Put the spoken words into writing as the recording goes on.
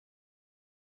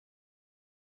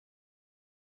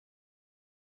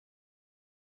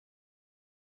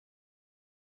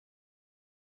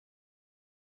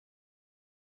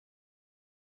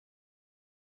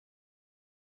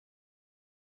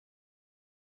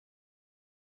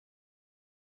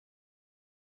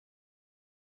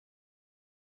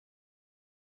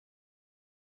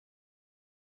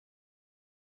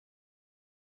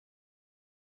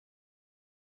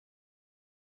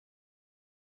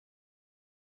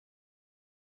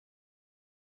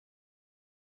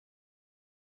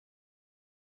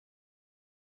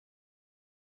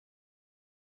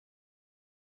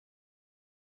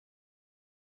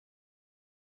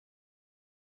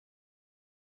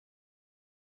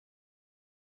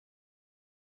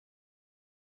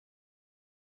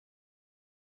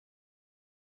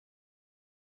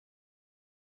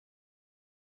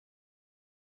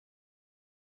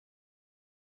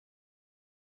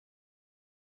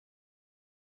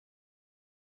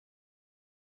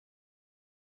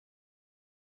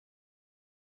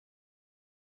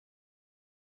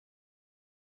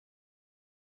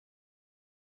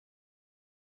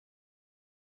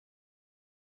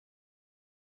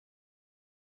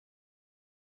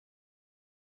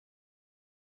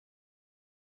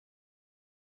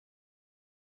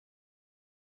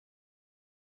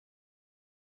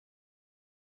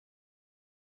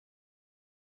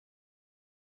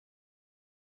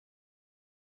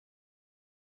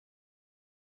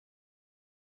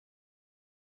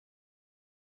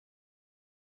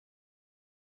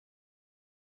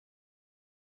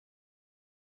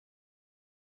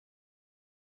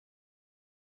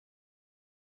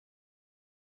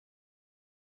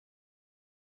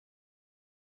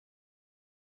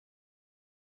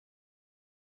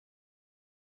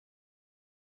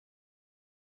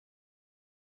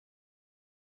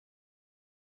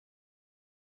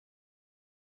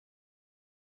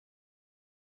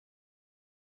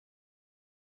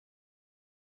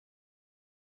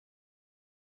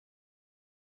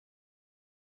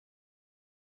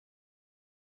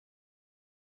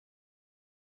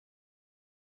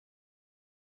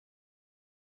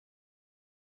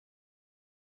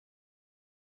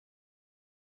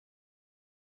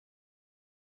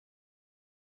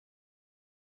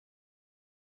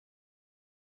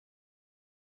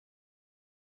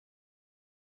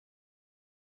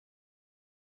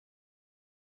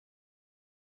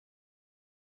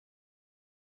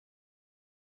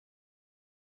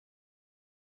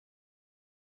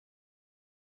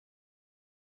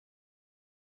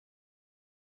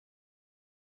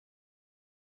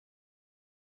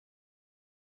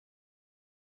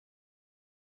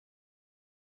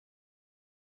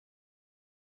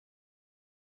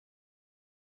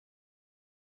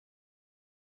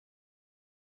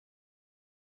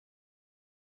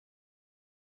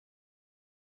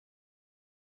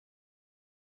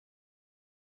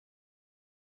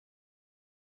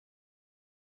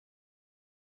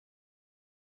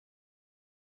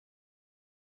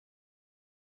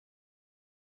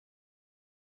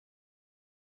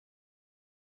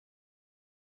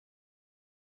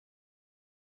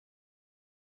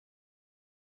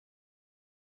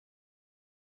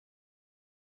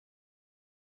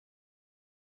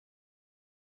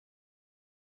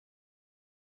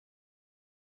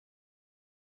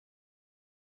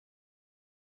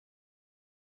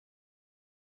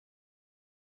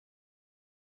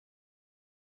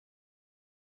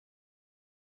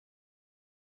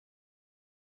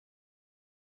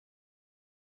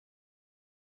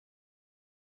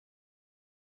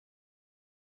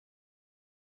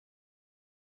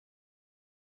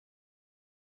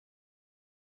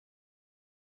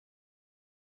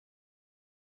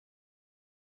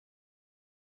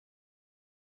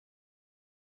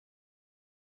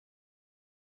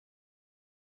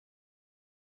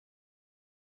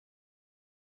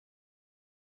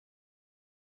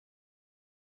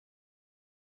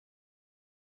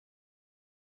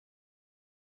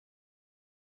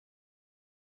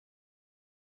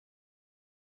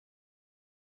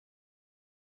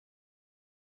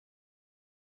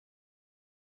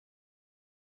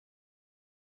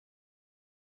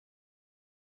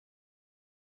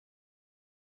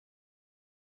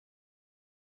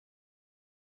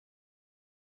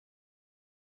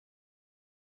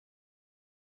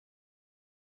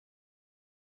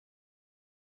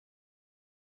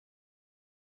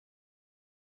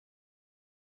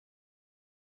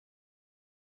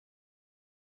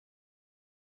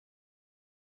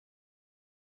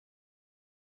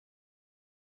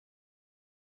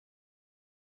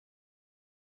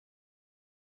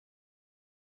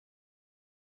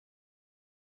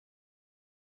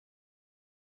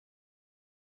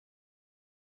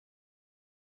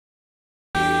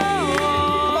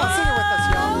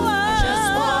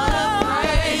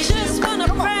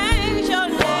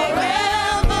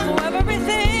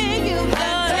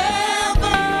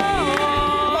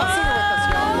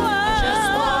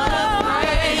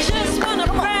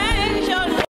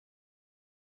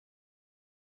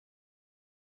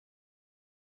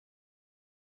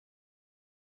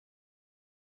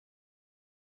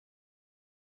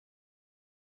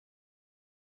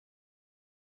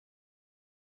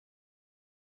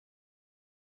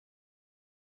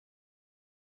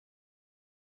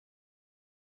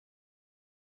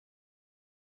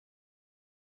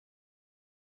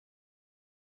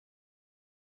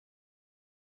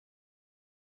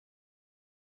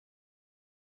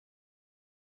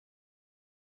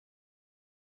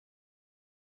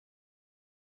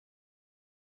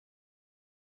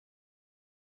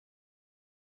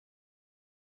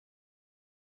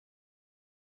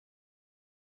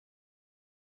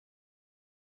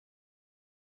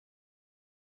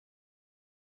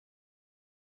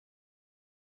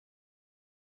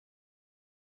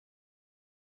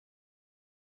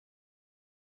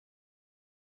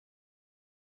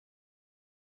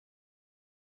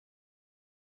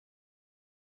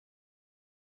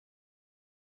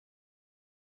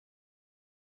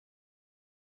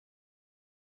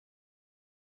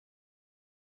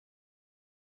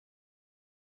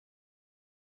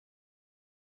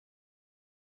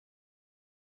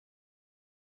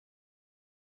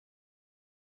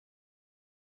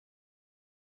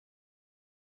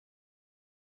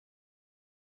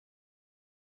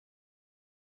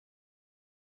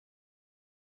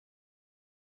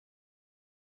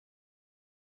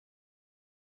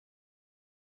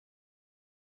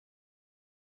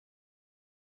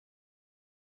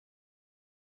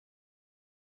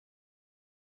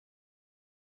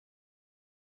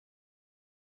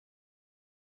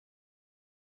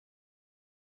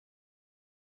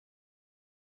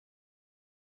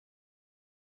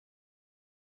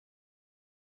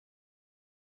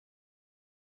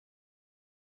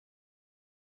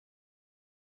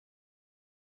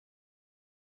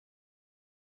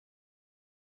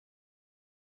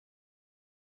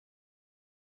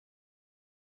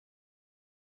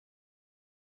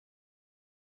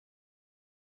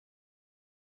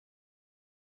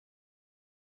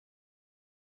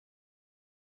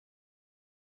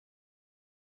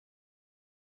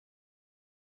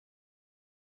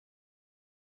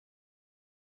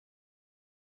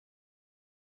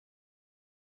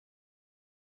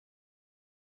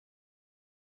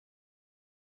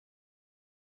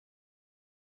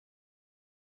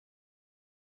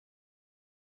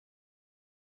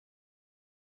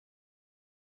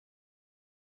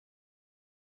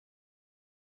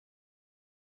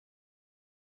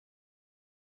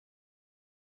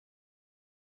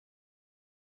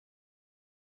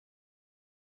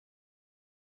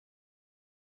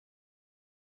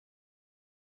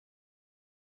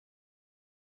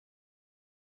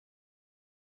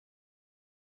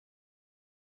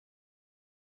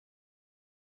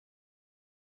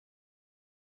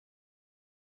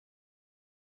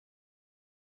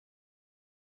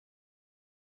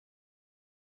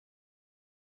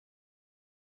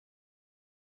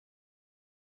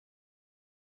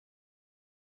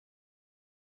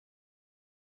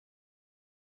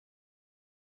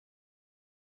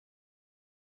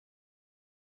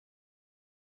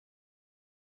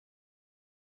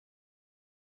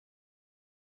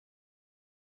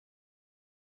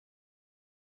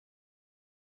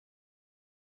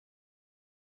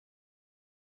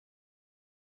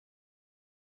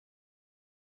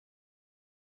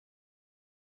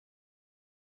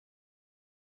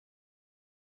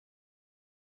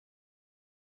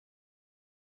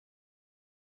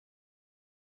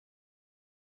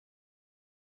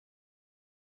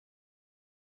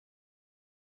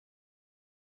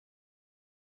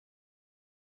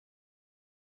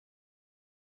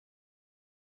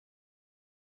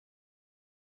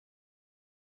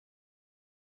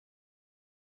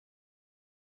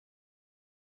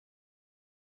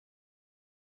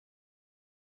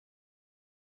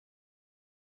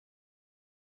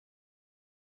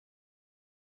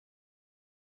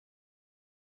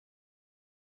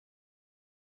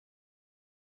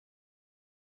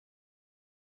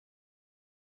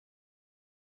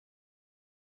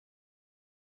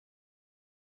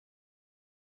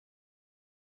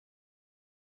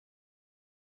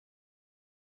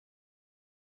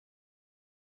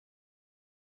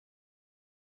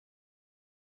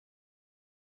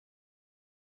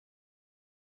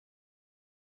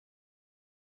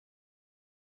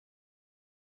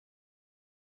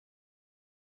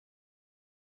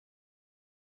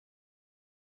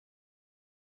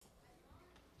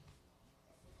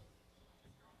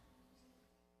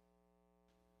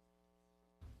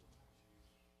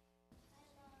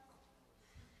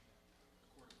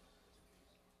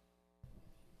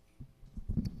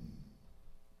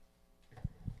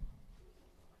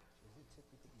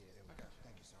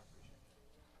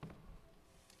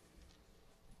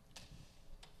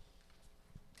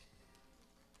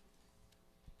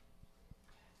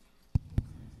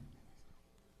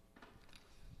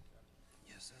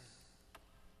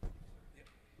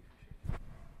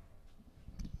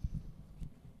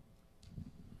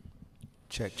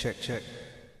Check, check, check.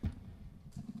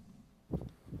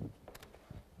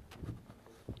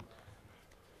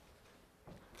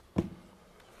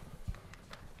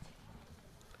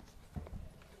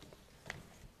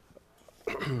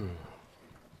 All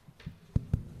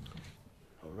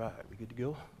right, we good to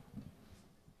go?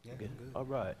 Yeah, Good. I'm good. All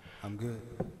right. I'm good.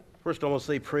 First, I want to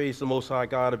say praise the Most High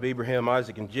God of Abraham,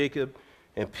 Isaac, and Jacob,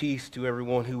 and peace to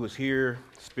everyone who was here,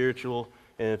 spiritual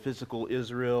and physical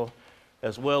Israel,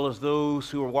 as well as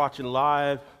those who are watching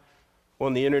live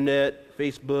on the internet,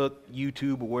 Facebook,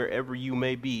 YouTube, or wherever you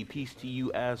may be. Peace to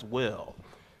you as well.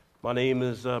 My name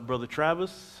is Brother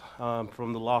Travis. I'm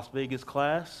from the Las Vegas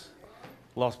class.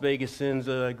 Las Vegas sends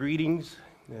greetings.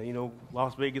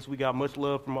 Las Vegas, we got much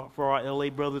love for our LA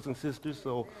brothers and sisters,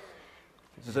 so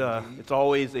it's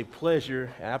always a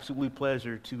pleasure, absolute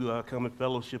pleasure to come and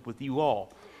fellowship with you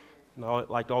all. And I'd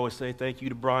like to always say thank you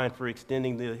to Brian for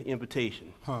extending the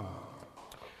invitation.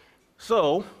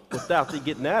 So, without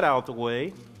getting that out the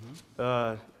way,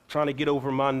 trying to get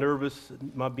over my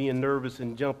being nervous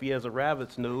and jumpy as a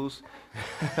rabbit's nose.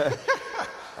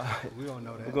 We don't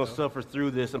know that. We're going to suffer through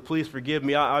this, and please forgive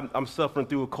me. I'm suffering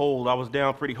through a cold. I was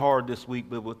down pretty hard this week,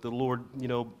 but with the Lord,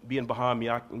 being behind me,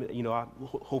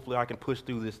 hopefully I can push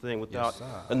through this thing without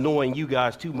annoying you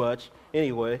guys too much.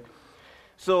 Anyway,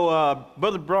 so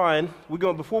Brother Brian,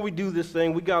 before we do this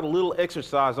thing, we got a little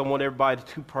exercise I want everybody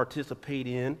to participate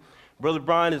in. Brother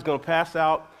Brian is going to pass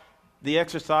out the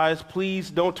exercise. Please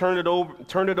don't turn it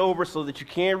over so that you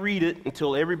can't read it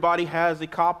until everybody has a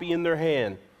copy in their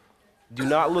hand. Do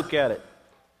not look at it.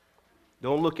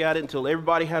 Don't look at it until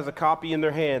everybody has a copy in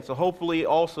their hand. So hopefully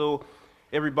also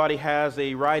everybody has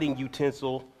a writing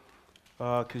utensil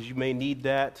because you may need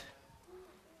that.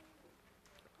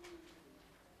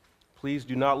 Please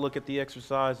do not look at the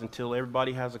exercise until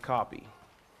everybody has a copy.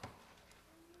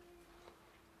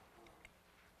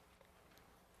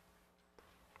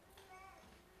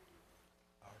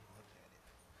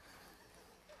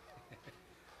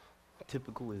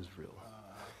 Typical Israel.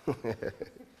 Yep,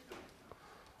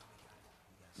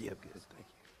 good. Thank you.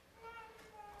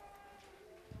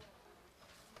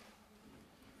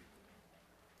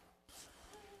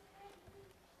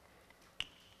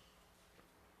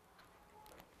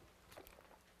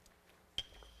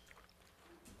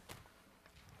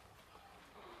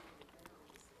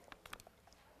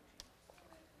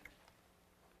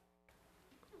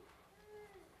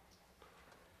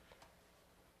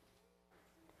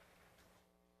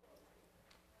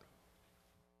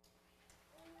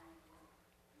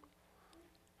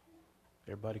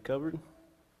 Everybody covered?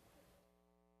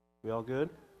 We all good?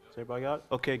 Has everybody got it?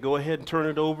 Okay, go ahead and turn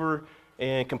it over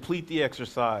and complete the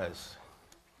exercise.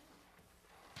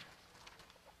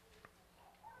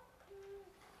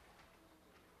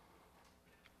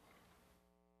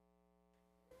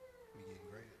 We getting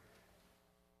great.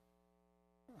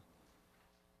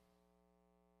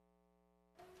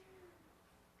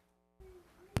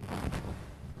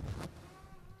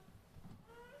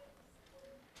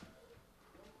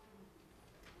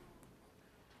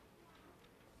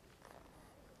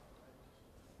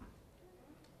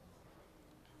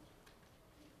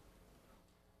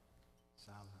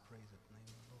 Sound and praise the name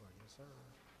of the Lord. Yes, sir.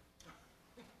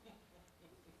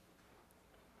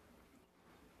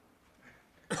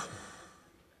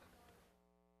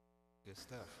 Good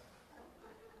stuff.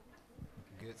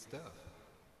 Good stuff.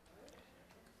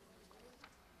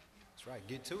 That's right.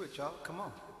 Get to it, y'all. Come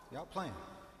on. Y'all playing.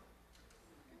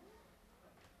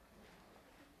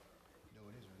 You know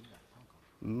what Israel, you got punk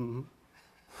on.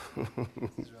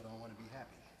 Israel don't want to be happy.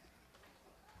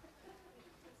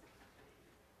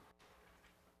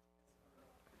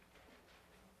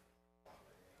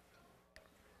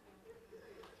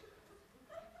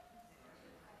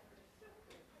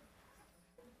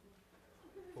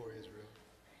 Poor Israel.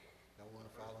 Don't want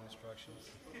to follow instructions.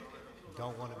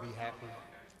 Don't want to be happy.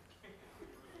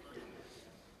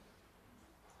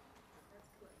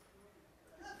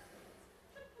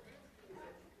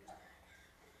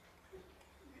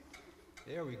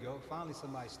 There we go. Finally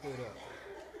somebody stood up.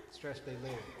 Stretched their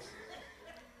legs.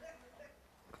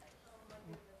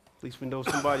 At least we know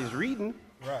somebody's reading.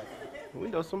 Right. We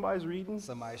know somebody's reading.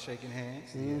 Somebody shaking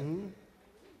hands. Mm-hmm.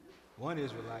 One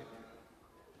Israelite.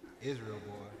 Israel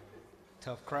boy.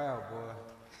 Tough crowd, boy.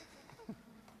 You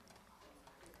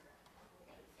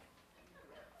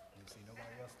see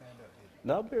nobody else stand up, did you?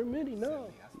 Not very many,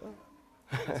 no.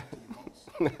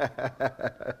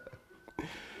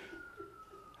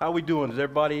 How we doing? Has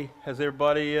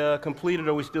everybody completed,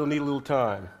 or we still need a little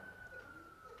time?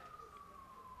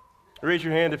 Raise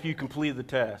your hand if you completed the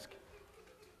task.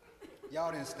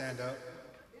 Y'all didn't stand up.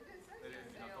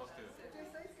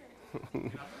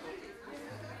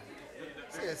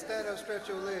 Said, stand up, stretch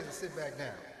your legs, and sit back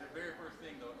down. The very first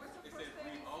thing, though, it says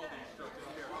read all the instructions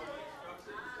carefully.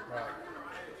 Right.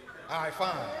 All right,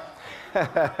 fine.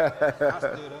 I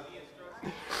stood up.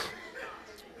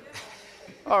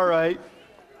 All right.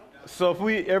 So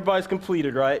if everybody's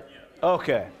completed, right?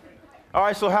 Okay. All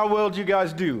right, so how well did you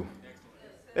guys do?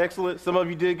 Excellent. Some of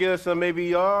you did good, some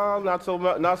maybe not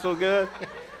so good.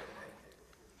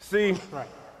 See, Right.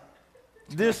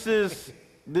 this is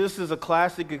a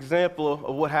classic example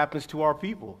of what happens to our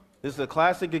people. This is a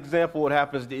classic example of what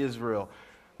happens to Israel.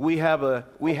 We have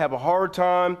a hard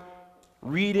time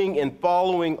reading and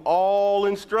following all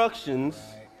instructions.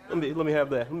 Right. Let me have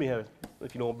that. Let me have it,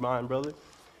 if you don't mind, brother.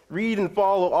 Read and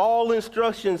follow all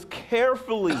instructions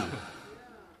carefully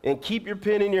and keep your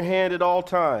pen in your hand at all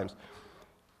times.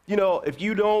 You know, if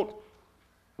you don't,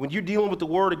 when you're dealing with the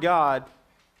Word of God,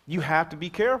 you have to be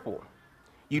careful.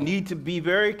 You need to be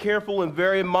very careful and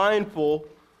very mindful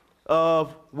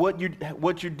of what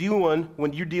you're doing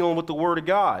when you're dealing with the Word of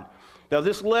God. Now,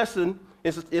 this lesson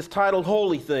is titled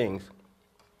Holy Things.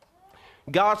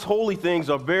 God's holy things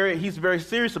he's very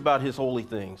serious about his holy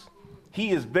things.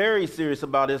 He is very serious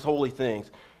about his holy things.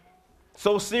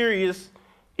 So serious,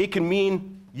 it can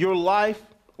mean your life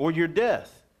or your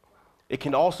death. It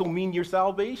can also mean your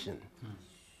salvation.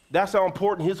 That's how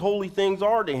important his holy things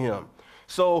are to him.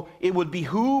 So it would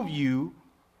behoove you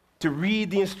to read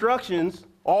the instructions,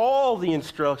 all the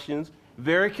instructions,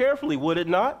 very carefully, would it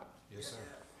not? Yes, sir.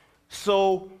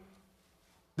 So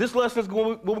this lesson is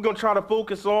what we're going to try to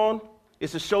focus on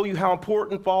is to show you how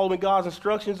important following God's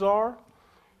instructions are.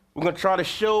 We're going to try to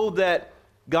show that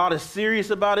God is serious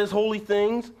about his holy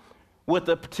things with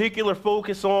a particular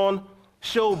focus on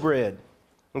showbread,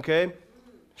 okay?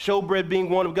 Showbread being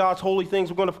one of God's holy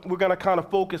things. We're going to kind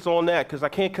of focus on that because I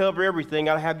can't cover everything.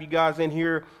 I'll have you guys in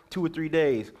here 2 or 3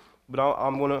 days. But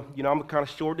I'm going to, I'm kind of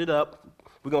short it up.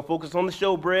 We're going to focus on the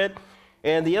showbread.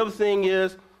 And the other thing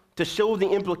is to show the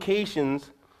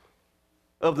implications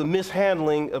of the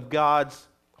mishandling of God's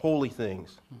holy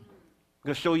things. I'm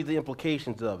going to show you the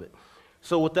implications of it.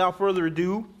 So without further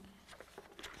ado,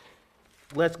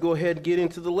 let's go ahead and get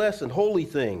into the lesson. Holy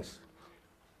things.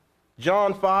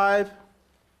 John 5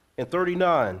 and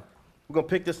 39. We're going to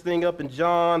pick this thing up in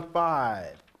John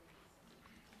 5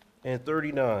 and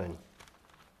 39.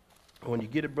 When you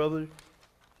get it, brother,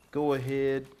 go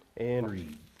ahead and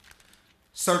read.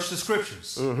 Search the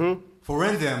scriptures, for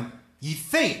in them ye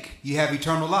think ye have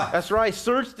eternal life. That's right.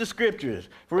 Search the scriptures.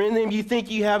 For in them you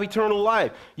think you have eternal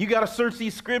life. You got to search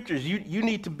these scriptures. You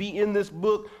need to be in this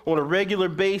book on a regular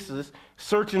basis,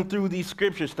 searching through these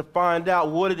scriptures to find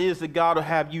out what it is that God will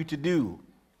have you to do.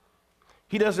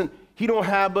 He don't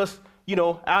have us,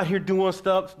 out here doing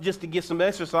stuff just to get some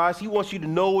exercise. He wants you to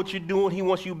know what you're doing. He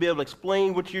wants you to be able to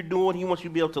explain what you're doing. He wants you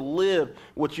to be able to live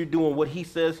what you're doing, what he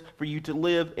says for you to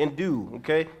live and do,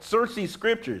 okay? Search these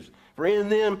scriptures. For in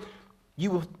them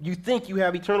you think you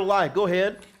have eternal life. Go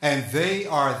ahead. And they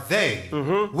are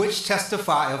which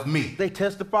testify of me. They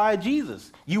testify of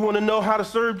Jesus. You want to know how to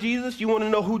serve Jesus? You want to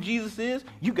know who Jesus is?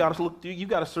 You got to look through. You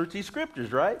got to search these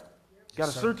scriptures, right? You got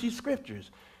to search these scriptures.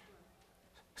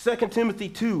 2 Timothy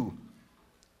 2.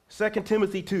 2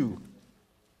 Timothy 2.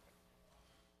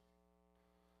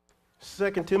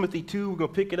 2 Timothy 2, we're going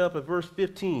to pick it up at verse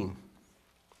 15.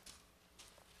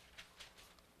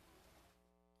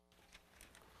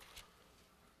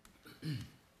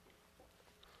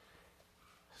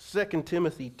 Second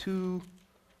Timothy 2,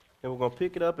 and we're going to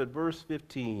pick it up at verse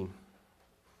 15.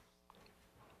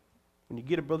 When you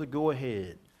get it, brother, go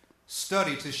ahead.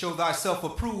 Study to show thyself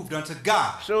approved unto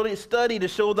God. Study to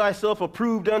show thyself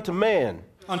approved unto man.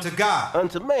 Unto God.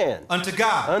 Unto man. Unto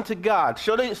God. Unto God.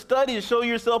 Study to show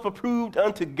yourself approved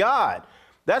unto God.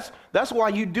 That's why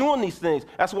you're doing these things.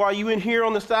 That's why you in here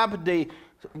on the Sabbath day,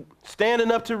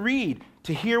 standing up to read,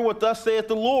 to hear what thus saith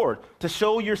the Lord, to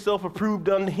show yourself approved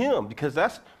unto him, because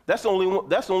that's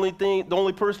the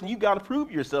only person you got to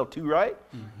prove yourself to, right?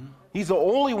 Mm-hmm. He's the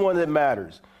only one that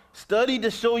matters. Study to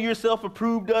show yourself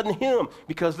approved unto him,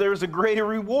 because there's a greater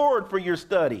reward for your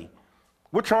study.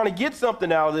 We're trying to get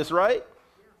something out of this, right?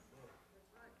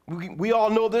 We all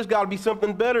know there's got to be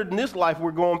something better than this life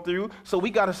we're going through, so we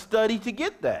got to study to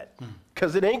get that,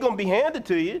 because it ain't going to be handed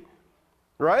to you,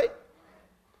 right?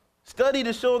 Study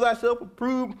to show thyself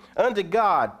approved unto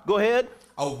God. Go ahead.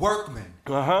 A workman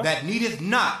that needeth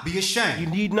not be ashamed. You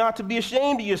need not to be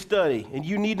ashamed of your study, and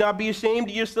you need not be ashamed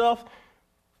of yourself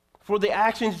for the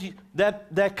actions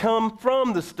that come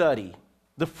from the study,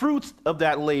 the fruits of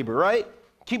that labor, right?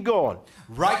 Keep going.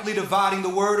 Rightly dividing the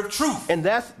word of truth. And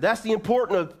that's the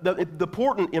important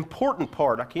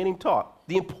part. I can't even talk.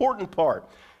 The important part.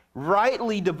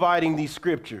 Rightly dividing these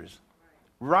scriptures.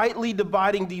 Rightly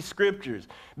dividing these scriptures.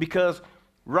 Because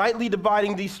rightly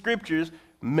dividing these scriptures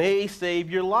may save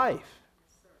your life.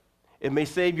 It may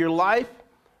save your life.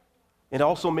 It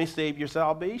also may save your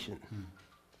salvation.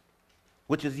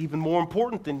 Which is even more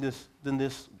important than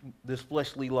this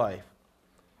fleshly life.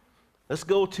 Let's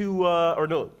go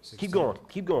to, 16.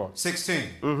 Keep going.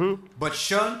 16. But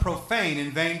shun profane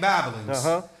and vain babblings,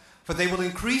 for they will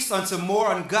increase unto more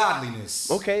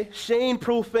ungodliness. Okay, shun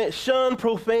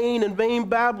profane and vain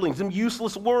babblings, and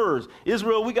useless words.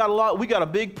 Israel, we got a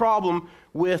big problem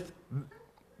with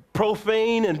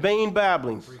profane and vain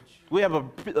babblings. We have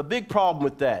a big problem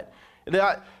with that. And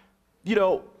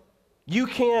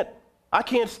I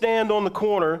can't stand on the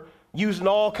corner using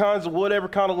all kinds of whatever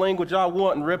kind of language I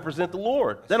want and represent the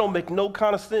Lord. That don't make no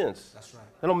kind of sense. That's right.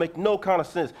 That don't make no kind of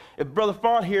sense. If Brother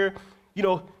Font here,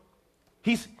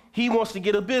 he wants to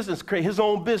get his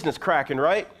own business cracking,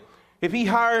 right? If he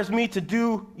hires me to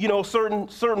do,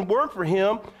 certain work for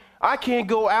him, I can't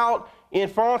go out in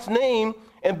Font's name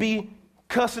and be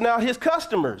cussing out his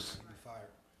customers.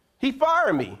 He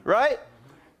fired me, right?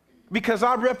 Because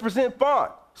I represent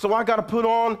Font. So I got to put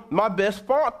on my best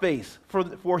Font face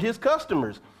for his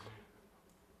customers.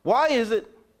 Why is it,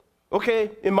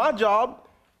 okay, in my job,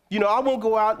 I won't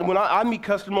go out, when I meet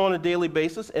customers on a daily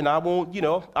basis, and I won't,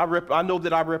 I know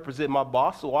that I represent my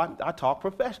boss, so I talk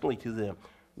professionally to them.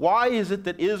 Why is it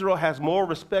that Israel has more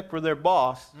respect for their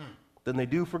boss than they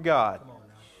do for God?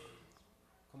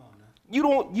 Come on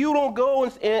now. You don't go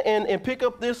and pick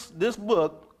up this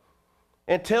book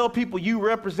and tell people you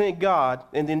represent God,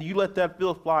 and then you let that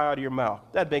filth fly out of your mouth.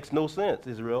 That makes no sense,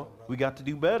 Israel. We got to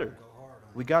do better.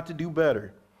 We got to do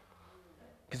better.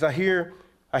 Because I hear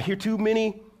too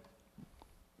many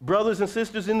brothers and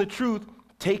sisters in the truth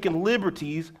taking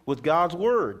liberties with God's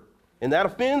word. And that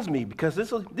offends me, because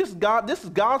this is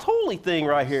God's holy thing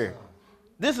right here.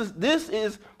 This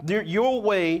is your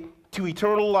way to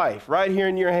eternal life right here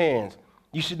in your hands.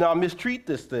 You should not mistreat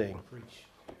this thing. Preach.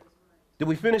 Did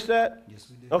we finish that?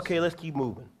 Yes, we did. Okay, let's keep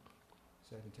moving.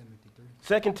 2 Timothy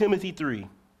 3. 2 Timothy 3,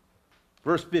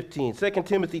 verse 15. 2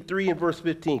 Timothy 3 and verse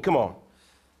 15. Come on.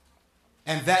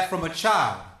 And that from a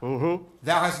child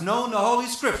thou hast known the Holy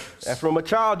Scriptures. And from a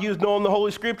child you've known the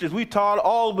Holy Scriptures. We taught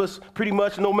all of us pretty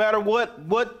much, no matter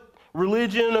what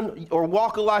religion or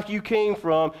walk of life you came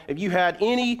from, if you had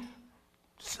any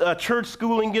church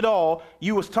schooling at all,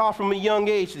 you was taught from a young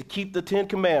age to keep the 10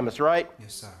 Commandments, right?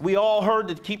 Yes, sir. We all heard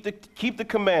to keep the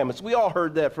commandments. We all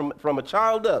heard that from a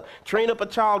child up. Train up a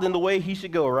child in the way he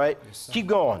should go, right? Yes, sir. Keep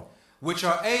going. Which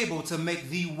are able to make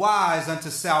thee wise unto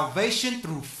salvation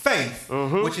through faith,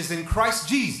 which is in Christ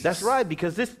Jesus. That's right,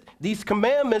 because these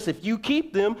commandments, if you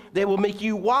keep them, they will make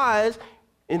you wise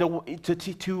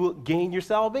to gain your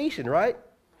salvation, right?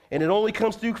 And it only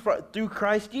comes through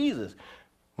Christ Jesus.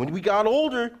 When we got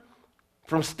older,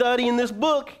 from studying this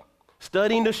book,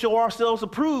 studying to show ourselves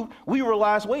approved, we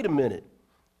realized, wait a minute.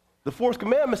 The fourth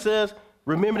commandment says,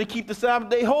 remember to keep the Sabbath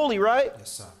day holy, right?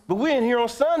 Yes, sir. But we're in here on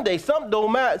Sunday. Something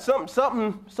don't matter.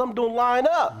 Something don't line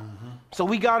up. So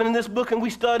we got in this book and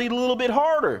we studied a little bit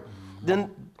harder.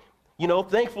 Then,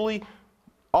 thankfully,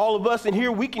 all of us in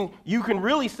here, you can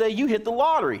really say you hit the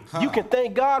lottery. You can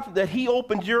thank God that he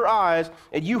opened your eyes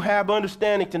and you have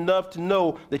understanding enough to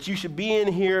know that you should be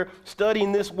in here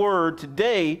studying this word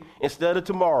today instead of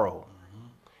tomorrow.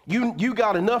 You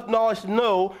got enough knowledge to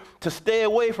know to stay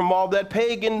away from all that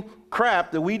pagan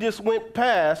crap that we just went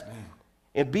past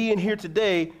and be in here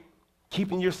today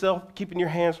keeping your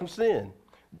hands from sin.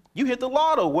 You hit the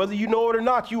lotto, whether you know it or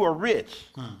not, you are rich.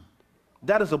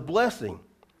 That is a blessing.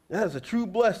 That is a true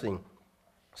blessing.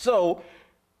 So,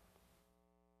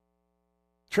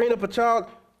 train up a child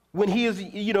when he is,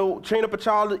 train up a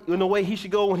child in the way he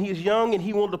should go when he is young, and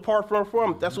he won't depart from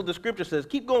him. That's what the scripture says.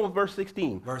 Keep going with verse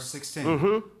 16. Verse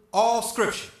 16. All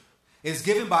scripture is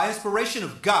given by inspiration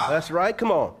of God. That's right.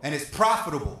 Come on. And is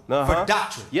profitable for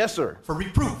doctrine. Yes, sir. For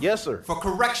reproof. Yes, sir. For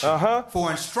correction. For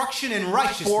instruction in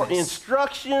righteousness. For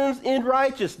instructions in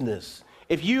righteousness.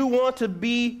 If you want to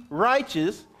be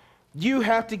righteous, you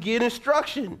have to get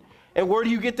instruction. And where do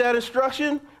you get that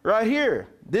instruction? Right here.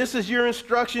 This is your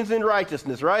instructions in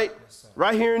righteousness, right? Yes,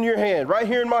 right here in your hand. Right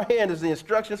here in my hand is the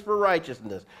instructions for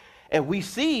righteousness. And we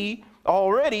see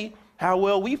already how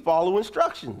well we follow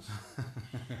instructions.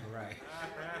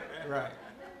 Right.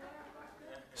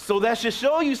 So that should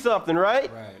show you something, right?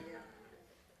 Right.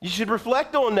 You should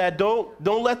reflect on that. Don't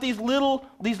let these little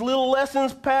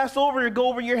lessons pass over or go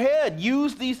over your head.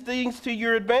 Use these things to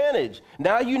your advantage.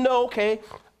 Now you know, okay,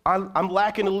 I'm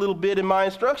lacking a little bit in my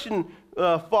instruction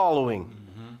following.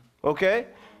 Okay?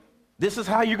 This is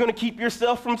how you're going to keep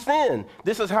yourself from sin.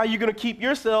 This is how you're going to keep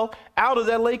yourself out of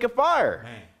that lake of fire.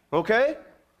 Man. Okay?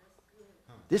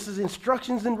 This is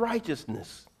instructions in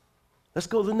righteousness. Let's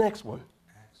go to the next one.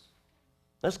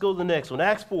 Let's go to the next one.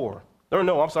 Acts 4. Or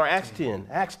no, I'm sorry, Acts 10.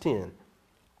 Acts 10.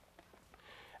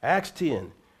 Acts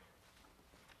 10.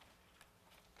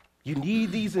 You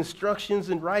need these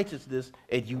instructions in righteousness,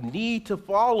 and you need to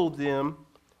follow them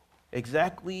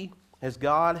exactly as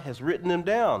God has written them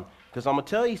down. Because I'm going to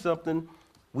tell you something.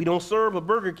 We don't serve a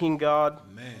Burger King God.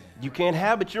 Man. You can't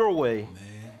have it your way.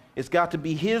 Man. It's got to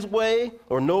be his way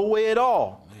or no way at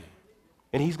all. Man.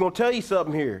 And he's going to tell you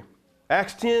something here.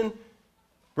 Acts 10,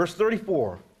 verse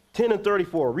 34. 10 and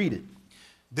 34. Read it.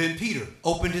 Then Peter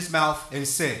opened his mouth and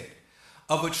said,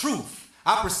 of a truth,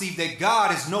 I perceive that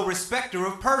God is no respecter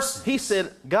of persons. He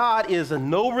said, God is a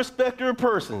no respecter of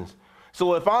persons.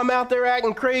 So if I'm out there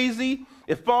acting crazy,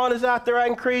 if Fawn is out there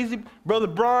acting crazy, Brother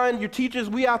Brian, your teachers,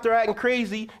 we out there acting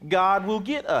crazy, God will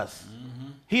get us.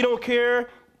 Mm-hmm. He don't care.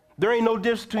 There ain't no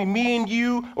difference between me and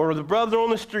you or the brother on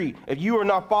the street. If you are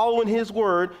not following his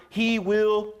word, he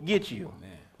will get you. Man.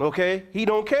 Okay? He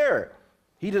don't care.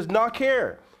 He does not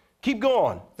care. Keep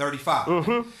going. 35.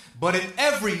 Mm-hmm. But in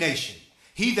every nation,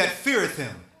 he that feareth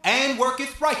him and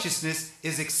worketh righteousness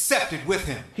is accepted with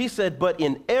him. He said, but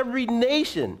in every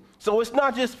nation. So it's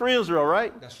not just for Israel,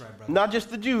 right? That's right, brother. Not just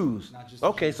the Jews. Not just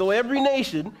the Jews. So every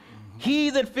nation,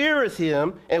 he that feareth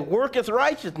him and worketh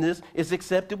righteousness is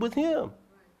accepted with him.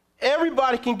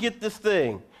 Everybody can get this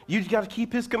thing. You just got to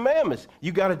keep his commandments.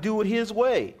 You got to do it his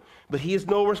way. But he is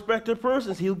no respecter of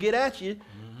persons. He'll get at you.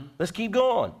 Mm-hmm. Let's keep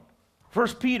going. 1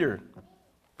 Peter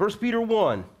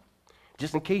 1.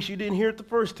 Just in case you didn't hear it the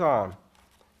first time,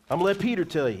 I'm going to let Peter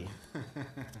tell you.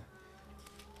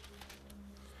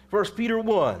 1 Peter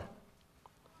 1.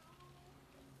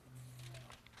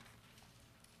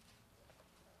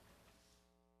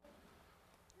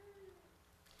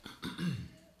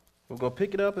 We're going to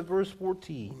pick it up at verse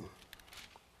 14.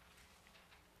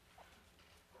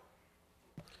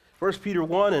 1 Peter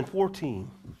 1 and 14.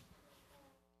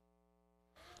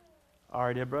 All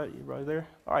right, everybody, you right there?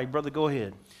 All right, brother, go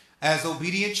ahead. As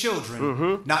obedient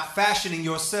children, not fashioning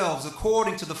yourselves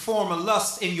according to the former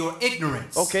lusts in your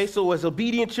ignorance. Okay, so as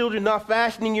obedient children, not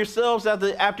fashioning yourselves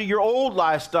after your old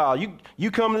lifestyle.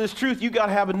 You come to this truth, you got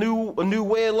to have a new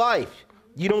way of life.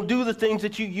 You don't do the things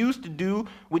that you used to do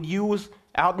when you was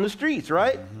out in the streets,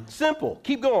 right? Simple.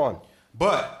 Keep going.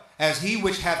 But as he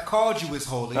which hath called you is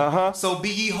holy, so be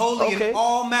ye holy in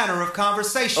all manner of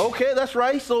conversation. Okay, that's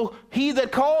right. So he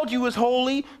that called you is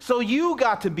holy, so you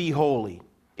got to be holy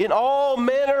in all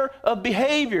manner of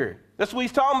behavior. That's what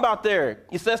he's talking about there.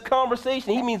 It says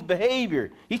conversation. He means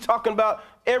behavior. He's talking about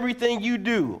everything you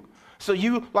do.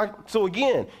 So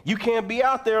again, you can't be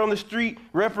out there on the street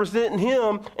representing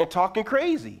him and talking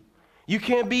crazy. You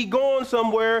can't be going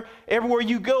somewhere, everywhere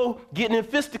you go, getting in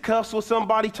fisticuffs with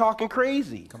somebody talking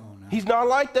crazy. Come on now. He's not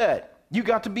like that. You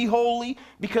got to be holy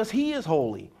because he is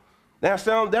holy.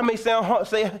 That may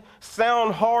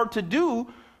sound hard to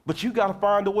do, but you got to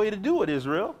find a way to do it,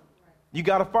 Israel. You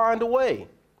got to find a way.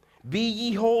 Be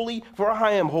ye holy, for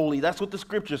I am holy. That's what the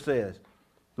scripture says.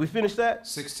 We finish that?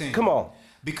 16. Come on.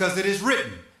 Because it is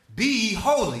written, be ye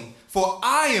holy, for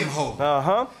I am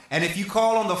holy. And if you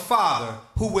call on the Father,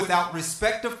 who without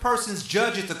respect of persons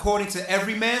judgeth according to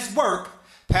every man's work,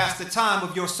 pass the time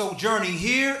of your sojourning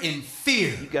here in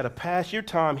fear. You got to pass your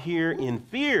time here in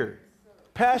fear.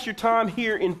 Pass your time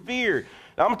here in fear.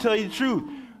 Now, I'm going to tell you the truth.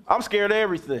 I'm scared of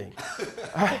everything.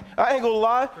 I ain't going to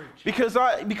lie,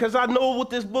 because I know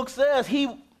what this book says.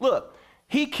 He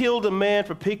killed a man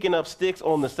for picking up sticks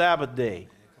on the Sabbath day.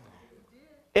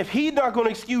 If he's not going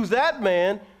to excuse that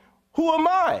man, who am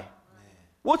I?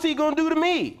 What's he going to do to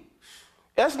me?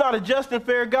 That's not a just and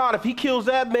fair God. If he kills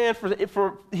that man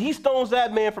he stones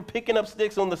that man for picking up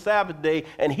sticks on the Sabbath day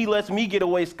and he lets me get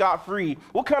away scot-free,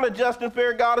 what kind of just and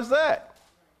fair God is that?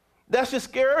 That should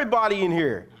scare everybody in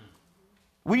here.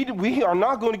 We are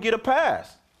not going to get a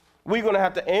pass. We're going to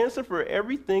have to answer for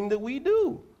everything that we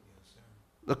do.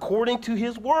 According to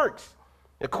his works.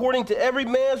 According to every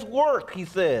man's work, he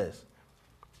says.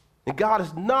 And God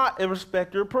is not a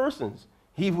respecter of persons.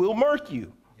 He will murk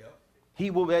you. Yep. He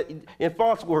will, in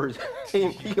false words,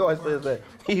 he always says that.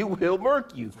 He will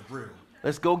murk you.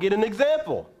 Let's go get an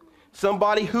example.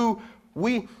 Somebody who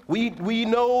we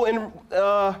know and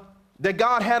that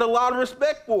God had a lot of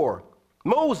respect for.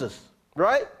 Moses,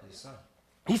 right? Yes, sir.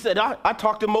 He said, I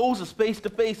talked to Moses face to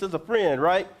face as a friend,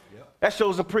 right? Yep. That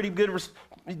shows a pretty good,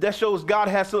 that shows God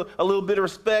has a little bit of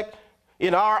respect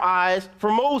in our eyes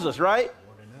for Moses, right?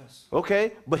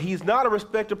 Okay, but he's not a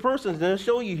respecter of persons. And I'll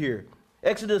show you here.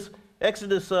 Exodus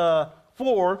 4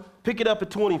 4, pick it up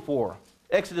at 24.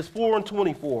 Exodus 4 and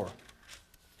 24.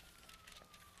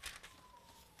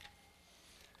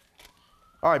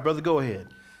 All right, brother, go ahead.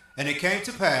 And it came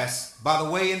to pass, by the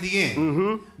way in the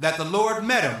end, that the Lord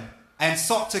met him and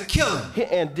sought to kill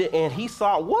him. And he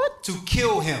sought what? To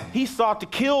kill him. He sought to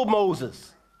kill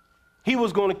Moses. He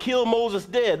was going to kill Moses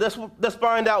dead. Let's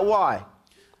find out why.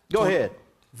 Go ahead.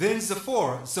 Then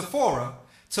Zipporah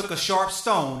took a sharp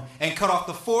stone and cut off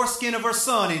the foreskin of her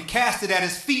son and cast it at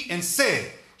his feet and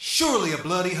said, surely a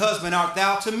bloody husband art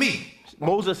thou to me.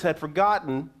 Moses had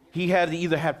forgotten. He had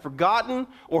either had forgotten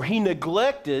or he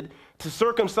neglected to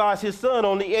circumcise his son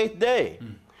on the 8th day.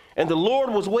 And the Lord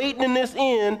was waiting in this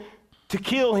inn to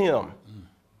kill him.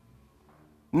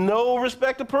 No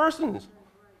respect of persons.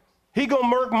 He gonna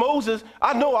murk Moses.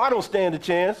 I know I don't stand a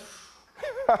chance.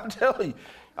 I'm telling you,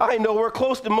 I ain't nowhere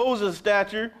close to Moses'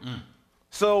 stature.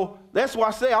 So that's why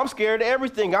I say I'm scared of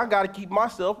everything. I got to keep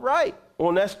myself right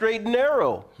on that straight and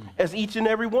narrow, as each and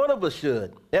every one of us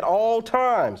should, at all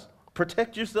times.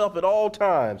 Protect yourself at all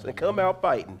times and come out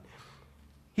fighting.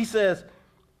 She said,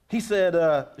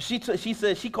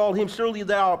 she called him,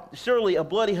 surely a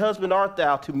bloody husband art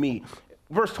thou to me.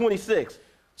 Verse 26.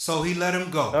 So he let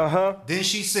him go. Then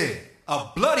she said, a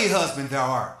bloody husband thou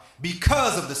art,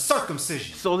 because of the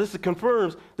circumcision. So this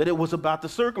confirms that it was about the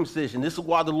circumcision. This is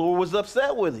why the Lord was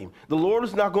upset with him. The Lord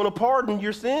is not going to pardon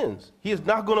your sins. He is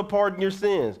not going to pardon your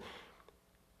sins.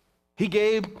 He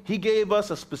gave us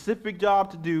a specific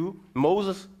job to do.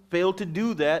 Moses failed to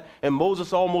do that, and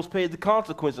Moses almost paid the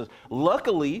consequences.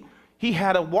 Luckily, he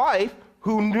had a wife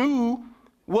who knew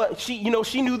what she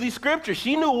knew these scriptures.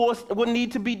 She knew what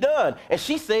needed to be done, and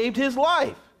she saved his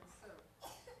life.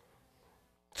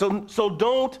 So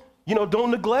don't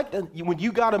neglect it. When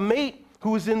you got a mate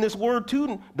who is in this word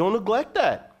too, don't neglect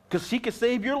that. Because she can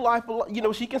save your life,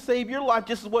 she can save your life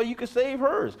just as well you can save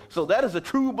hers. So that is a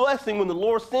true blessing when the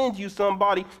Lord sends you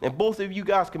somebody and both of you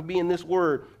guys can be in this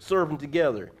word serving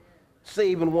together,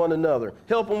 saving one another,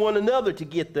 helping one another to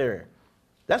get there.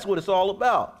 That's what it's all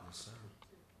about. Yes,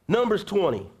 Numbers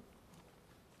 20.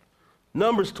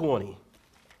 Numbers 20. Right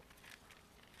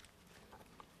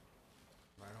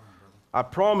on, brother. I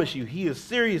promise you, he is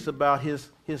serious about his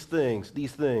things,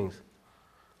 these things.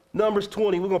 Numbers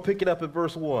 20, we're going to pick it up at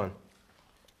verse 1.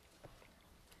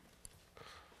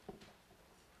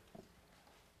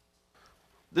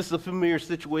 This is a familiar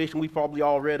situation we probably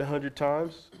all read 100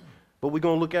 times, but we're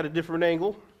going to look at a different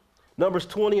angle. Numbers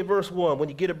 20 and verse 1. When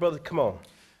you get it, brother, come on.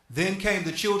 Then came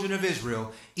the children of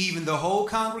Israel, even the whole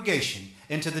congregation,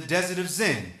 into the desert of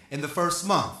Zin in the first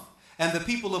month. And the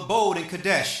people abode in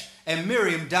Kadesh, and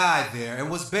Miriam died there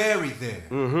and was buried there.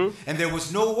 And there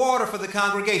was no water for the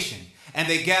congregation. And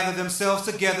they gathered themselves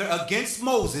together against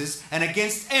Moses and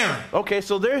against Aaron. Okay,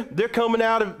 so they've come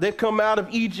out of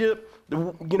Egypt,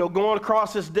 going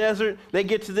across this desert. They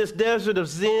get to this desert of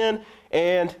Zin,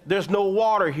 and there's no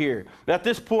water here. Now, at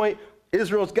this point,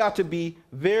 Israel's got to be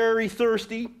very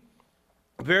thirsty,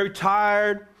 very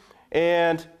tired,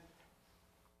 and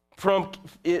from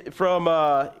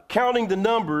counting the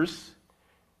numbers.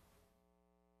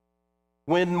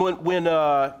 When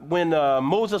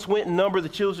Moses went and numbered the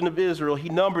children of Israel, he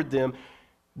numbered them.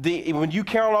 When you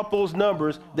count up those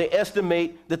numbers, they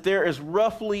estimate that there is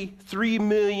roughly 3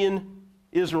 million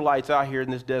Israelites out here in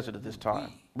this desert at this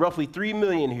time. Roughly 3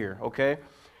 million here, okay?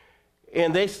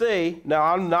 And they say, now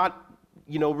I'm not,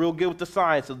 real good with the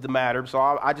science of the matter, so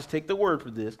I just take the word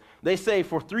for this. They say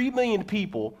for 3 million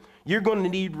people, you're going to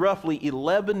need roughly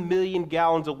 11 million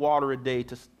gallons of water a day,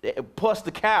 plus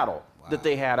the cattle that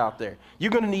they had out there. You're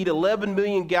going to need 11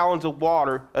 million gallons of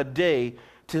water a day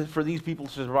for these people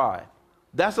to survive.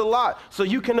 That's a lot. So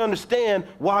you can understand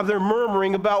why they're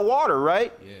murmuring about water,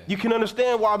 right? Yeah. You can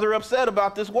understand why they're upset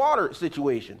about this water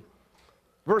situation.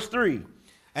 Verse 3.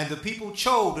 And the people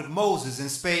chode with Moses and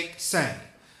spake, saying,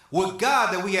 would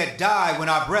God that we had died when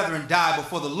our brethren died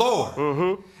before the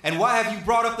Lord. And why have you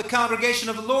brought up the congregation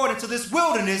of the Lord into this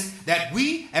wilderness that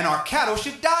we and our cattle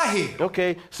should die here?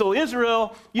 Okay, so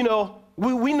Israel, we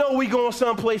know we going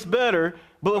someplace better,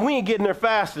 but we ain't getting there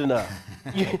fast enough.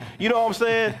 You know what I'm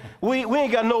saying? We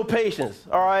ain't got no patience,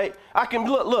 all right?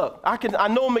 I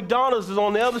know McDonald's is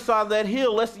on the other side of that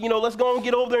hill. Let's go and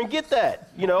get over there and get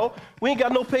that. We ain't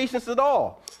got no patience at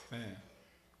all. Man.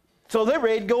 So they're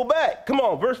ready to go back. Come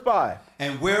on, verse 5.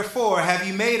 And wherefore have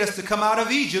you made us to come out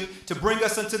of Egypt to bring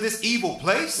us unto this evil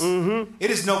place? It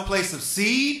is no place of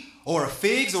seed, or of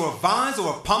figs, or of vines, or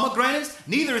of pomegranates,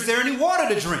 neither is there any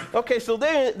water to drink. Okay, so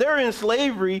they're in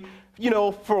slavery,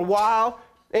 for a while.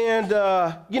 And,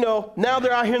 now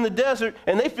they're out here in the desert,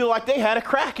 and they feel like they had a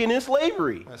crack in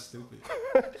slavery. That's stupid.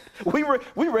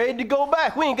 we ready to go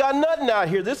back. We ain't got nothing out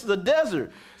here. This is a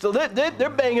desert. So they're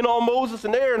banging on Moses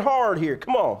and Aaron hard here.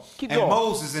 Come on, keep going. And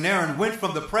Moses and Aaron went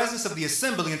from the presence of the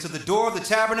assembly into the door of the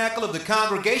tabernacle of the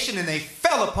congregation, and they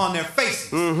fell upon their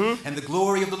faces. And the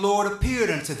glory of the Lord appeared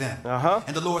unto them.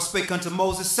 And the Lord spake unto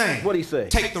Moses, saying, What'd he say?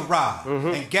 Take the rod,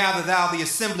 and gather thou the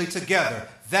assembly together,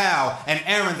 thou and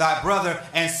Aaron thy brother,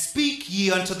 and speak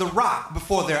ye unto the rock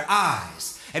before their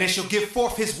eyes. And it shall give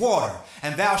forth his water,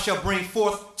 and thou shalt bring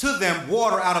forth to them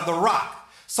water out of the rock.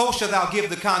 So shalt thou give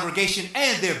the congregation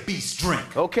and their beasts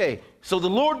drink. Okay, so the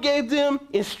Lord gave them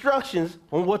instructions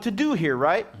on what to do here,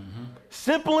 right?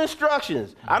 Simple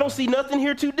instructions. I don't see nothing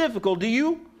here too difficult, do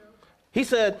you? He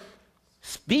said,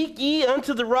 speak ye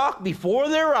unto the rock before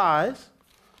their eyes,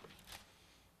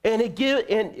 and it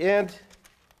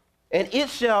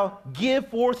shall give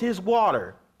forth his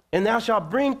water, and thou shalt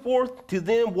bring forth to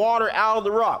them water out of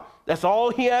the rock. That's all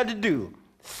he had to do.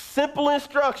 Simple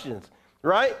instructions,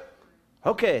 right?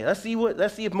 Okay, let's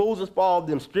see if Moses followed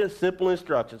them simple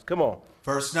instructions. Come on.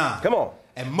 Verse 9. Come on.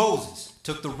 And Moses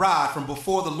took the rod from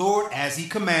before the Lord as he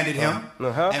commanded him.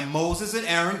 And Moses and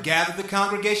Aaron gathered the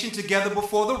congregation together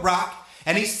before the rock.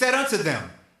 And he said unto them,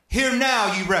 Hear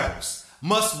now, ye rebels,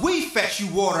 must we fetch you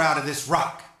water out of this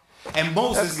rock? And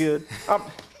Moses... That's good.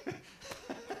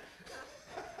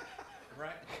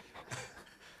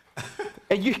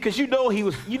 And because he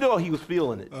was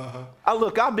feeling it.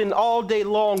 Look, I've been all day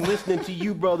long listening to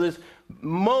you brothers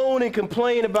moan and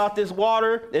complain about this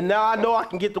water, and now I know I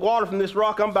can get the water from this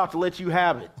rock. I'm about to let you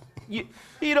have it.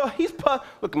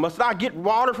 Look, must I get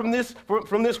water from this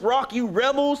rock, you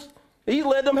rebels? He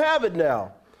let them have it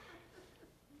now.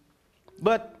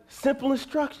 But simple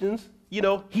instructions, he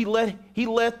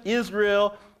let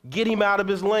Israel get him out of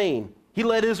his lane. He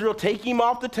let Israel take him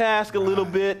off the task a little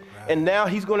bit, and now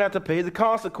he's going to have to pay the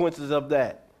consequences of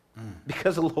that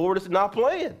because the Lord is not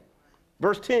playing.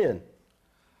 Verse 10.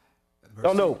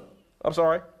 I'm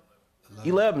sorry.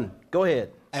 11. Go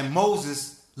ahead. And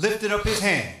Moses lifted up his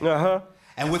hand,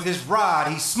 and with his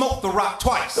rod he smote the rock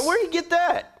twice. So where'd he get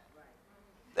that?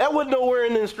 That wasn't nowhere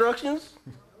in the instructions.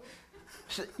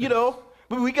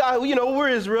 But we got, we're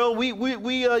Israel. We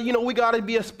got to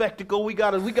be a spectacle. We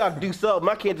got to do something.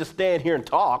 I can't just stand here and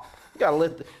talk. You got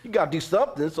to do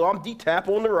something. So I'm tap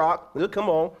on the rock. Come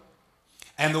on.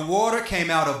 And the water came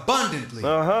out abundantly,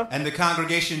 and the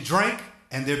congregation drank,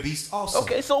 and their beasts also.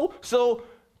 Okay, so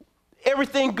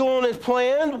everything going as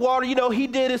planned. Water, he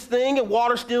did his thing, and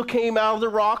water still came out of the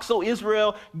rock. So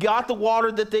Israel got the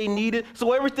water that they needed.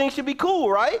 So everything should be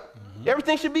cool, right?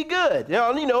 Everything should be good.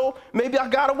 Maybe I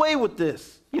got away with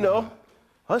this.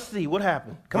 Let's see what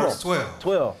happened. Verse 12.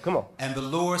 12, come on. And the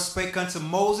Lord spake unto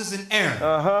Moses and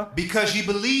Aaron, because ye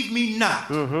believe me not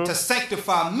to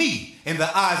sanctify me in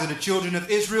the eyes of the children of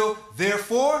Israel,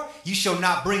 therefore ye shall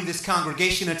not bring this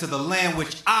congregation into the land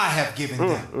which I have given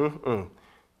them.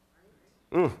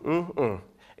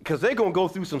 Because they're going to go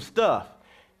through some stuff.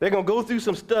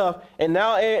 And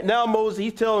now Moses,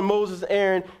 he's telling Moses and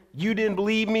Aaron, you didn't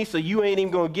believe me, so you ain't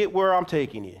even going to get where I'm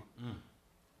taking you.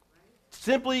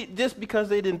 Simply just because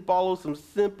they didn't follow some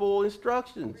simple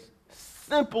instructions.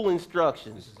 Simple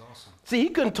instructions. This is awesome. See, he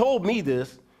couldn't have told me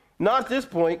this. Not at this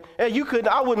point. And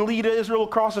I wouldn't lead Israel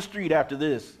across the street after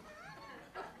this.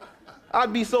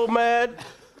 I'd be so mad.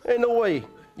 Ain't no way.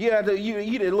 You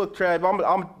didn't look, Trav.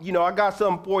 I got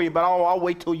something for you, but I'll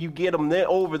wait till you get them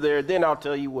over there. Then I'll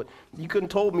tell you what. You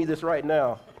couldn't have told me this right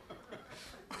now.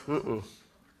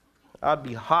 I'd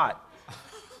be hot.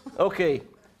 Okay,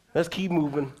 let's keep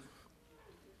moving.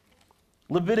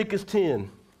 Leviticus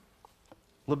 10.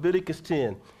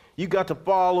 You got to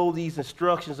follow these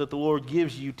instructions that the Lord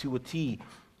gives you to a T.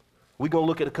 We're going to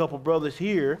look at a couple brothers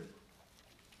here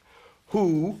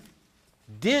who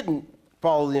didn't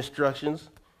follow the instructions,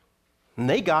 and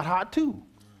they got hot too.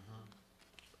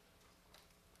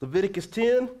 Leviticus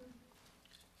 10,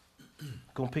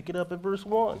 going to pick it up at verse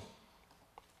 1.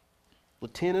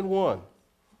 With 10 and 1.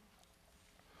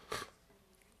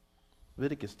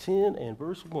 Leviticus 10 and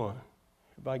verse 1.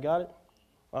 Everybody got it?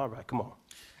 All right, come on.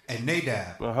 And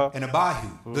Nadab and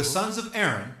Abihu, the sons of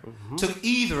Aaron, took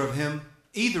either of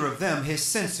them his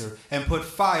censer, and put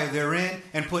fire therein,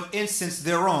 and put incense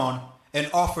thereon, and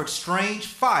offered strange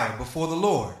fire before the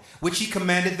Lord, which he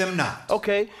commanded them not.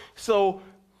 Okay, so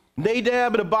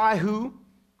Nadab and Abihu,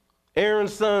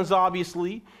 Aaron's sons,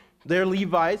 obviously, they're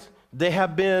Levites. They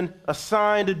have been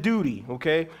assigned a duty,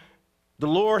 okay? The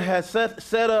Lord has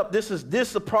set up, this is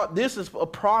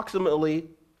approximately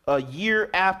a year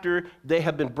after they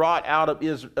have been brought out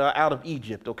of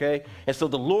Egypt, okay? And so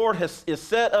the Lord is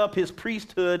set up his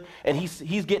priesthood, and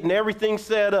he's getting everything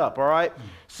set up, all right?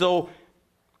 So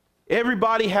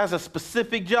everybody has a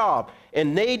specific job,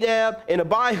 and Nadab and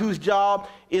Abihu's job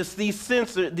is these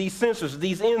censers,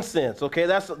 these incense, okay?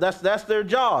 That's their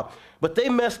job. But they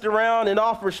messed around and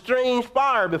offered strange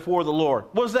fire before the Lord.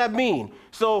 What does that mean?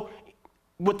 So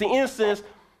with the incense,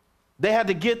 they had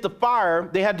to get the fire.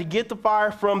 They had to get the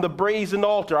fire from the brazen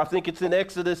altar. I think it's in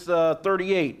Exodus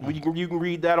 38. You can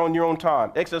read that on your own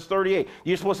time. Exodus 38.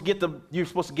 You're supposed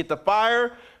to get the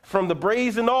fire from the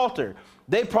brazen altar.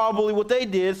 They probably, what they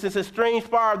did, since it's strange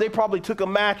fire, they probably took a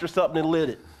match or something and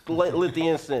lit the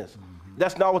incense.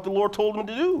 That's not what the Lord told them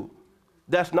to do.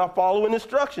 That's not following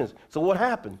instructions. So what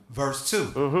happened? Verse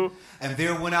 2. And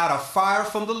there went out a fire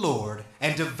from the Lord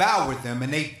and devoured them,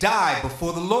 and they died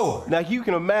before the Lord. Now you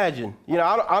can imagine.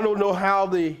 I don't know how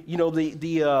the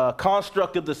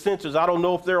construct of the censers. I don't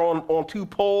know if they're on two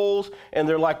poles and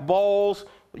they're like balls.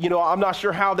 I'm not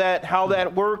sure how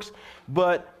that works,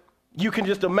 but you can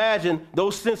just imagine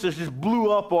those censers just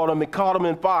blew up on them and caught them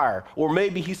in fire. Or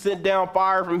maybe he sent down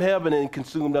fire from heaven and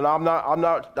consumed them. I'm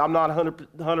not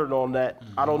 100 on that.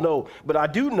 I don't know. But I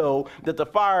do know that the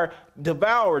fire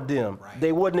devoured them. Right.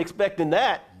 They wasn't expecting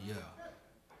that. Yeah.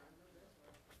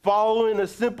 Following a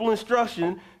simple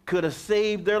instruction could have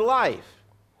saved their life.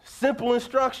 Simple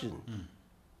instruction.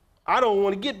 I don't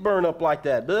want to get burned up like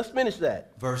that. But let's finish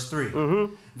that. Verse 3.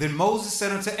 Then Moses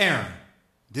said unto Aaron,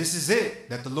 This is it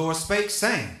that the Lord spake,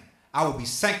 saying, I will be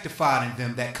sanctified in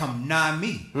them that come nigh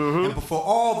me, and before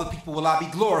all the people will I be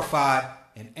glorified.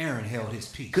 And Aaron held his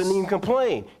peace. Couldn't even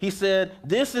complain. He said,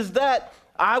 this is that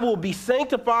I will be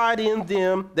sanctified in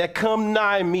them that come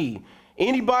nigh me.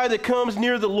 Anybody that comes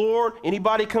near the Lord,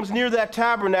 anybody that comes near that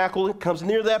tabernacle, comes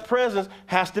near that presence,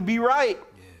 has to be right,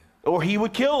 or he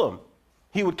would kill them.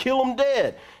 He would kill them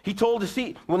dead. He told us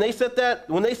when they set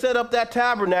up that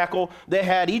tabernacle, they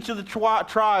had each of the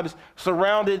tribes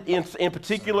surrounded in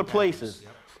particular places.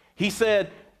 He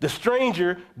said, the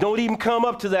stranger, don't even come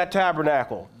up to that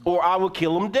tabernacle, or I will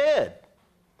kill him dead.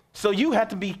 So you have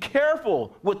to be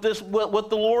careful with this, what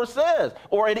the Lord says,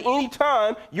 or at any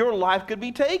time your life could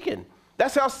be taken.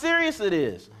 That's how serious it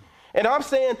is. And I'm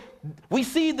saying, we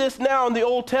see this now in the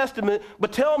Old Testament,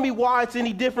 but tell me why it's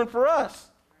any different for us.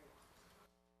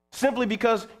 Simply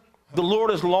because the Lord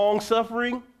is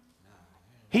long-suffering.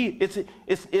 It's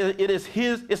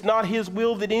not his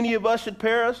will that any of us should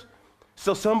perish.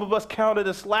 So some of us count it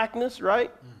as slackness, right?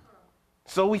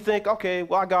 So we think, okay,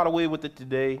 well, I got away with it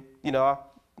today.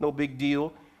 No big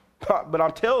deal. But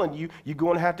I'm telling you, you're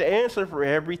going to have to answer for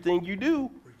everything you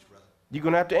do. You're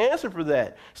going to have to answer for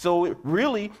that. So it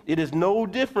is no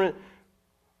different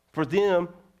for them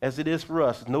as it is for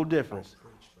us. It's no difference.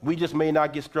 We just may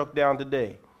not get struck down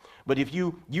today. But if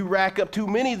you rack up too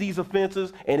many of these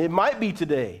offenses, and it might be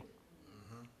today,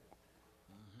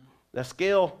 that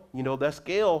scale, you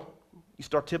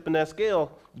start tipping that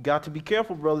scale. You got to be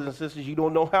careful, brothers and sisters. You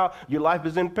don't know how your life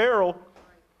is in peril.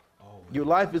 Your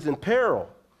life is in peril.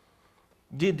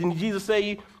 Didn't Jesus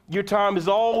say your time is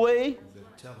always?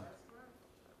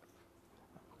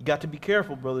 You got to be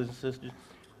careful, brothers and sisters.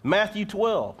 Matthew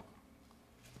 12.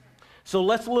 So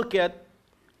let's look at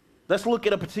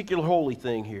a particular holy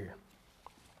thing here.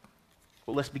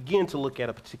 Well, let's begin to look at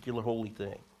a particular holy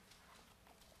thing.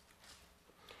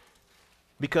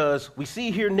 Because we see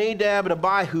here Nadab and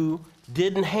Abihu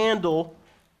didn't handle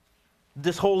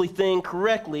this holy thing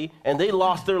correctly, and they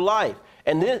lost their life.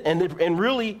 And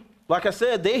really, like I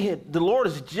said, the Lord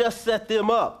has just set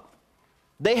them up.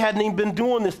 They hadn't even been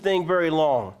doing this thing very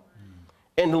long.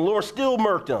 And the Lord still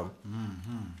murked them.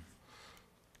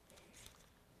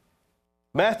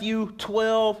 Matthew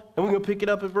 12, and we're going to pick it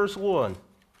up at verse 1.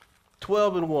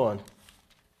 12 and 1. Let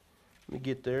me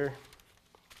get there.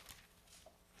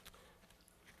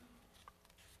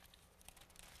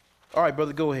 All right,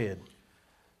 brother, go ahead.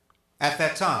 At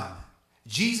that time,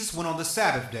 Jesus went on the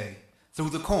Sabbath day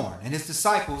through the corn, and his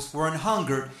disciples were an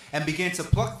hungered and began to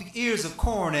pluck the ears of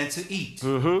corn and to eat.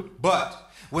 But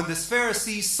when the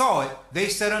Pharisees saw it, they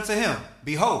said unto him,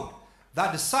 Behold, thy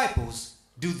disciples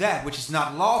do that which is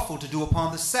not lawful to do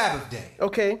upon the Sabbath day.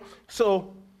 Okay,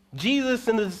 so Jesus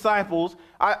and the disciples,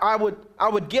 I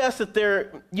would guess that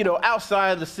they're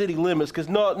outside of the city limits, because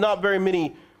not very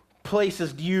many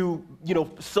places do you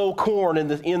sow corn in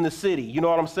the city. You know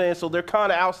what I'm saying? So they're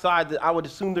kind of outside. I would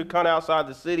assume they're kind of outside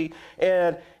the city,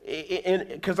 and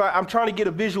because I'm trying to get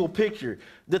a visual picture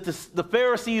that the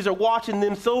Pharisees are watching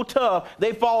them so tough,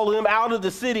 they follow them out of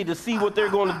the city to see what they're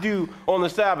going to do on the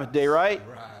Sabbath day, right?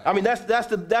 I mean, that's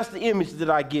the image that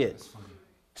I get.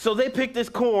 So they pick this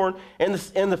corn, and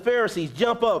the Pharisees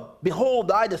jump up. Behold,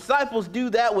 thy disciples do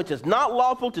that which is not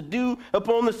lawful to do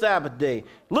upon the Sabbath day,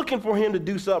 looking for him to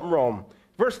do something wrong.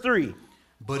 Verse 3.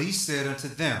 But he said unto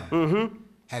them,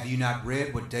 Have you not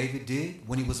read what David did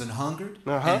when he was an hungered,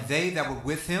 and they that were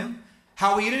with him?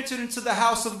 How he entered into the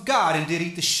house of God and did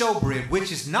eat the showbread,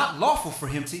 which is not lawful for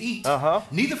him to eat,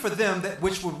 neither for them that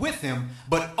which were with him,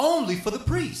 but only for the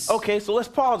priests. Okay, so let's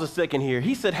pause a second here.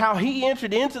 He said how he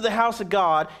entered into the house of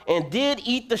God and did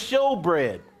eat the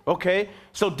showbread. Okay,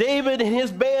 so David and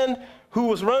his band who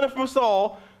was running from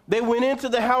Saul, they went into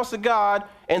the house of God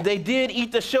and they did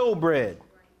eat the showbread,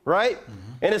 right?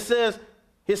 And it says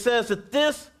that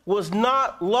this was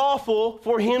not lawful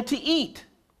for him to eat.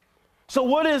 So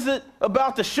what is it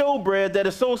about the showbread that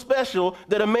is so special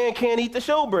that a man can't eat the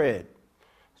showbread?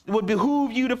 It would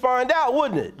behoove you to find out,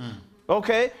 wouldn't it?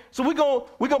 Okay, so we're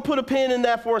gonna put a pin in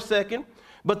that for a second,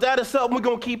 but that is something we're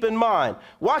gonna keep in mind.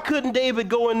 Why couldn't David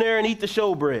go in there and eat the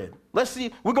showbread? Let's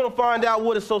see, we're gonna find out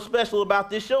what is so special about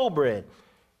this showbread.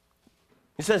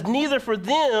 It says, neither for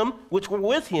them which were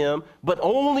with him, but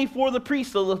only for the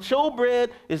priest. So the showbread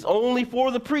is only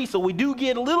for the priest. So we do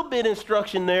get a little bit of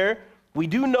instruction there. We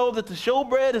do know that the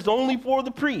showbread is only for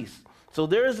the priest. So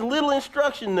there is a little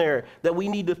instruction there that we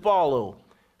need to follow.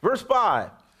 Verse 5.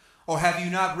 Or have you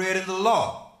not read in the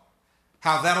law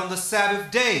how that on the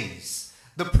Sabbath days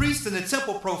the priests in the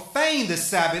temple profane the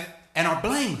Sabbath and are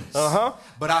blameless?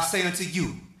 But I say unto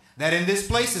you that in this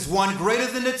place is one greater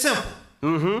than the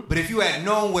temple. But if you had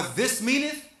known what this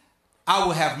meaneth, I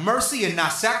will have mercy and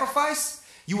not sacrifice,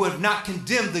 you would have not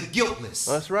condemned the guiltless.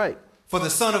 That's right. For the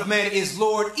Son of Man is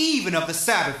Lord even of the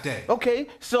Sabbath day. Okay,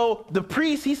 so the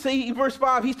priest, verse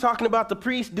 5, he's talking about the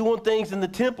priest doing things in the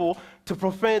temple to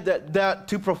profane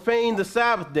to profane the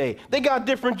Sabbath day. They got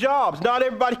different jobs. Not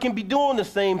everybody can be doing the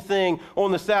same thing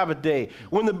on the Sabbath day.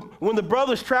 When the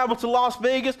brothers travel to Las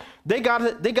Vegas, they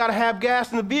gotta have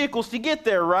gas in the vehicles to get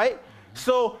there, right?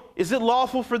 So is it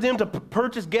lawful for them to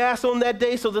purchase gas on that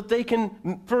day so that they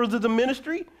can further the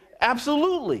ministry?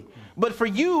 Absolutely. But for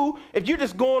you, if you're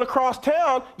just going across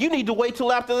town, you need to wait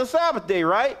till after the Sabbath day,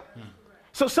 right?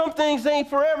 So some things ain't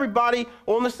for everybody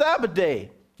on the Sabbath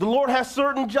day. The Lord has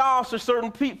certain jobs for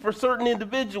certain people, for certain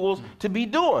individuals to be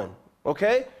doing,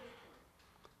 okay?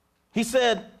 He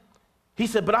said,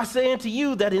 but I say unto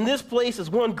you that in this place is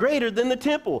one greater than the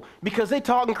temple, because they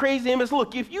talking crazy to him.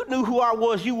 Look, if you knew who I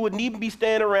was, you wouldn't even be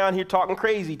standing around here talking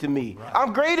crazy to me. Right.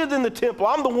 I'm greater than the temple.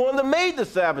 I'm the one that made the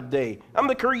Sabbath day. I'm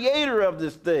the creator of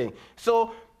this thing.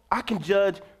 So I can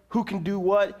judge who can do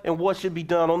what and what should be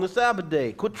done on the Sabbath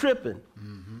day. Quit tripping.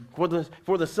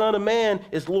 For the Son of Man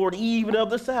is Lord even of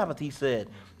the Sabbath, he said.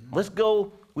 Let's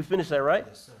go. We finished that, right?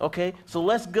 Yes, sir. Okay, so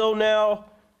let's go now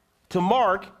to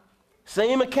Mark,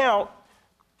 same account.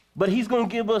 But he's going to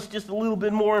give us just a little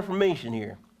bit more information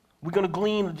here. We're going to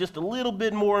glean just a little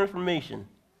bit more information.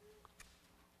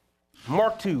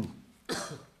 Mark 2.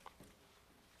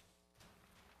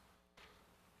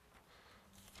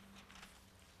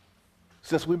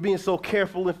 Since we're being so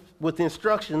careful with the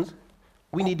instructions,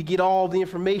 we need to get all the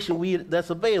information that's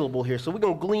available here. So we're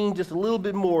going to glean just a little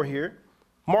bit more here.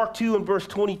 Mark 2 and verse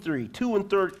 23. 2 and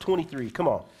 23. Come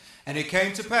on. And it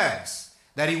came to pass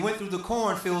that he went through the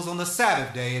cornfields on the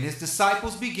Sabbath day, and his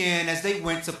disciples began as they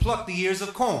went to pluck the ears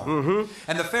of corn.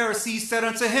 And the Pharisees said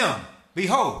unto him,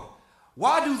 Behold,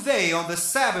 why do they on the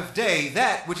Sabbath day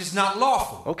that which is not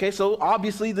lawful? Okay, so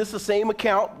obviously this is the same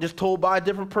account, just told by a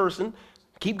different person.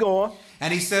 Keep going.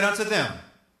 And he said unto them,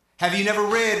 Have you never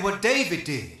read what David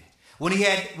did when he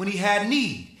had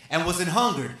need and was an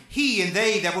hungered, he and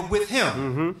they that were with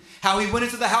him? How he went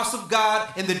into the house of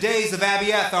God in the days of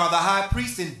Abiathar the high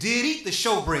priest, and did eat the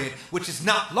showbread, which is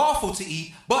not lawful to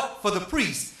eat, but for the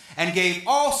priests, and gave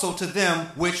also to them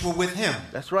which were with him.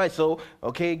 That's right. So,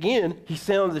 okay, again, he's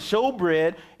saying the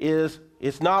showbread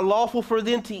it's not lawful for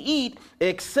them to eat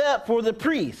except for the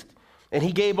priest. And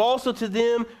he gave also to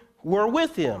them who were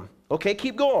with him. Okay,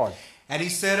 keep going. And he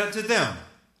said unto them,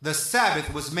 The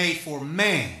Sabbath was made for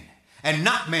man, and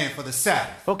not man for the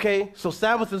Sabbath. Okay, so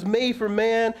Sabbath is made for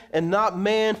man and not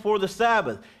man for the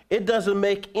Sabbath. It doesn't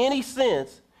make any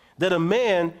sense that a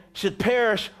man should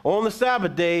perish on the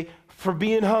Sabbath day for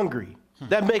being hungry.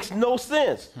 That makes no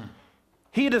sense.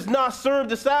 He does not serve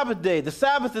the Sabbath day. The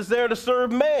Sabbath is there to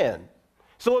serve man.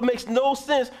 So it makes no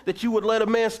sense that you would let a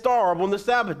man starve on the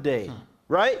Sabbath day,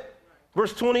 right?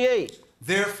 Verse 28.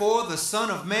 Therefore the Son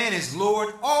of Man is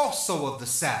Lord also of the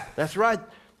Sabbath. That's right.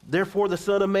 Therefore, the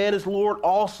Son of Man is Lord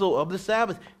also of the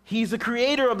Sabbath. He's the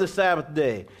creator of the Sabbath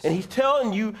day. And he's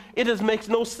telling you it just makes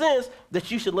no sense that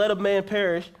you should let a man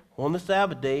perish on the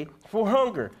Sabbath day for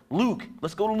hunger. Luke,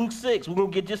 let's go to Luke 6. We're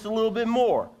going to get just a little bit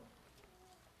more.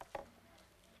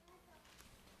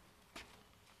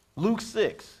 Luke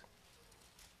 6.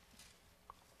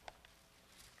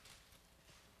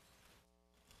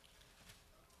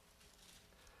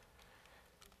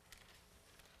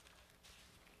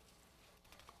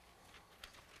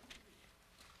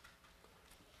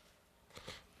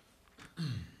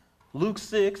 Luke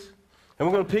 6, and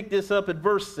we're going to pick this up at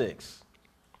verse 6.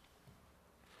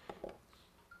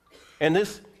 And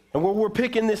where we're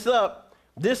picking this up,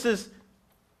 this is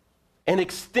an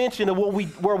extension of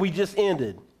where we just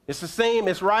ended. It's the same,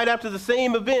 it's right after the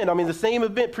same event. I mean, the same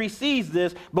event precedes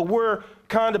this, but we're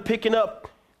kind of picking up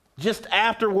just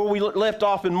after where we left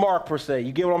off in Mark, per se.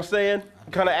 You get what I'm saying?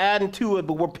 Kind of adding to it,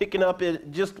 but we're picking up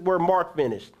it just where Mark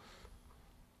finished.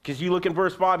 Because you look in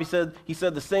verse 5, he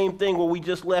said the same thing where we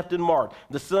just left in Mark.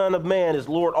 The Son of Man is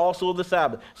Lord also of the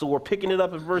Sabbath. So we're picking it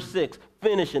up at verse 6,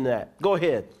 finishing that. Go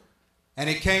ahead. And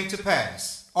it came to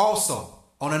pass also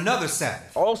on another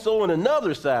Sabbath. Also on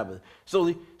another Sabbath.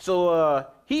 So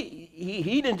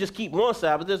he didn't just keep one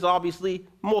Sabbath. There's obviously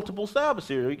multiple Sabbaths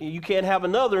here. You can't have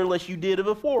another unless you did it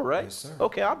before, right? Yes, sir.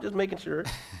 Okay, I'm just making sure.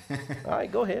 All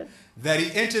right, go ahead. That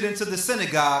he entered into the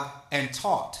synagogue and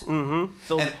taught. Mm-hmm.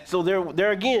 So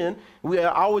there again, I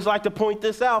always like to point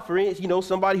this out for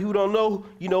somebody who don't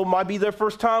know, might be their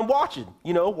first time watching.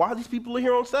 Why these people are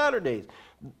here on Saturdays?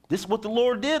 This is what the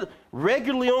Lord did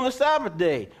regularly on the Sabbath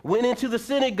day. Went into the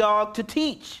synagogue to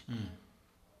teach.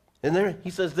 And there he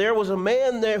says there was a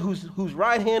man there whose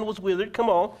right hand was withered. Come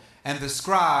on. And the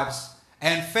scribes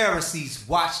and Pharisees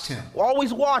watched him.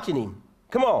 Always watching him.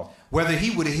 Come on. Whether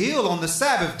he would heal on the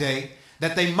Sabbath day,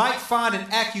 that they might find an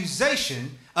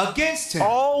accusation against him.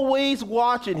 Always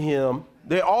watching him.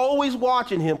 They're always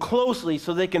watching him closely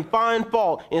so they can find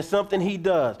fault in something he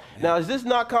does. Yeah. Now, is this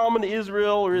not common to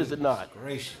Israel or is it not?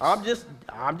 Gracious. I'm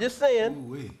just saying.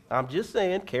 Ooh-wee. I'm just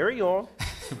saying. Carry on.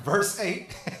 Verse 8.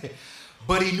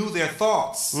 But he knew their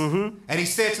thoughts. And he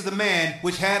said to the man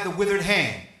which had the withered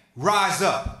hand, rise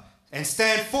up and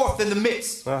stand forth in the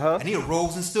midst. And he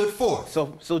arose and stood forth.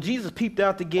 So Jesus peeped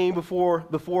out the game before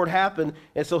it happened,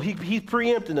 and so he's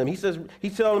preempting them. He's telling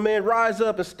the man, rise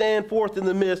up and stand forth in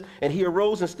the midst, and he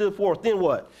arose and stood forth. Then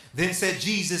what? Then said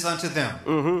Jesus unto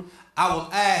them, I will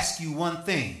ask you one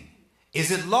thing.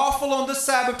 Is it lawful on the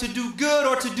Sabbath to do good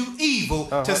or to do evil,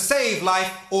 to save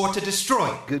life or to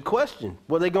destroy it? Good question.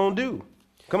 What are they going to do?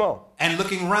 Come on. And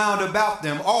looking round about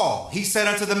them all, he said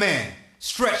unto the man,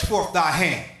 stretch forth thy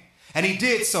hand. And he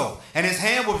did so, and his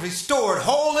hand was restored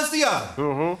whole as the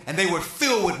other. And they were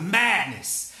filled with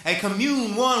madness and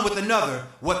communed one with another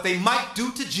what they might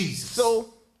do to Jesus.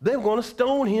 So they were going to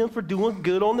stone him for doing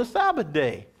good on the Sabbath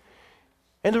day.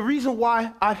 And the reason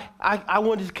why I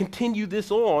wanted to continue this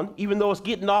on, even though it's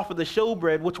getting off of the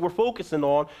showbread, which we're focusing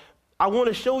on, I want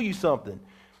to show you something.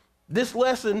 This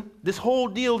lesson, this whole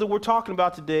deal that we're talking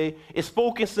about today is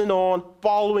focusing on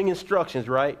following instructions,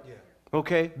 right? Yeah.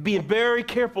 Okay? Being very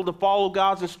careful to follow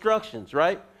God's instructions,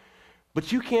 right?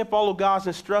 But you can't follow God's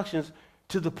instructions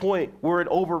to the point where it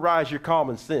overrides your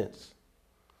common sense.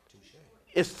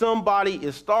 If somebody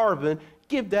is starving,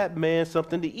 give that man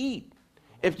something to eat.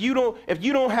 If you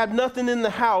don't have nothing in the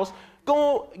house,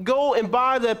 go and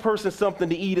buy that person something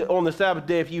to eat on the Sabbath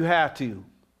day if you have to.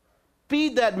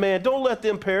 Feed that man. Don't let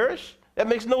them perish. That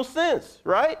makes no sense,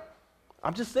 right?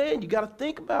 I'm just saying, you got to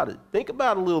think about it. Think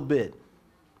about it a little bit.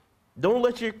 Don't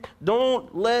let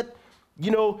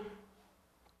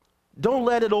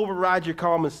it override your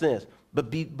common sense.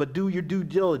 But do your due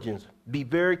diligence. Be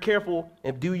very careful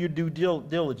and do your due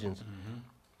diligence.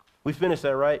 We finished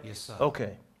that, right? Yes, sir.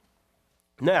 Okay.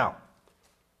 Now,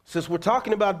 since we're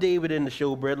talking about David in the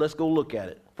showbread, let's go look at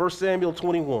it. 1 Samuel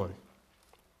 21.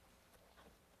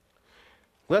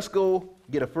 Let's go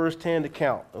get a first-hand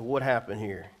account of what happened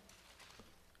here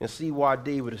and see why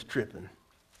David is tripping.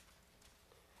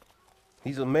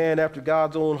 He's a man after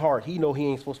God's own heart. He know he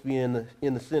ain't supposed to be in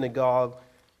the synagogue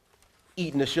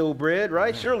eating the showbread,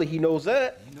 right? Surely he knows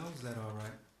that. He knows that all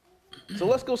right. So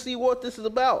let's go see what this is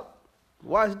about.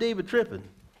 Why is David tripping?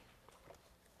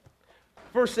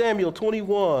 1 Samuel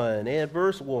 21 and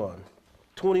verse 1.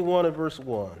 21 and verse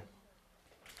 1.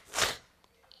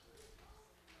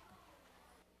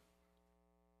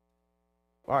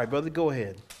 All right, brother, go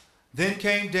ahead. Then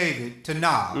came David to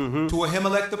Nob, to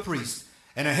Ahimelech the priest.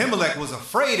 And Ahimelech was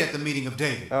afraid at the meeting of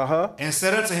David, and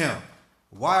said unto him,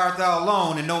 why art thou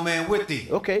alone and no man with thee?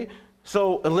 Okay,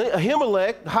 so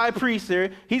Ahimelech, the high priest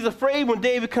there, he's afraid when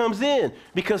David comes in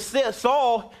because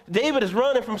David is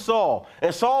running from Saul.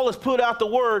 And Saul has put out the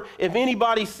word, if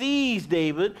anybody sees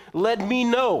David, let me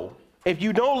know. If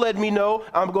you don't let me know,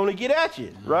 I'm going to get at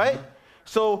you, right?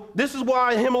 So this is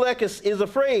why Ahimelech is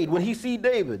afraid when he sees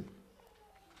David.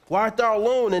 Why art thou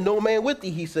alone and no man with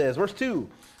thee, he says. Verse 2.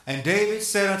 And David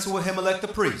said unto Ahimelech the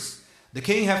priest, the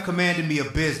king hath commanded me a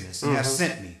business, and hath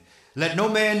sent me. Let no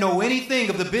man know anything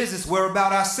of the business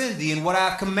whereabout I send thee, and what I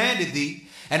have commanded thee,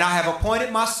 and I have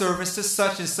appointed my servants to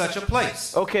such and such a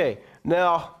place. Okay,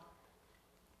 now,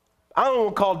 I don't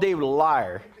want to call David a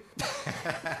liar.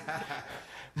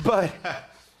 But,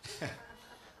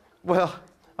 well,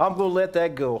 I'm going to let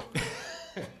that go.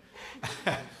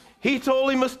 He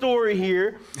told him a story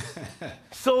here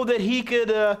so that he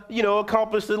could,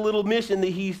 accomplish the little mission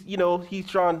that he's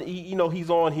trying to, he's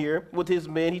on here with his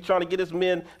men. He's trying to get his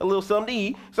men a little something to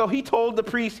eat. So he told the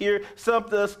priest here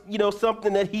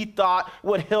something that he thought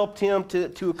would help him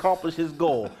to accomplish his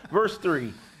goal. Verse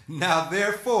 3. Now,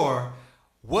 therefore,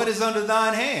 what is under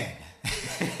thine hand?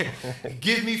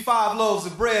 Give me 5 loaves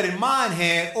of bread in mine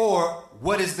hand, or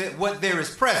what there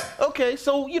is present. Okay,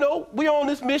 so, we're on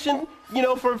this mission,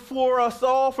 for us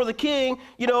all, for the king.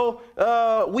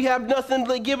 We have nothing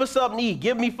to give us something to eat.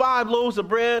 Give me 5 loaves of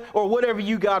bread or whatever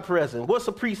you got present. What's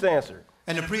the priest's answer?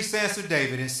 And the priest answered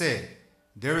David and said,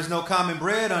 there is no common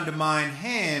bread under mine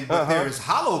hand, but there is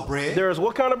hollow bread. There is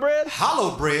what kind of bread?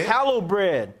 Hollow bread. Hallowed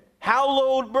bread.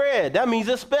 Hallowed bread. That means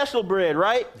it's special bread,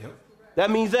 right? Yep. That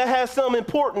means that's some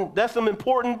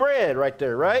important bread right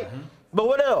there, right? But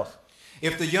what else?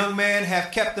 If the young man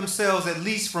have kept themselves at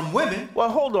least from women. Well,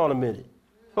 hold on a minute.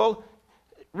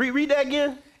 Read that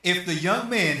again. If the young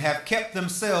men have kept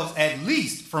themselves at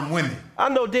least from women. I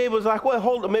know Dave was like, well,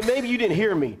 hold on. Maybe you didn't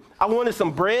hear me. I wanted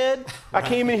some bread. I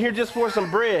came in here just for some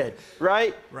bread,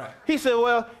 right? Right. He said,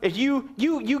 well, if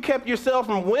you kept yourself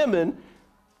from women,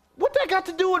 what that got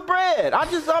to do with bread?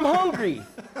 I'm hungry.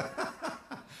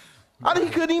 He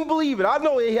couldn't even believe it. I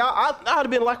know I'd have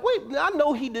been like, wait, I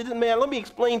know he didn't, man. Let me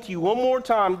explain to you one more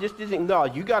time. No,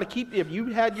 you got to keep, if you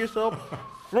had yourself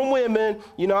from women,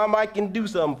 I might can do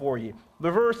something for you.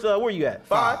 But verse, where you at?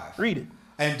 5? Read it.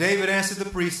 And David answered the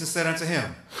priest and said unto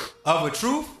him, of a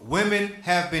truth, women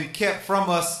have been kept from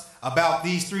us about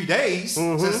these 3 days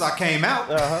since I came out.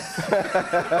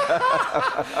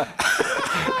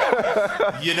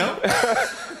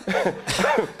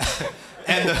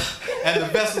 And the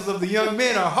vessels of the young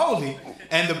men are holy,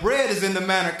 and the bread is in the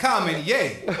manner common,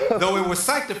 yea, though it was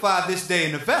sanctified this day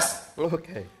in the vessel.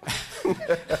 Okay.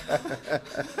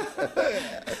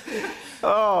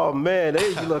 Oh, man.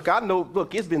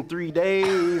 Look, it's been 3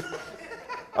 days.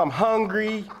 I'm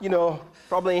hungry,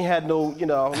 probably ain't had no,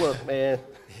 look, man.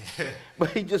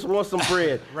 But he just wants some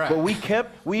bread. Right. But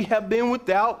we have been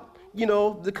without,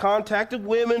 the contact of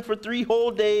women for 3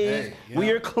 whole days. Hey, we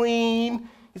are clean.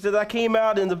 He says, I came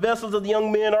out, and the vessels of the young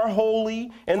men are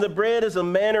holy, and the bread is a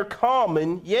manner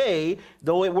common, yea,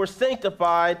 though it were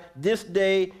sanctified this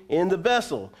day in the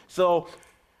vessel. So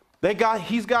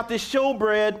he's got this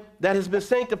showbread that has been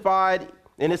sanctified,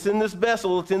 and it's in this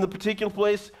vessel. It's in the particular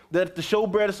place that the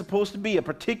showbread is supposed to be, a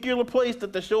particular place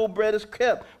that the showbread is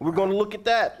kept. We're going to look at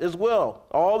that as well.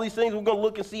 All these things, we're going to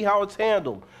look and see how it's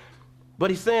handled. But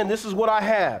he's saying, this is what I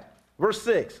have. Verse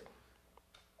 6.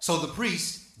 So the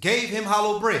priest gave him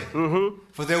hollow bread,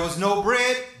 for there was no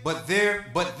bread,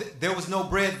 there was no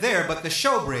bread there, but the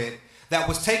showbread that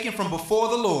was taken from before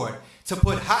the Lord to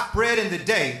put hot bread in the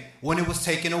day when it was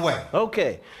taken away.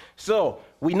 Okay, so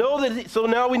we know that. So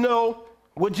now we know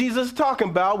what Jesus is talking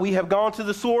about. We have gone to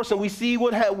the source and we see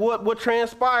what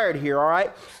transpired here. All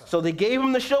right. So they gave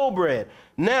him the showbread.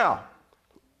 Now,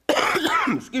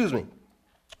 excuse me.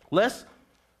 Let's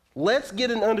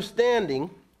get an understanding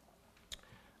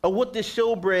of what this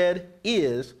showbread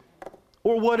is,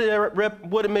 or what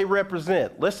it may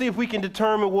represent. Let's see if we can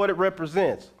determine what it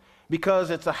represents, because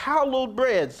it's a hallowed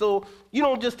bread. So you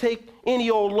don't just take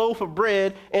any old loaf of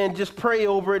bread and just pray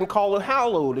over it and call it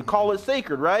hallowed and call it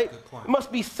sacred, right? It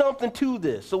must be something to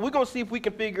this. So we're going to see if we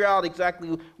can figure out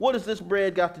exactly what does this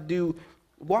bread got to do.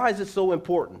 Why is it so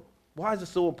important? Why is it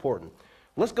so important?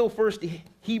 Let's go first to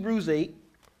Hebrews 8.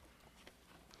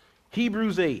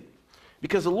 Hebrews 8.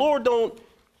 Because the Lord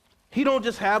He don't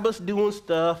just have us doing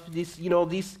stuff,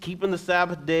 these keeping the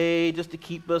Sabbath day just to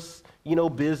keep us,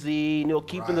 busy,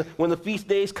 keeping when the feast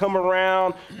days come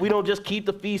around. We don't just keep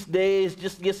the feast days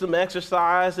just to get some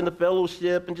exercise and the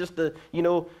fellowship and just to,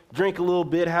 drink a little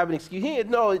bit, have an excuse.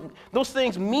 No, those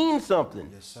things mean something.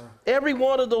 Yes, sir. Every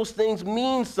one of those things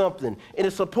means something, and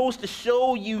it's supposed to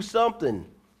show you something.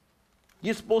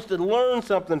 You're supposed to learn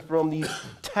something from these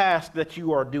tasks that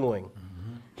you are doing.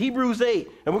 Hebrews 8,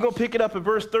 and we're going to pick it up at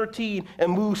verse 13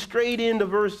 and move straight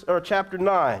into chapter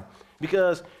 9,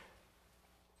 because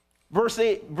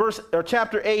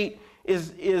chapter 8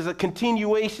 is a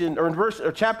continuation,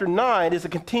 or chapter 9 is a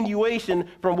continuation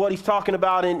from what he's talking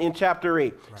about in chapter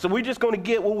 8. Right. So we're just going to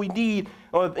get what we need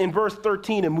in verse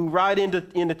 13 and move right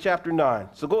into chapter 9.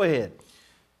 So go ahead.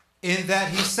 In that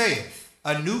he saith,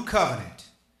 a new covenant.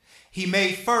 He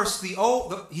hath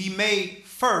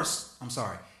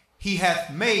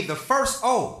made the first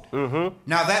old. Mm-hmm.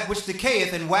 Now that which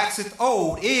decayeth and waxeth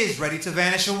old is ready to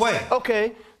vanish away.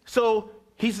 Okay, so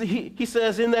he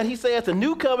says, in that he saith a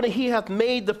new covenant, he hath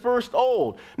made the first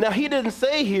old. Now he didn't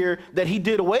say here that he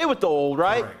did away with the old,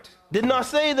 right? Correct. Did not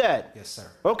say that. Yes, sir.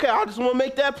 Okay, I just want to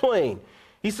make that plain.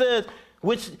 He said,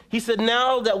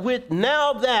 now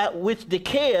that which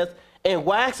decayeth and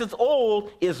waxeth old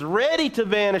is ready to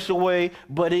vanish away,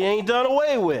 but it ain't done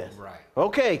away with. Right.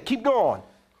 Okay, keep going.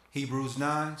 Hebrews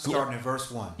 9, starting at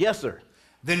verse 1. Yes, sir.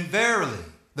 Then verily,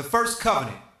 the first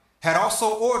covenant had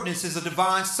also ordinances of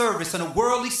divine service and a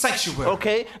worldly sanctuary.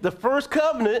 Okay, the first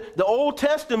covenant, the Old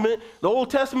Testament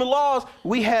laws,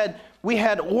 we had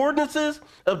ordinances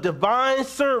of divine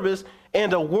service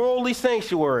and a worldly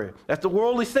sanctuary. That's the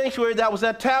worldly sanctuary. That was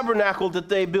that tabernacle that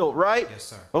they built, right? Yes,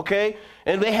 sir. Okay,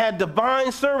 and they had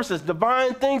divine services,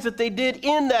 divine things that they did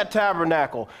in that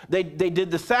tabernacle. They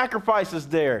did the sacrifices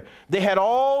there. They had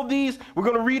all these, we're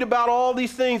going to read about all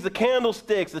these things, the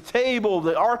candlesticks, the table,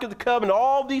 the Ark of the Covenant,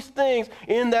 all these things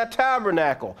in that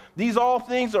tabernacle. These all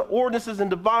things are ordinances and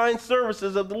divine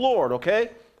services of the Lord,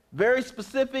 okay? Very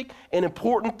specific and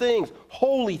important things,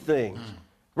 holy things.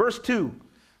 Verse 2.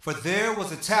 For there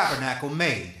was a tabernacle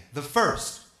made, the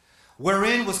first,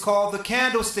 wherein was called the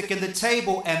candlestick and the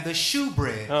table and the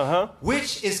shewbread,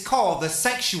 which is called the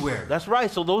sanctuary. That's right.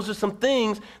 So those are some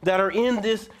things that are in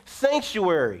this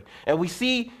sanctuary. And we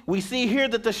see here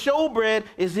that the showbread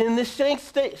is in this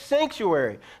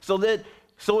sanctuary.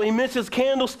 So he mentions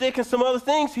candlestick and some other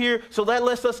things here, so that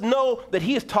lets us know that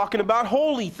he is talking about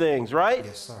holy things, right?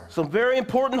 Yes, sir. Some very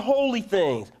important holy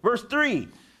things. Verse 3.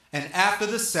 And after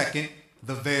the second,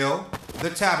 the veil,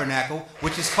 the tabernacle,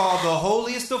 which is called the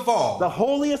holiest of all. The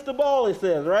holiest of all, it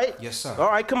says, right? Yes, sir. All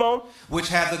right, come on. Which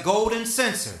had the golden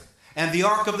censer and the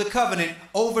ark of the covenant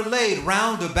overlaid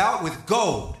round about with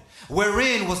gold,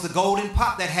 wherein was the golden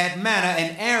pot that had manna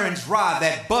and Aaron's rod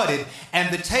that budded,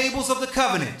 and the tables of the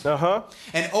covenant.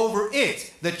 And over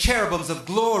it the cherubims of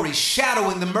glory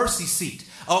shadowing the mercy seat,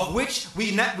 of which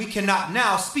we cannot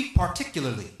now speak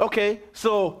particularly. Okay,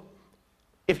 so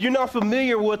if you're not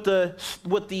familiar with the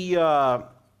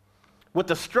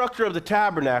structure of the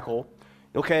tabernacle,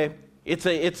 okay, it's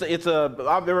a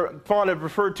I've fond of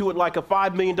referred to it like a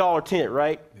 $5 million tent,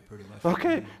 right? Pretty much.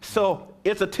 Okay, so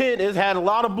it's a tent. It had a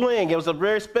lot of bling. It was a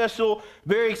very special,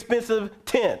 very expensive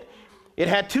tent. It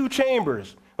had 2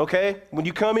 chambers. Okay, when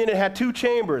you come in, it had 2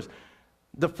 chambers.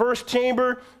 The first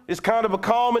chamber is kind of a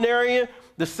common area.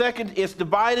 The second is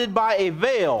divided by a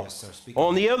veil. Yes, sir.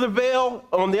 On the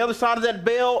other side of that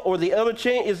veil, or the other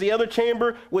is the other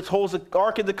chamber, which holds the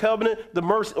Ark of the Covenant, the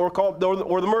mercy, or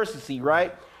the mercy seat,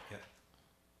 right? Yep.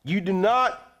 You do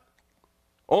not.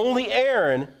 Only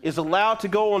Aaron is allowed to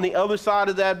go on the other side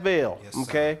of that veil. Yes, sir.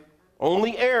 Okay.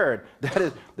 Only Aaron.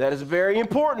 That is very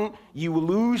important. You will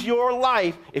lose your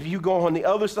life if you go on the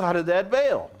other side of that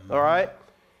veil. Mm-hmm. All right.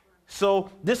 So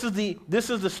this is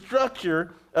the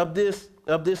structure of this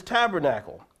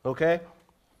tabernacle. Okay.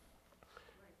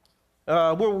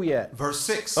 Where were we at? Verse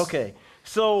 6. Okay.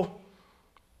 So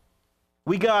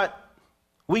we got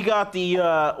the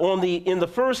in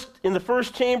the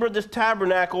first chamber of this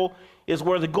tabernacle is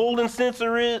where the golden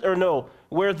censer is, or no,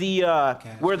 where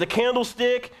the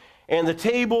candlestick and the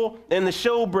table and the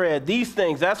showbread, these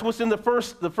things, that's what's in the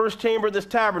first chamber of this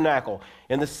tabernacle.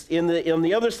 And on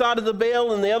the other side of the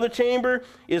veil in the other chamber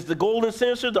is the golden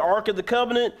censer, the Ark of the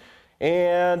Covenant,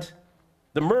 and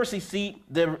the mercy seat,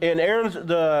 and Aaron's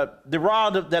the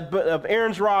rod of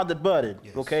Aaron's rod that budded.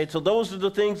 Yes. Okay, so those are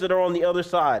the things that are on the other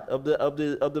side of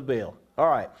the veil. All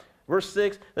right, verse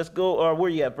 6. Let's go. Where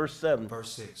you at? Verse 7.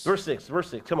 Verse 6. Verse 6. Verse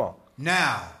 6. Come on.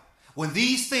 Now, when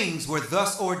these things were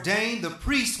thus ordained, the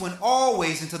priests went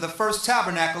always into the first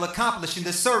tabernacle, accomplishing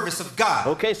the service of God.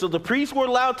 Okay, so the priests were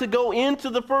allowed to go into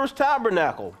the first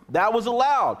tabernacle. That was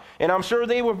allowed. And I'm sure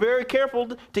they were very careful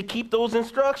to keep those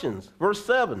instructions. Verse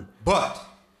 7. But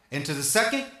into the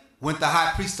second went the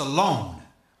high priest alone,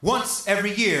 once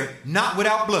every year, not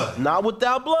without blood. Not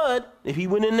without blood. If he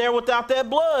went in there without that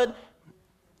blood,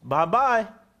 bye-bye.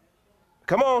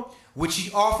 Come on. Which he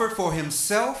offered for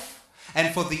himself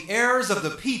and for the heirs of the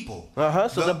people.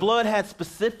 So the blood had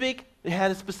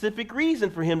a specific reason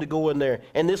for him to go in there.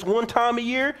 And this one time a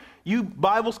year, you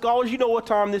Bible scholars, you know what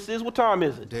time this is. What time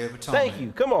is it? Day of Atonement. Thank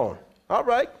you. Come on. All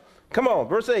right. Come on.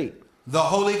 Verse 8. The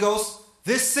Holy Ghost,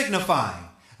 this signifying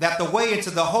that the way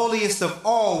into the holiest of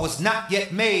all was not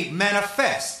yet made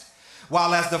manifest,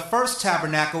 while as the first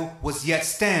tabernacle was yet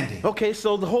standing. Okay,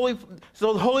 so the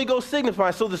Holy Ghost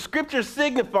signifies, so the scripture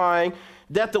signifying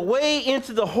that the way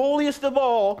into the holiest of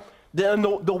all,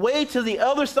 the way to the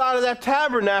other side of that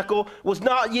tabernacle was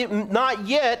not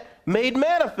yet made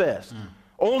manifest.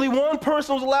 Only one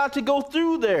person was allowed to go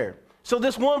through there. So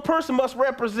this one person must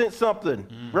represent something,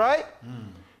 right?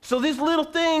 So these little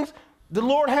things, the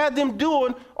Lord had them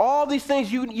doing all these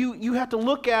things. You have to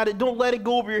look at it. Don't let it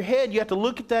go over your head. You have to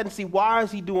look at that and see, why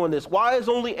is he doing this? Why is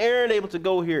only Aaron able to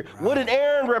go here? Right. What did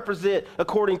Aaron represent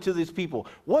according to these people?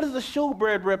 What does the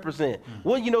showbread represent?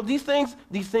 Well, you know, these things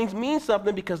mean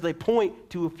something because they point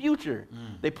to a future.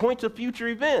 They point to future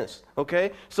events,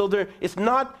 okay? So it's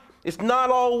not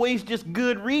always just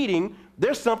good reading.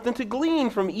 There's something to glean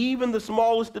from even the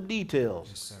smallest of details.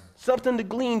 Yes, sir. Something to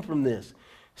glean from this.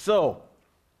 So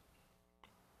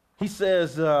he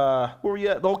says, where were you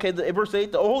at? Okay, verse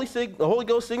 8, the Holy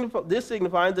Ghost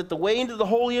signifying that the way into the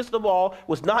holiest of all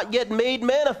was not yet made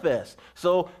manifest.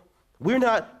 So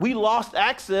we lost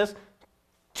access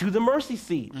to the mercy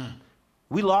seat.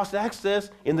 We lost access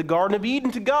in the Garden of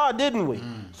Eden to God, didn't we?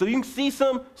 So you can see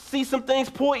some things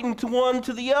pointing to one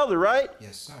to the other, right?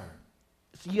 Yes, sir.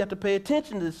 So you have to pay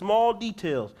attention to the small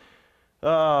details.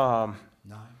 9.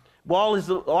 While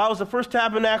the first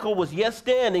tabernacle was yet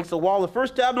standing, so while the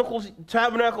first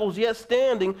tabernacle was yet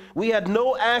standing, we had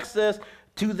no access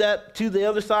to the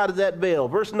other side of that veil.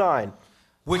 Verse 9.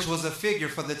 Which was a figure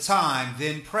for the time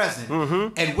then present,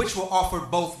 and which were offered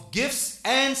both gifts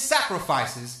and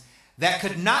sacrifices that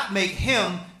could not make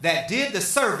him that did the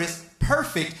service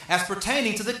perfect as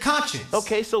pertaining to the conscience.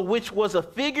 Okay, so which was a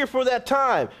figure for that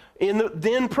time, in the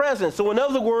then present. So in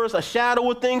other words, a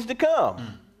shadow of things to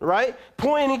come. Right?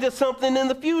 Pointing to something in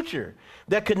the future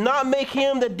that could not make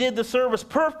him that did the service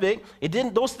perfect.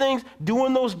 Those things,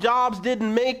 doing those jobs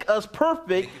didn't make us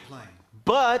perfect,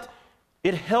 but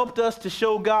it helped us to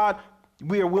show God,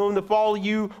 we are willing to follow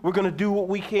you. We're going to do what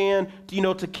we can,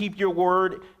 to keep your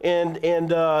word and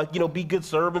be good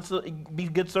servants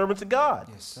of God.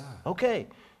 Yes, sir. Okay.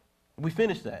 We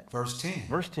finished that. Verse 10.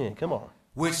 Verse 10. Come on.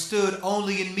 Which stood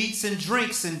only in meats and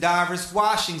drinks and divers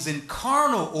washings and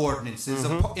carnal ordinances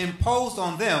imposed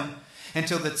on them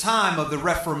until the time of the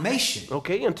Reformation.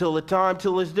 Okay, till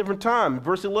it's different time.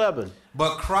 Verse 11.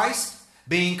 But Christ,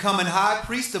 being come an high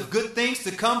priest of good things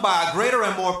to come by a greater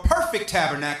and more perfect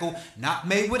tabernacle, not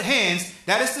made with hands,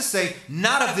 that is to say,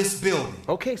 not of this building.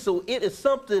 Okay, so it is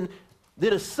something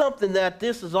that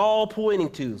this is all pointing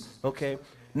to. Okay,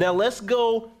 now let's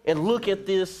go and look at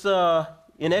this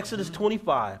in Exodus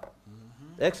 25.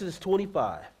 Exodus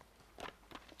 25.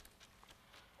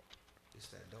 It's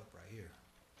that dope right here.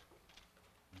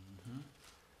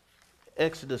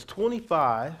 Exodus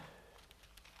 25.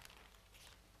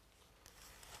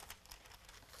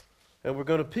 And we're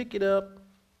going to pick it up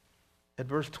at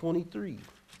verse 23.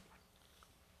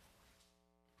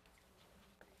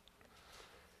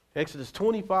 Exodus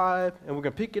 25, and we're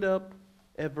going to pick it up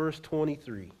at verse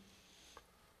 23.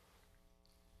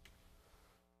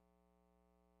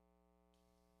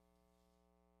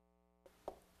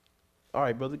 All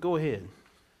right, brother, go ahead.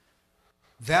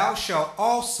 Thou shalt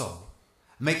also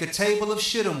make a table of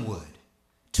shittim wood.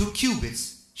 2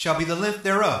 cubits shall be the length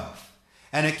thereof,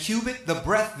 and a cubit the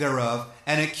breadth thereof,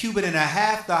 and a cubit and a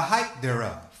half the height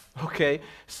thereof. Okay,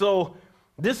 so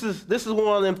this is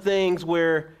one of them things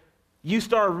where you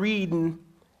start reading,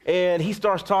 and he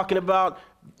starts talking about,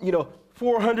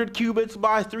 400 cubits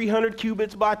by 300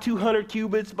 cubits by 200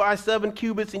 cubits by 7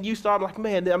 cubits, and you start like,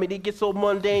 man, it gets so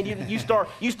mundane. You start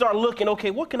looking, okay,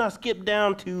 what can I skip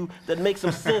down to that makes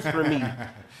some sense for me?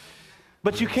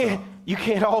 But you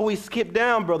can't always skip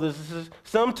down, brothers.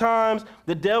 Sometimes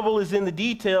the devil is in the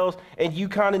details, and you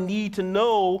kind of need to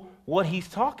know what he's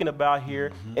talking about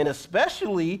here, and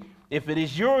especially if it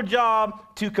is your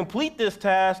job to complete this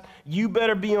task, you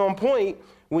better be on point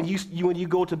when you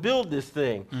go to build this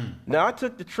thing. Now, I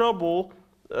took the trouble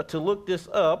to look this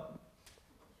up,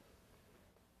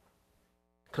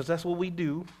 because that's what we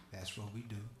do. That's what we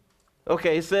do.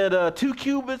 Okay, it said 2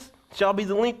 cubits shall be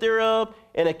the length thereof,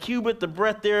 and a cubit the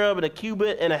breadth thereof, and a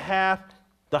cubit and a half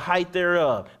the height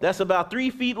thereof. That's about 3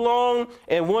 feet long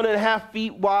and 1.5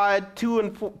 feet wide, 2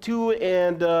 and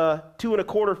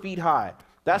 2.25 feet high.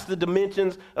 That's the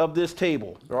dimensions of this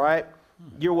table. All right,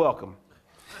 you're welcome.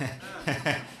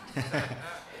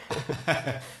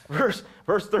 Verse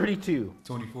 32.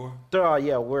 24.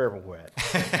 Yeah, wherever we're at.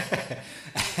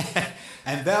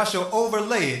 And thou shalt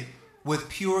overlay it with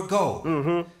pure gold,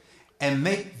 and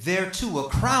make thereto a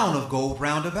crown of gold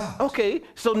round about. Okay,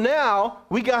 so now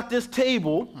we got this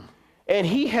table, and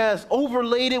he has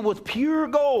overlaid it with pure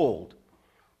gold.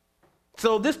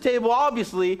 So this table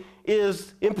obviously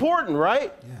is important,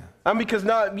 right? Yeah. I mean, because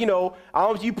not, you know, I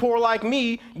don't know if you poor like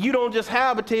me, you don't just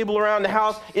have a table around the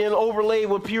house and overlaid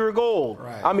with pure gold.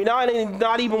 Right. I mean,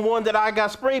 not even one that I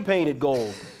got spray painted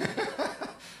gold.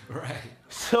 Right.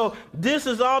 So this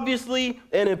is obviously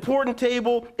an important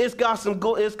table. It's got some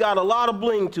it's got a lot of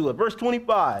bling to it. Verse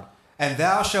 25. And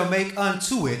thou shalt make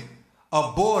unto it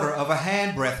a border of a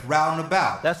handbreadth round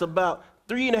about. That's about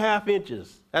 3.5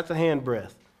 inches. That's a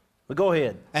handbreadth. But go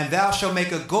ahead. And thou shalt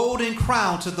make a golden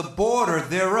crown to the border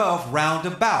thereof round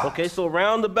about. Okay, so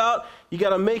round about, you got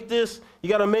to make this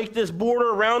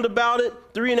border round about it,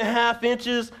 3.5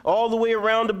 inches all the way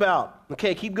around about.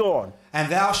 Okay, keep going. And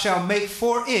thou shalt make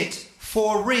for it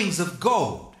 4 rings of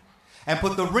gold, and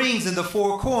put the rings in the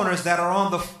 4 corners that are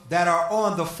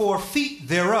on the 4 feet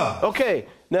thereof. Okay,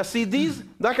 now see these,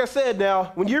 like I said,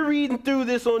 now when you're reading through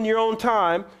this on your own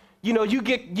time, you know,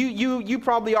 you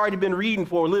probably already been reading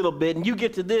for a little bit, and you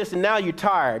get to this, and now you're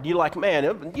tired. You're like,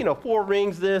 man, you know, 4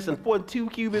 rings this and 2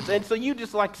 cubits, and so you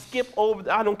just like skip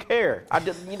over. I don't care. I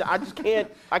just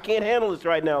can't handle this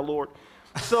right now, Lord.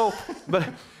 So,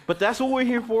 but that's what we're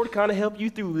here for, to kind of help you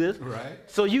through this. Right.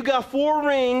 So you got 4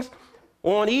 rings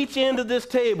on each end of this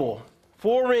table.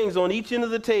 4 rings on each end of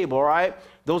the table. All right.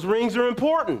 Those rings are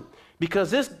important.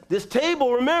 Because this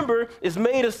table, remember, is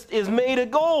made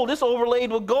of gold. It's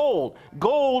overlaid with gold.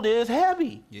 Gold is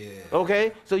heavy. Yeah.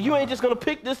 Okay? So you ain't just going to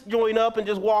pick this joint up and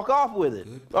just walk off with it.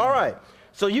 All right.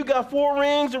 So you got 4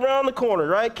 rings around the corner,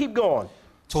 right? Keep going.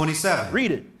 27.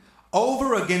 Read it.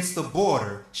 Over against the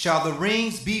border shall the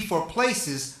rings be for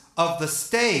places of the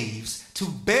staves to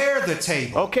bear the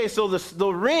table. Okay, so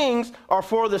the rings are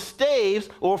for the staves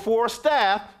or for a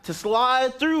staff to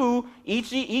slide through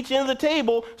each end of the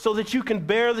table so that you can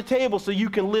bear the table, so you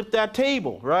can lift that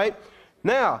table, right?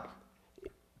 Now,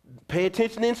 pay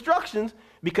attention to instructions,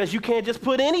 because you can't just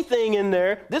put anything in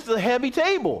there. This is a heavy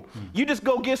table. You just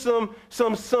go get some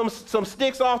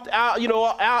sticks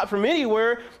out from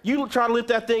anywhere. You try to lift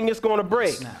that thing, it's going to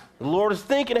break. The Lord is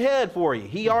thinking ahead for you.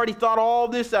 He already thought all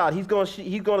this out. He's going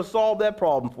to solve that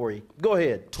problem for you. Go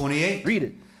ahead. 28. Read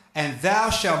it. And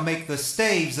thou shalt make the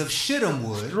staves of shittim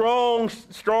wood.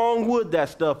 Strong wood that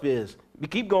stuff is. You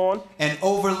keep going. And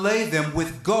overlay them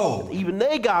with gold. Even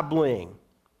they got bling.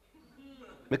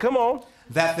 Now come on.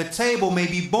 That the table may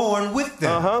be borne with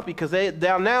them. Because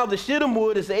now the shittim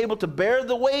wood is able to bear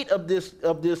the weight of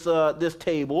this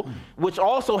table, which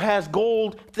also has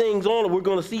gold things on it. We're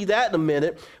going to see that in a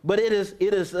minute. But it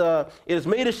is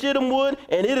made of shittim wood,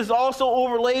 and it is also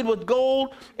overlaid with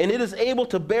gold, and it is able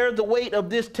to bear the weight of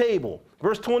this table.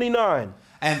 Verse 29.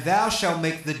 And thou shalt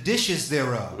make the dishes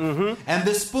thereof, and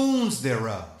the spoons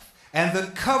thereof, and the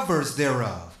covers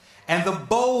thereof, and the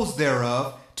bowls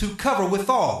thereof, to cover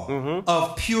withal.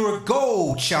 Of pure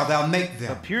gold shalt thou make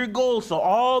them. Of pure gold. So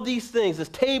all these things, this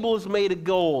table is made of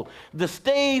gold. The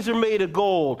staves are made of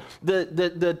gold.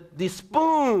 The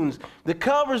spoons, the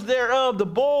covers thereof, the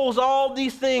bowls, all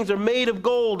these things are made of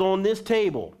gold on this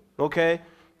table. Okay?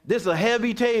 This is a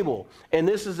heavy table. And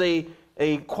this is a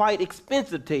quite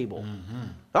expensive table.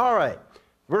 All right.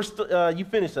 You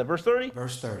finished that. Verse 30?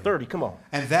 Verse 30. 30, come on.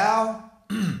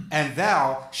 And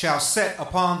thou shalt set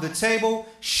upon the table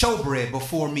showbread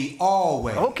before me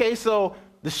always. Okay, so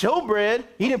the showbread,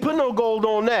 he didn't put no gold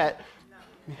on that.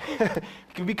 It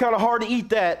can be kind of hard to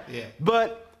eat that. Yeah.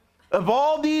 But of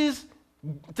all these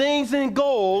things in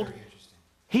gold,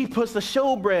 he puts the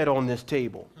showbread on this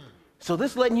table. So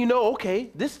this letting you know, okay,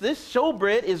 this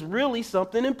showbread is really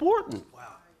something important.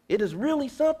 Wow. It is really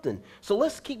something. So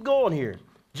let's keep going here.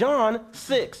 John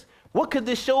 6. What could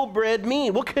this showbread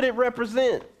mean? What could it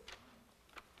represent?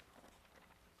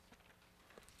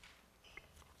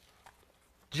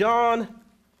 John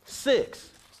 6.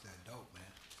 That's that dope, man.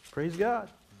 Praise God.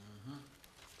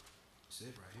 That's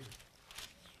it right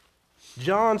here.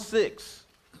 John 6.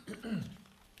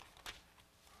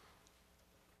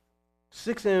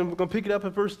 6, and we're going to pick it up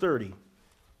at verse 30.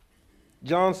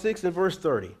 John 6 and verse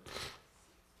 30.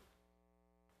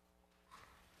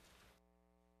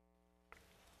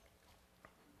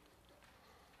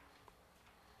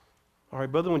 All right,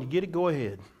 brother, when you get it, go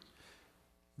ahead.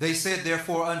 They said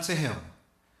therefore unto him,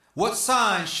 What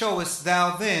sign showest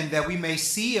thou then, that we may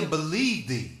see and believe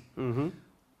thee?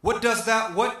 What dost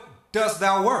thou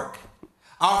work?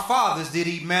 Our fathers did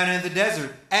eat manna in the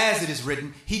desert, as it is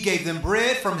written, He gave them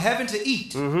bread from heaven to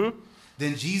eat.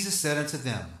 Then Jesus said unto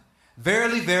them,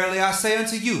 Verily, verily, I say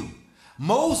unto you,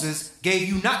 Moses gave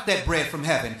you not that bread from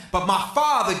heaven, but my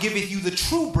Father giveth you the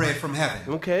true bread from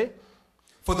heaven. Okay.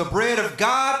 For the bread of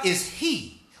God is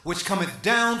he which cometh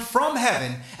down from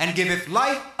heaven and giveth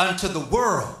light unto the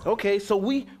world. Okay, so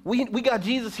we got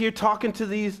Jesus here talking to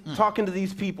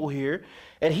these people here,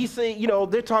 and he's saying, you know,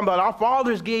 they're talking about our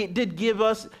fathers did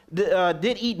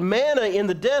eat manna in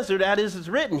the desert, as is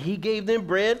written. He gave them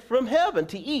bread from heaven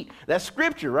to eat. That's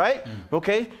scripture, right?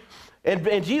 Okay,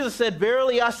 and Jesus said,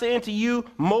 verily I say unto you,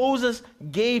 Moses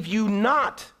gave you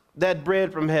not that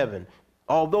bread from heaven.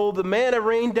 Although the manna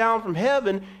rained down from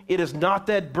heaven, it is not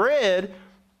that bread,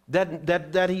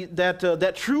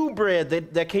 that true bread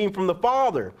that came from the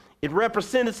Father. It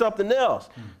represented something else.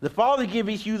 The Father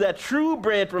gives you that true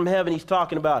bread from heaven he's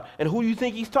talking about. And who do you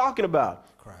think he's talking about?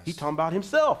 Christ. He's talking about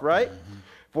himself, right?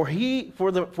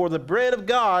 For the bread of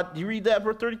God, do you read that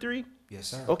verse 33? Yes,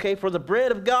 sir. Okay, for the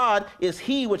bread of God is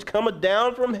he which cometh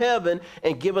down from heaven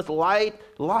and giveth life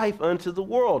unto the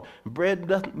world.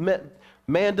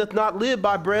 Man doth not live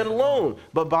by bread alone,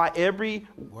 but by every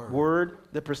word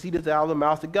that proceedeth out of the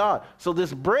mouth of God. So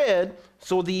this bread,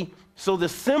 so the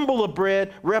symbol of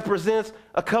bread represents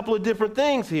a couple of different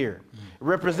things here. It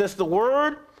represents the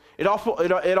word. It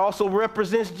also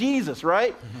represents Jesus,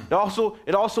 right?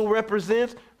 It also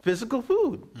represents physical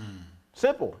food.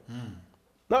 Simple.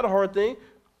 Not a hard thing.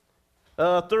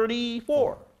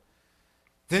 34.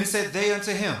 Then said they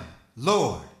unto him,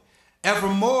 Lord,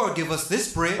 evermore give us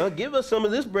this bread. Give us some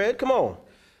of this bread. Come on.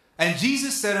 And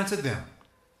Jesus said unto them,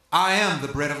 I am the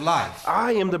bread of life.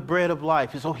 I am the bread of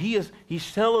life. So he's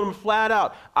telling them flat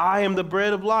out, I am the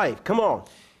bread of life. Come on.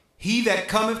 He that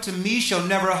cometh to me shall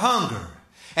never hunger,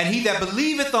 and he that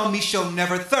believeth on me shall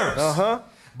never thirst.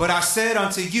 But I said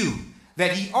unto you,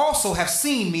 that ye also have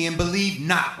seen me and believe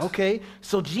not. Okay,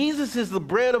 so Jesus is the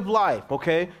bread of life.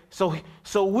 Okay, so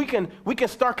we can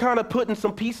start kind of putting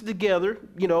some pieces together.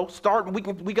 You know,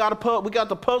 we got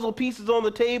the puzzle pieces on the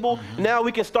table. Now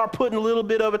we can start putting a little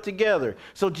bit of it together.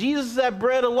 So Jesus is that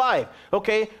bread of life.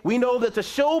 Okay, we know that the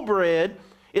showbread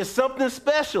is something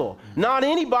special. Not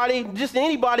anybody, just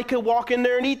anybody could walk in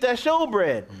there and eat that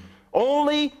showbread.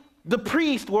 Only the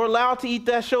priests were allowed to eat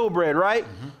that showbread, right?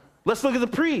 Let's look at the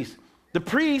priests. The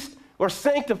priests are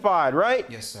sanctified, right?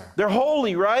 Yes, sir. They're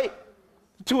holy, right?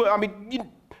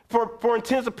 For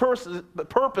intents and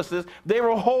purposes, they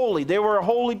were holy. They were a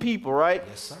holy people, right?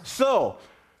 Yes, sir. So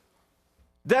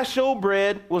that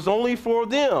showbread was only for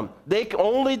them.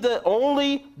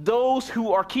 Only those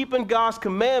who are keeping God's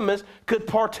commandments could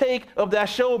partake of that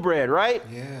showbread, right?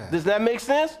 Yeah. Does that make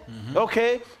sense?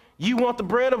 Okay. You want the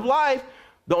bread of life?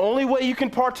 The only way you can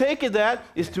partake of that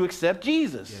is to accept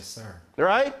Jesus. Yes, sir.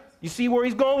 Right? You see where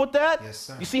he's going with that? Yes,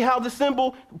 sir. You see how the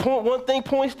symbol, one thing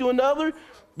points to another?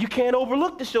 You can't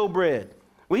overlook the showbread.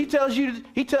 When he tells you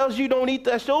don't eat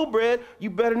that showbread,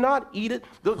 you better not eat it.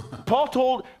 Paul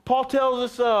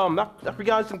tells us, I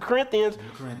forgot it's in Corinthians,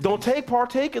 don't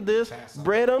partake of this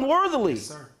bread unworthily. Yes,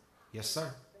 sir. Yes,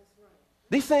 sir.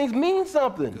 These things mean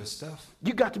something. Good stuff.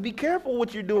 You got to be careful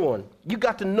what you're doing. You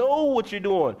got to know what you're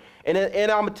doing. And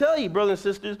I'm going to tell you, brothers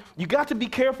and sisters, you got to be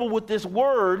careful with this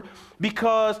word,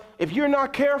 because if you're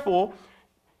not careful,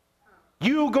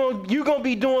 you're going to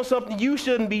be doing something you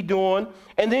shouldn't be doing,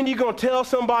 and then you're going to tell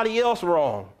somebody else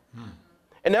wrong.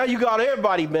 And now you got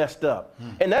everybody messed up.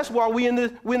 And that's why we in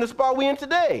the spot we in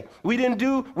today.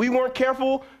 We weren't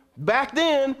careful back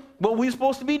then what we were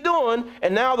supposed to be doing,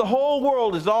 and now the whole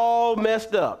world is all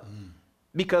messed up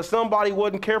because somebody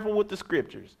wasn't careful with the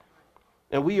scriptures.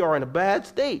 And we are in a bad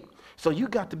state. So you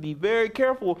got to be very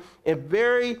careful and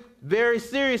very, very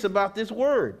serious about this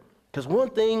word, because one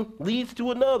thing leads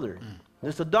to another.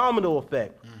 It's a domino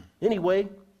effect. Anyway,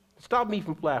 stop me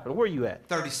from flapping. Where are you at?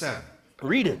 37.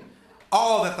 Read it.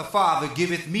 All that the Father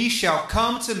giveth me shall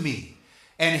come to me,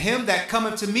 and him that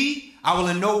cometh to me I will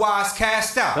in no wise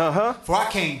cast out. For I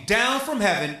came down from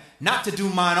heaven not to do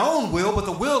mine own will, but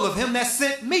the will of him that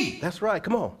sent me. That's right.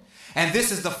 Come on. And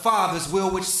this is the Father's will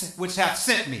which hath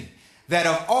sent me, that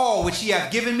of all which he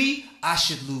hath given me I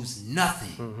should lose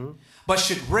nothing, but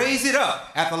should raise it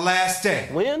up at the last day.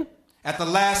 When? At the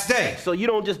last day. So you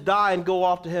don't just die and go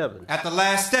off to heaven. At the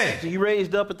last day. So you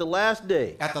raised up at the last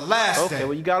day. At the last day. Okay,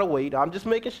 well, you got to wait. I'm just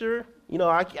making sure. You know,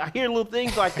 I hear little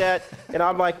things like that, and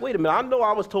I'm like, wait a minute, I know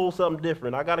I was told something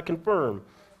different. I got to confirm.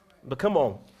 But come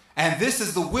on. And this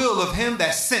is the will of him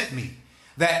that sent me,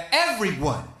 that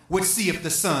everyone which seeth the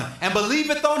Son and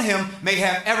believeth on him may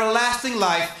have everlasting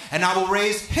life, and I will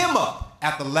raise him up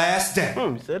at the last day.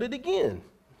 He said it again.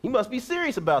 He must be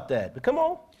serious about that. But come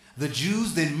on. The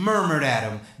Jews then murmured at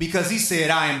him because he said,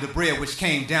 I am the bread which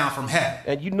came down from heaven.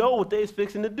 And you know what they was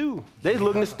fixing to do. They was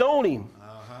looking to stone him.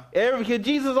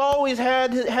 Jesus always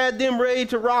had them ready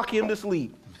to rock him to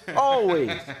sleep.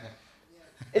 Always.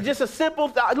 It's just a simple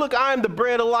thought. Look, I am the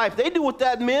bread of life. They knew what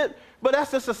that meant. But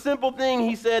that's just a simple thing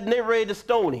he said, and they're ready to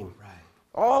stone him. Right.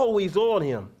 Always on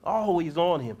him. Always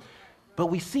on him. But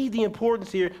we see the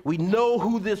importance here. We know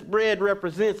who this bread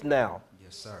represents now.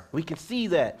 Yes, sir. We can see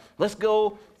that. Let's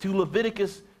go to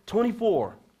Leviticus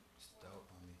 24.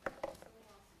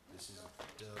 This is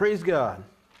dope. Praise God.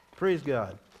 Praise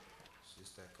God. It's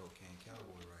just that cocaine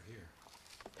cowboy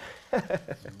right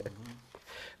here.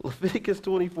 Leviticus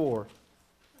 24.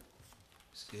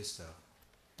 It's good stuff.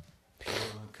 Pure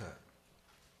uncut.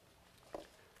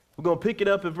 We're going to pick it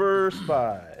up at verse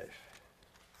 5.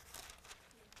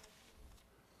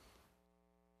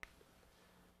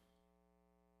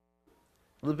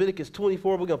 Leviticus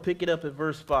 24, we're going to pick it up at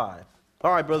verse 5.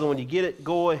 All right, brother, when you get it,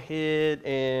 go ahead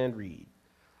and read.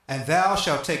 And thou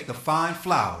shalt take the fine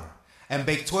flour, and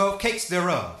bake 12 cakes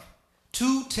thereof.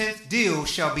 2/10 deals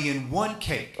shall be in one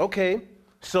cake. Okay,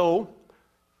 so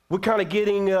we're kind of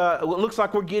getting, it looks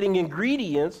like we're getting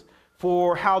ingredients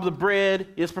for how the bread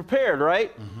is prepared,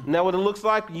 right? Mm-hmm. Now what it looks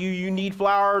like, you need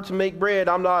flour to make bread.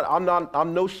 I'm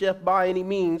no chef by any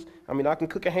means. I mean, I can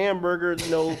cook a hamburger,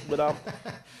 but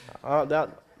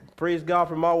praise God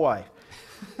for my wife.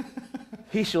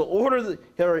 He shall order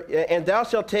and thou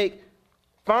shalt take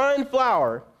fine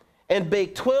flour and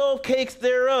bake 12 cakes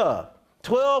thereof.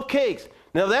 12 cakes.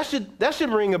 Now that should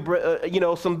ring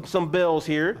some bells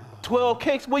here. 12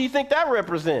 cakes. What do you think that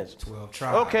represents? 12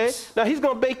 tribes. Okay. Now he's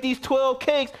going to bake these 12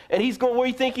 cakes, and where do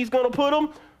you think he's going to put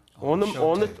them? On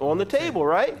the table,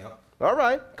 right? Yep. All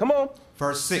right. Come on.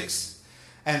 Verse 6.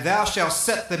 And thou shalt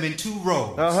set them in 2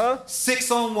 rows,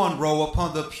 6 on one row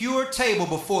upon the pure table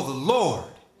before the Lord.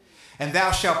 And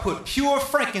thou shalt put pure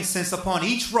frankincense upon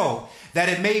each row, that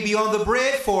it may be on the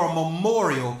bread for a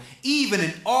memorial, even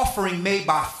an offering made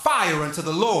by fire unto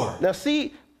the Lord. Now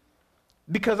see,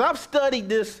 because I've studied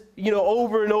this,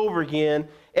 over and over again,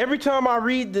 every time I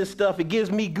read this stuff, it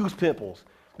gives me goose pimples.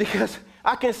 Because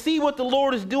I can see what the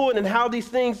Lord is doing and how these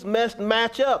things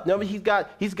match up. Now he's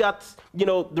got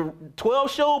the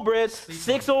 12 showbreads,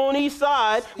 6 on each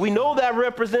side. We know that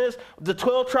represents the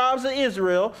 12 tribes of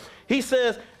Israel. He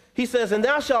says, and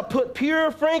thou shalt put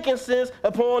pure frankincense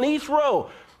upon each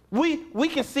row. We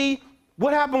can see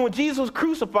what happened when Jesus was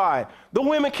crucified. The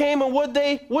women came and what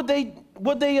they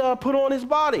put on his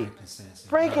body?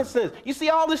 Frankincense. You see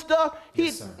all this stuff?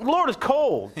 Yes, the Lord is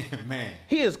cold. Man.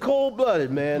 He is cold-blooded,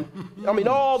 man. I mean,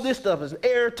 all this stuff is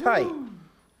airtight.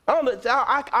 I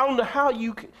don't know how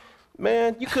you can't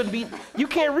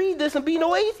read this and be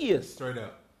no atheist. Straight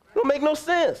up. It don't make no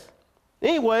sense.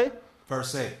 Anyway.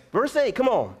 Verse 8. Verse 8, come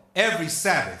on. Every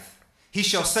Sabbath he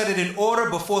shall set it in order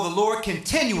before the Lord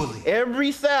continually.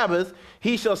 Every Sabbath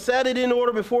he shall set it in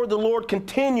order before the Lord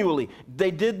continually.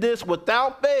 They did this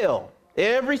without fail.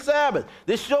 Every Sabbath.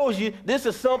 This shows you this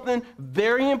is something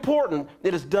very important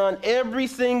that is done every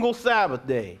single Sabbath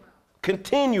day.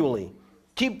 Continually.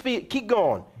 Keep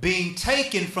going. Being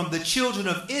taken from the children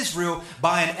of Israel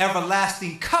by an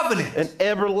everlasting covenant. An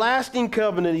everlasting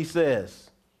covenant, he says.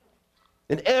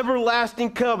 An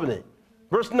everlasting covenant.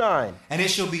 Verse 9. And it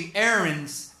shall be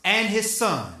Aaron's and his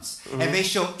sons, and they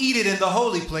shall eat it in the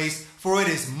holy place, for it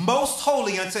is most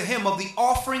holy unto him of the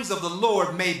offerings of the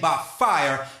Lord made by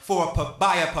fire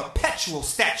by a perpetual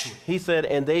statute. He said,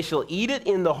 and they shall eat it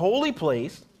in the holy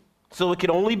place, so it can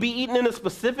only be eaten in a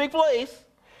specific place,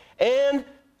 and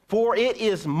for it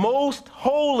is most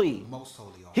holy. Most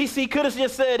holy. He could have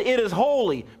just said it is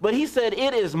holy, but he said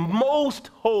it is most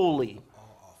holy.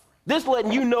 This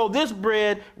letting you know this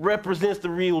bread represents the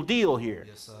real deal here.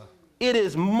 Yes, sir. It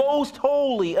is most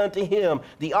holy unto him,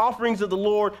 the offerings of the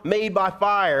Lord made by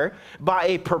fire, by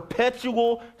a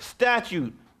perpetual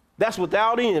statute. That's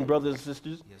without end, brothers and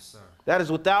sisters. Yes, sir. That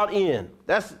is without end.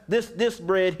 That's this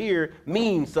bread here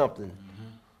means something.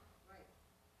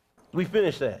 Mm-hmm. We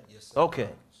finished that? Yes, sir. Okay.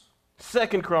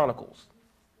 2 Chronicles.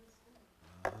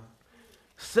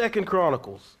 2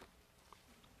 Chronicles.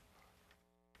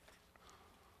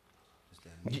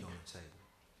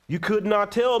 You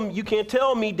can't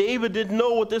tell me David didn't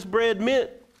know what this bread meant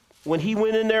when he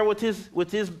went in there with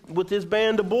his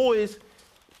band of boys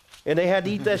and they had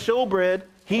to eat that showbread.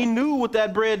 He knew what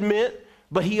that bread meant,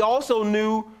 but he also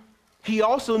knew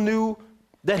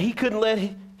that he couldn't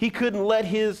let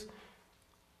his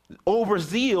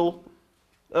overzeal,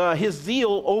 his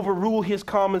zeal overrule his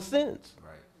common sense.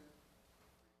 Right.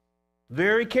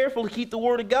 Very careful to keep the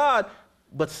word of God,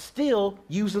 but still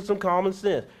using some common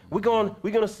sense. We're going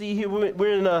to see here,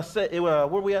 we're in,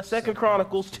 where we at? 2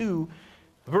 Chronicles 2,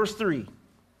 verse 3.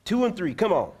 2 and 3,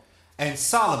 come on. And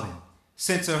Solomon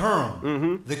sent to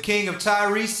Hiram, the king of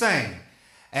Tyre, saying,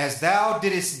 as thou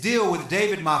didst deal with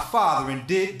David my father, and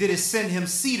didst send him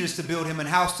cedars to build him an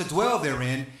house to dwell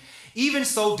therein, even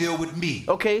so deal with me.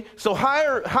 Okay, so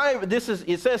Hiram,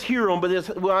 it says Hiram, but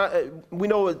we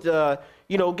know it,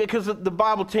 because the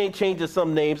Bible changes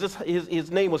some names.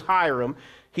 His name was Hiram.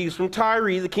 He's from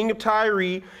Tyre, the king of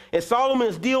Tyre. And Solomon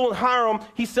is dealing with Hiram.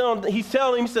 He's telling him, he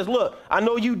says, look, I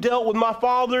know you dealt with my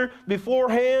father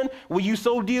beforehand. Will you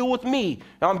so deal with me?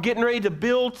 I'm getting ready to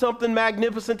build something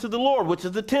magnificent to the Lord, which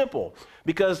is the temple.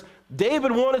 Because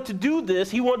David wanted to do this.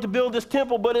 He wanted to build this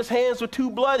temple, but his hands were too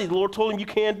bloody. The Lord told him you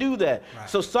can't do that. Right.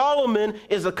 So Solomon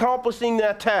is accomplishing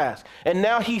that task. And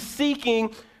now he's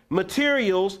seeking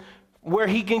materials where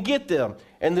he can get them.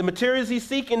 And the materials he's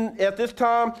seeking at this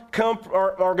time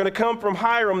are going to come from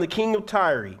Hiram, the king of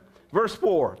Tyre. Verse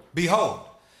 4. Behold,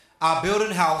 I build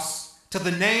an house to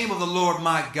the name of the Lord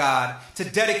my God, to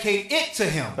dedicate it to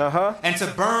him, and to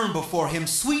burn before him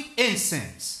sweet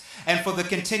incense, and for the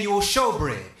continual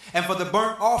showbread, and for the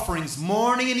burnt offerings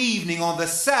morning and evening on the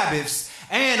Sabbaths,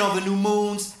 and on the new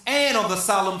moons, and on the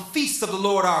solemn feasts of the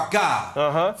Lord our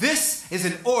God. This is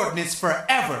an ordinance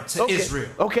forever to Israel.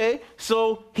 Okay,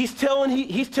 so he's telling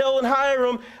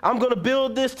Hiram, I'm going to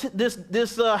build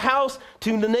this house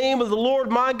to the name of the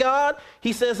Lord my God.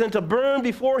 He says, and to burn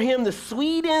before him the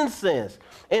sweet incense,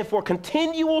 and for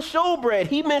continual showbread.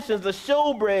 He mentions the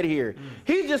showbread here.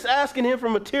 He's just asking him for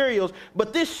materials,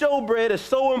 but this showbread is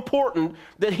so important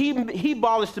that he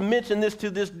bothers to mention this to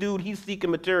this dude he's seeking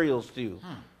materials to.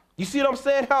 You see what I'm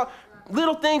saying? How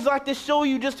little things like this show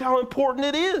you just how important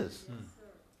it is.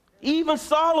 Even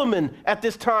Solomon at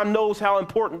this time knows how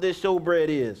important this showbread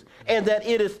is, and that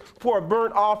it is for a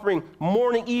burnt offering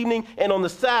morning, evening, and on the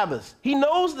Sabbaths. He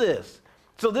knows this.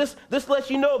 So this lets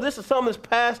you know this is something that's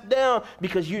passed down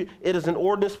because it is an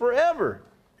ordinance forever.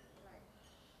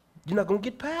 You're not going to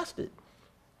get past it.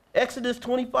 Exodus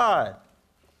 25.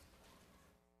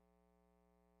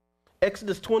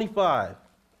 Exodus 25.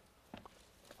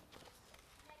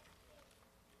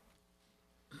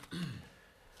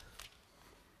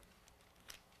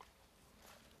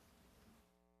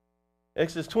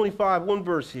 Exodus 25, one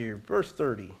verse here, verse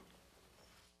 30.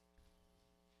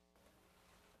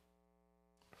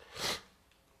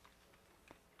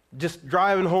 Just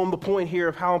driving home the point here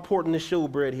of how important this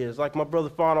showbread is. Like my brother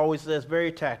Fawn always says,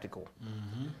 very tactical.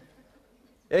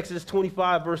 Exodus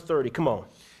 25, verse 30. Come on.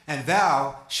 And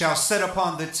thou shalt set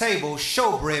upon the table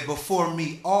showbread before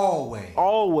me always.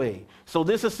 Always. So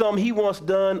this is something he wants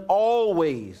done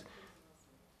always.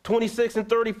 26 and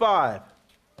 35.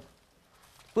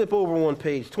 Flip over one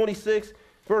page. 26,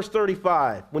 verse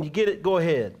 35. When you get it, go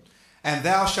ahead. And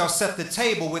thou shalt set the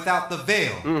table without the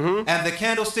veil, and the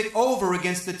candlestick over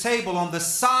against the table on the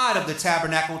side of the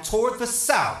tabernacle toward the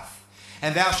south.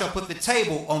 And thou shalt put the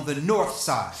table on the north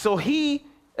side. So he,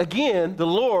 again, the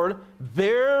Lord,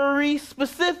 very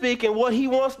specific in what he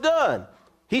wants done.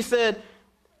 He said,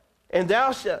 and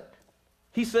thou shalt,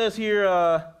 he says here,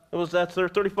 that's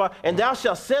 35, and thou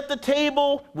shalt set the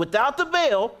table without the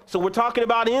veil. So we're talking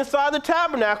about inside the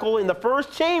tabernacle in the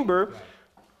first chamber.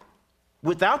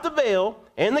 Without the veil,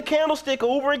 and the candlestick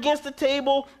over against the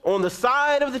table on the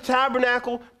side of the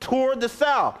tabernacle toward the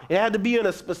south. It had to be in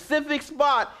a specific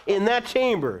spot in that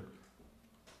chamber.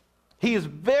 He is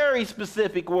very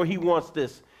specific where he wants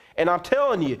this. And I'm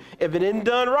telling you, if it isn't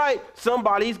done right,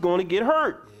 somebody's going to get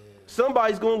hurt.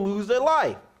 Somebody's going to lose their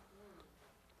life.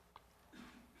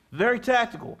 Very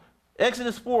tactical.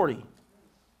 Exodus 40.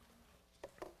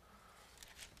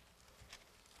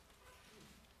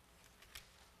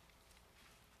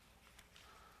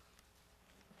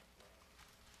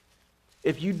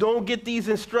 If you don't get these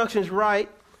instructions right,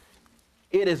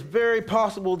 it is very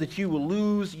possible that you will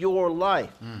lose your life.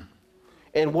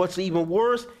 And what's even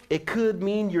worse, it could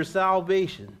mean your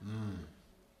salvation.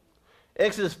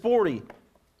 Exodus 40,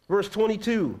 verse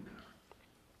 22.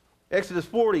 Exodus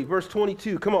 40, verse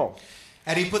 22. Come on.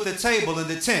 And he put the table in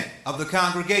the tent of the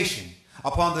congregation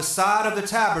upon the side of the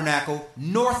tabernacle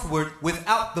northward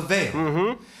without the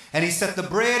veil. And he set the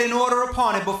bread in order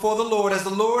upon it before the Lord, as the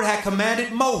Lord had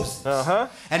commanded Moses.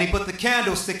 And he put the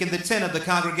candlestick in the tent of the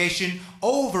congregation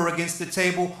over against the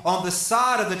table on the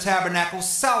side of the tabernacle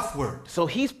southward. So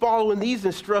he's following these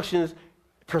instructions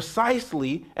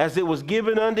precisely as it was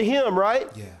given unto him, right?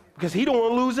 Yeah. Because he don't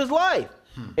want to lose his life.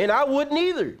 And I wouldn't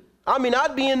either. I mean,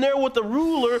 I'd be in there with the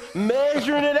ruler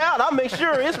measuring it out. I'll make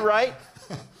sure it's right.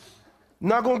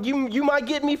 Not gonna, you might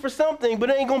get me for something, but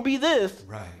it ain't going to be this.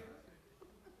 Right.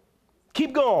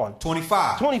 Keep going.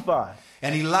 25. 25.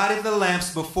 And he lighted the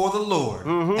lamps before the Lord,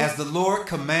 as the Lord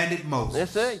commanded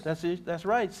Moses. That's it. That's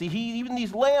right. See, even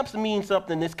these lamps mean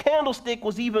something. This candlestick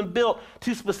was even built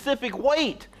to specific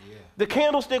weight. The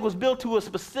candlestick was built to a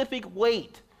specific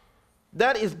weight.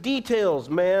 That is details,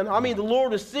 man. I mean, the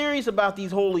Lord is serious about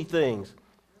these holy things.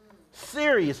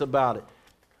 Serious about it.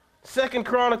 2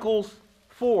 Chronicles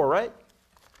 4, right?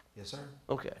 Yes, sir.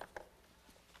 Okay.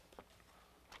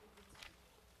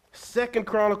 2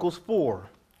 Chronicles 4.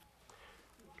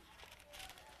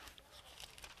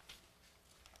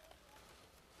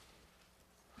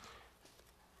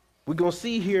 We're going to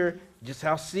see here just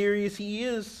how serious he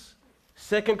is.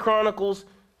 2 Chronicles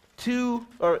 2,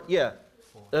 or yeah,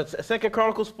 2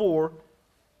 Chronicles 4. And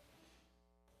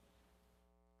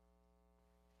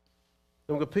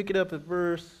we're going to pick it up at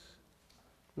verse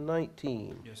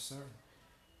 19. Yes, sir.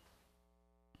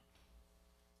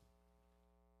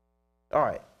 All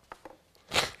right.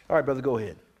 All right, brother, go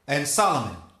ahead. And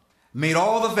Solomon made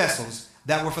all the vessels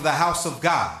that were for the house of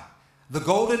God, the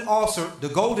golden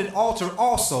altar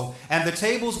also, and the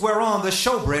tables whereon the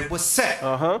showbread was set.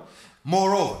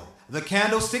 Moreover, the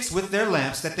candlesticks with their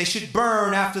lamps, that they should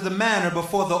burn after the manner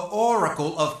before the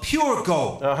oracle of pure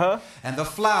gold. And the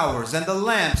flowers and the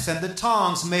lamps and the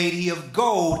tongs made he of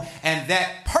gold, and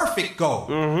that perfect gold.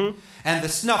 And the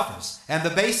snuffers and the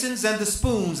basins and the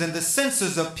spoons and the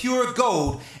censers of pure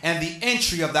gold, and the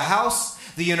entry of the house,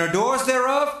 the inner doors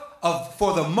thereof,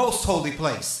 for the most holy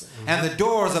place, and the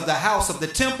doors of the house of the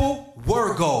temple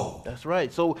were gold. That's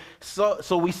right. So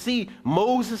we see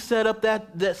Moses set up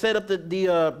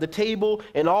the table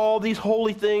and all these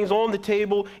holy things on the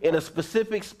table in a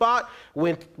specific spot.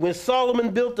 When Solomon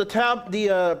built the temple,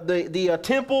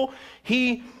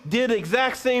 he did the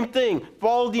exact same thing.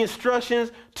 Followed the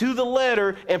instructions to the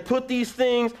letter and put these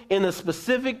things in a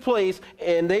specific place,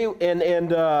 and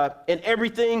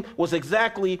everything was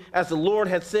exactly as the Lord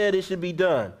had said it should be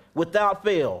done, without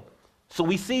fail. So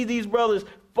we see these brothers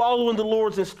following the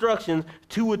Lord's instructions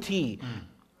to a T.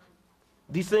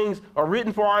 These things are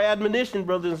written for our admonition,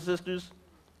 brothers and sisters.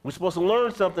 We're supposed to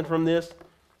learn something from this.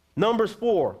 Numbers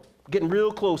 4, getting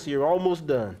real close here, almost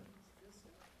done.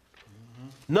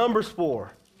 Numbers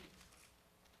 4.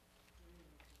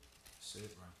 That's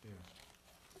it right there.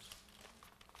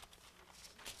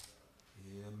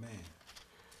 Yeah, man.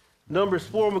 Numbers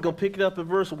 4, we're going to pick it up at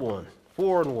verse 1.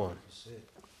 4 and 1. That's it.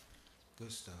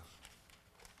 Good stuff.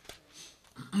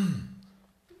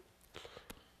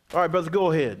 All right, brother,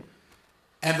 go ahead.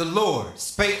 And the Lord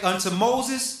spake unto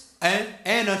Moses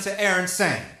and unto Aaron,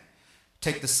 saying,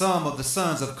 take the sum of the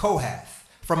sons of Kohath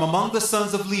from among the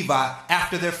sons of Levi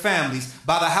after their families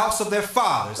by the house of their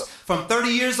fathers, from 30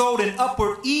 years old and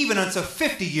upward, even unto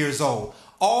 50 years old,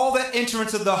 all that enter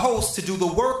into the host to do the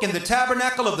work in the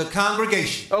tabernacle of the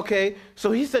congregation. Okay,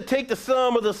 so he said, take the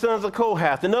sum of the sons of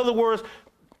Kohath. In other words,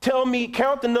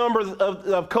 count the number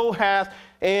of Kohath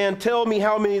and tell me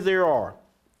how many there are.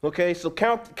 Okay, so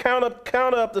count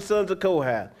up the sons of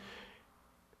Kohath.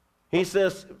 He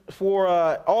says, for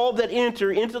all that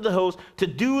enter into the host to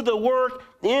do the work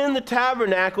in the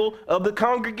tabernacle of the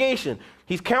congregation.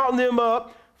 He's counting them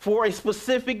up for a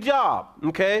specific job,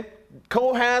 okay?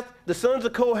 Kohath, the sons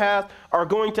of Kohath are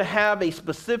going to have a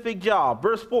specific job.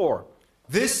 Verse 4.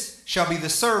 This shall be the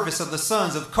service of the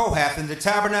sons of Kohath in the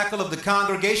tabernacle of the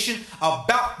congregation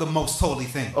about the most holy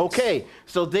things. Okay,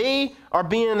 so they are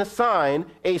being assigned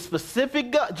a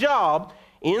specific job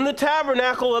in the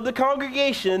tabernacle of the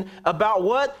congregation about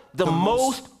what? The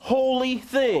most holy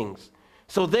things.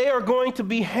 So they are going to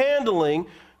be handling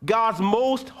God's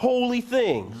most holy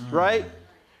things, right?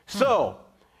 So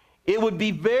it would be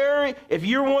if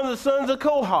you're one of the sons of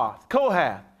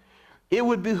Kohath, it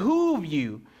would behoove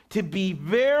you to be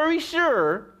very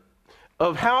sure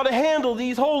of how to handle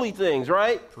these holy things,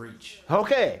 right? Preach.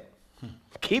 Okay.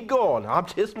 Keep going. I'm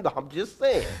just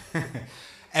saying.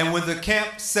 And when the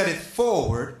camp setteth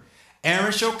forward,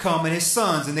 Aaron shall come and his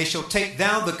sons, and they shall take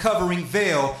down the covering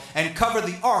veil and cover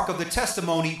the ark of the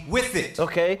testimony with it.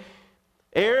 Okay.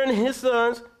 Aaron and his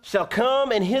sons shall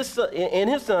come and his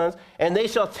sons, and they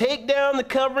shall take down the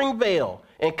covering veil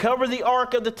and cover the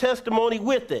ark of the testimony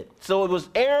with it. So it was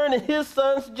Aaron and his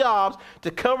sons' jobs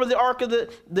to cover the ark of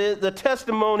the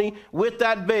testimony with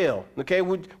that veil. Okay,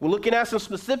 we're looking at some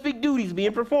specific duties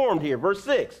being performed here. Verse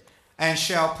 6. And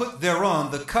shall put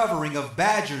thereon the covering of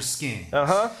badger skins,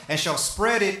 and shall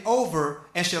spread over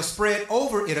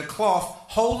it a cloth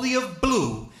wholly of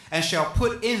blue, and shall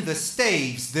put in the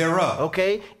staves thereof.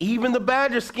 Okay, even the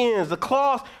badger skins, the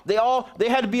cloth, they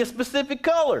had to be a specific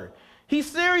color. He's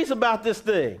serious about this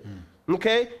thing.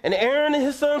 Okay, and Aaron and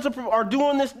his sons are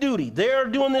doing this duty. They're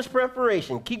doing this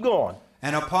preparation. Keep going.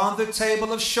 And upon the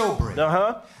table of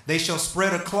showbread, they shall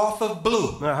spread a cloth of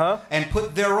blue, and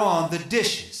put thereon the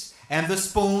dishes, and the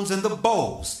spoons, and the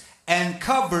bowls, and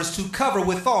covers to cover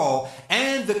withal,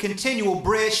 and the continual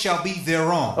bread shall be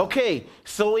thereon. Okay,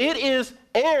 so it is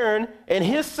Aaron and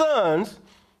his sons,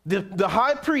 the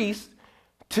high priest,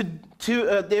 it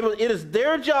is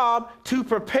their job to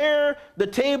prepare the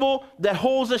table that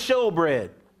holds the showbread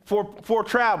for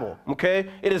travel. Okay,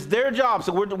 it is their job.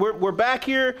 So we're back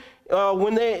here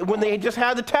when they just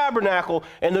had the tabernacle,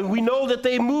 and then we know that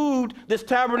they moved this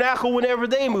tabernacle whenever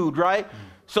they moved, right?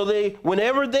 So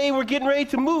whenever they were getting ready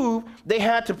to move, they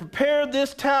had to prepare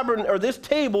this this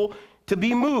table to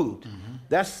be moved.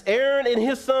 That's Aaron and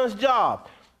his son's job.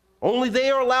 Only they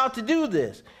are allowed to do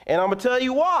this, and I'm gonna tell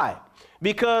you why.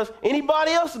 Because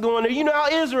anybody else is going there, you know how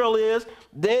Israel is.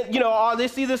 Then, they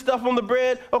see this stuff on the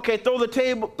bread. Okay, throw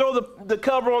the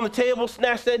cover on the table,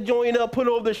 snatch that joint up, put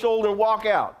it over their shoulder, and walk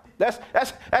out. That's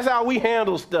how we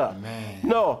handle stuff. Man.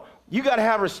 No, you got to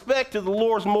have respect to the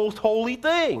Lord's most holy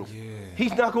things. Yeah.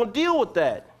 He's not going to deal with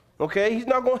that. Okay, he's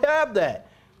not going to have that.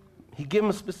 He gave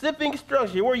them specific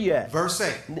instruction. Where you at? Verse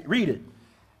 8. Read it.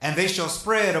 And they shall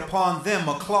spread upon them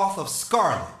a cloth of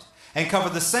scarlet, and cover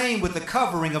the same with the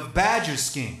covering of badger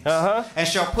skins, and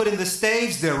shall put in the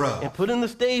staves thereof. And put in the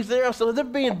staves thereof. So they're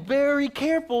being very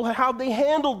careful how they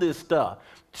handle this stuff,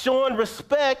 showing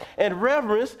respect and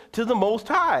reverence to the Most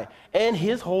High and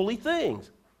his holy things.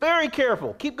 Very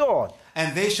careful. Keep going.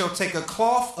 And they shall take a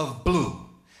cloth of blue,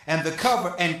 and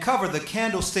cover the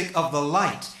candlestick of the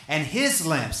light, and his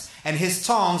lamps, and his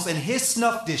tongs, and his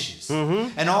snuff dishes,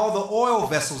 and all the oil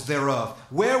vessels thereof,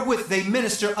 wherewith they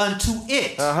minister unto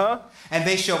it. And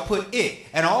they shall put it,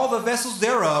 and all the vessels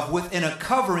thereof, within a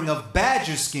covering of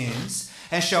badger skins,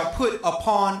 and shall put it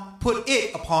upon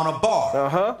a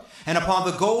bar. And upon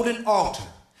the golden altar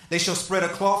they shall spread a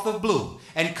cloth of blue,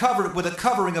 and cover it with a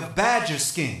covering of badger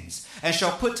skins, and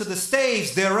shall put to the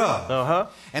staves thereof.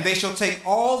 And they shall take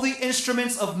all the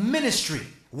instruments of ministry,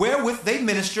 wherewith they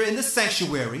minister in the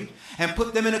sanctuary, and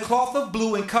put them in a cloth of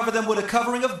blue, and cover them with a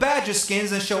covering of badger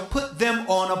skins, and shall put them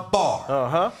on a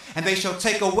bar. And they shall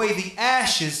take away the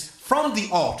ashes from the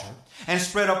altar, and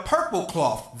spread a purple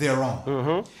cloth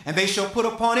thereon. And they shall put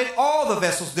upon it all the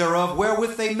vessels thereof,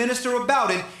 wherewith they minister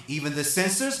about it, even the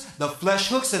censers, the flesh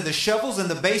hooks, and the shovels, and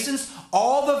the basins,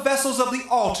 all the vessels of the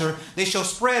altar. They shall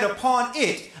spread upon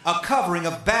it a covering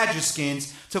of badger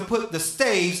skins, to put the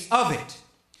staves of it.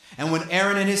 And when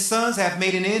Aaron and his sons have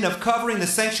made an end of covering the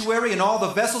sanctuary and all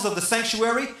the vessels of the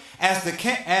sanctuary, as the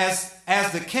camp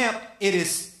it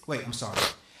is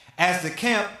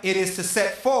to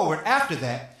set forward after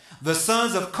that, the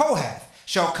sons of Kohath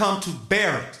shall come to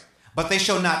bear it, but they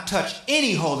shall not touch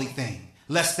any holy thing,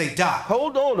 lest they die.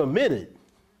 Hold on a minute.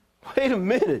 Wait a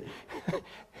minute.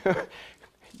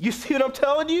 You see what I'm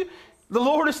telling you? The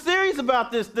Lord is serious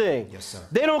about this thing. Yes, sir.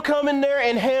 They don't come in there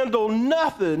and handle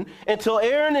nothing until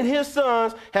Aaron and his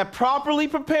sons have properly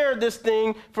prepared this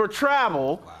thing for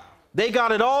travel. Wow. They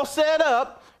got it all set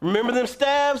up. Remember them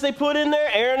stabs they put in there?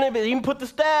 Aaron even put the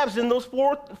stabs in those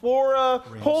four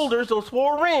holders, those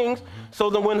 4 rings,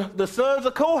 so that when the sons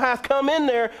of Kohath come in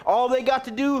there, all they got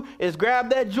to do is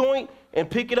grab that joint and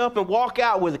pick it up and walk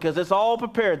out with it, because it's all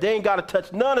prepared. They ain't got to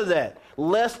touch none of that,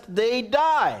 lest they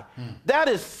die. That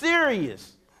is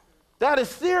serious. That is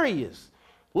serious.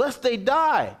 Lest they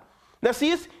die. Now,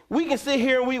 see, we can sit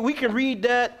here and we can read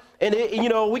that, and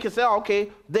we can say, oh,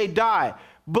 okay, they die.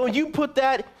 But when you put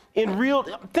that in real,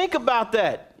 think about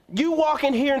that. You walk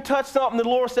in here and touch something the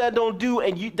Lord said don't do,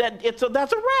 and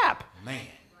that's a wrap. Man.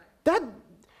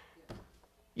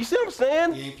 You see what I'm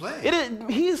saying? He ain't playing.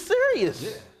 He is serious. Yeah.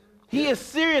 He is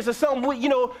serious. It's something,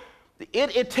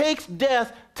 it takes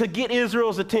death to get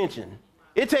Israel's attention.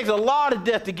 It takes a lot of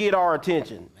death to get our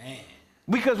attention. Man.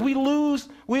 Because we lose,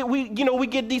 we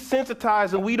get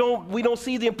desensitized, and we don't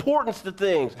see the importance to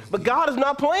things. But God is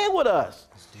not playing with us.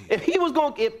 If he was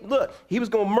going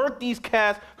to murk these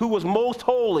cats who was most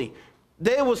holy.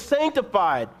 They was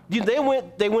sanctified. They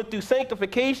went through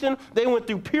sanctification. They went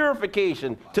through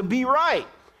purification to be right.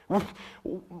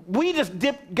 We just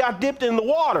got dipped in the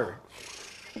water.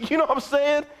 You know what I'm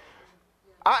saying?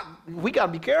 We got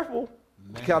to be careful.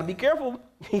 Got to be careful.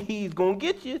 He's going to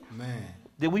get you. Man.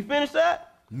 Did we finish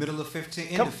that? Middle of 15,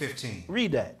 end of 15.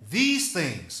 Read that. These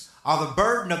things are the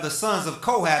burden of the sons of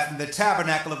Kohath in the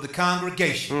tabernacle of the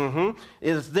congregation. It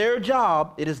is their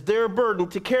job, it is their burden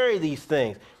to carry these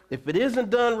things. If it isn't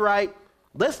done right,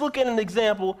 let's look at an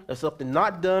example of something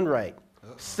not done right.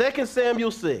 2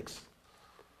 Samuel 6.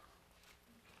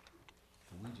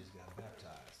 We just got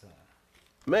baptized, huh?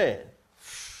 Man.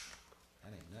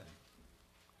 That ain't nothing.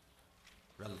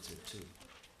 Relative to.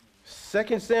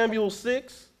 2 Samuel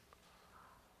 6.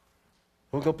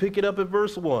 We're going to pick it up at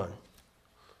verse 1.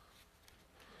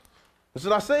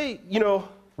 So I say,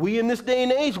 we in this day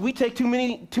and age, we take too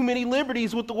many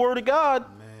liberties with the word of God.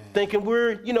 Man. thinking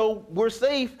we're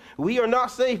safe. We are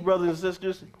not safe, brothers and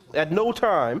sisters, at no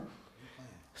time.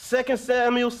 2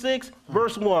 Samuel 6,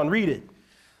 verse 1. Read it.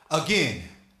 Again,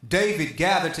 David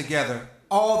gathered together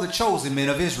all the chosen men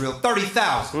of Israel,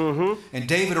 30,000. And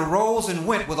David arose and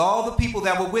went with all the people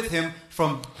that were with him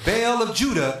from Baal of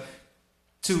Judah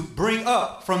to bring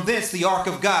up from thence the ark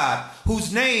of God,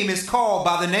 whose name is called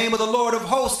by the name of the Lord of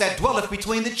hosts that dwelleth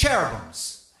between the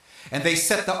cherubims. And they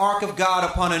set the ark of God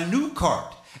upon a new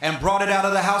cart and brought it out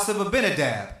of the house of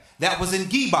Abinadab that was in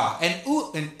Geba,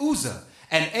 and Uzzah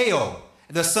and Ahio,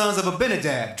 the sons of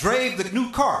Abinadab, drave the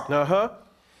new cart.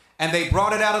 And they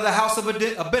brought it out of the house of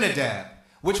Abinadab,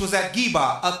 which was at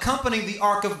Geba, accompanying the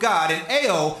ark of God, and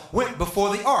Ahio went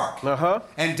before the ark.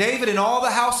 And David and all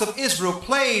the house of Israel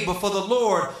played before the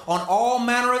Lord on all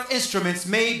manner of instruments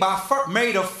made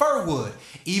of fir wood,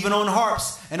 even on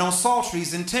harps and on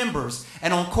psalteries and timbrels,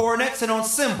 and on cornets and on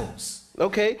cymbals.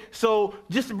 Okay, so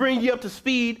just to bring you up to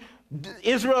speed,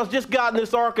 Israel's just gotten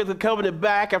this Ark of the Covenant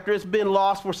back after it's been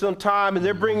lost for some time, and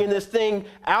they're bringing this thing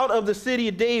out of the city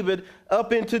of David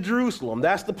up into Jerusalem.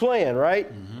 That's the plan,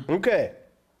 right? Okay.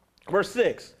 Verse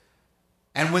 6.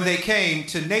 And when they came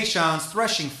to Nashon's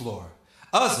threshing floor,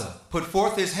 Uzzah put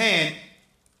forth his hand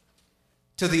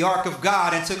to the ark of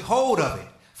God and took hold of it,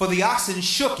 for the oxen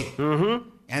shook it.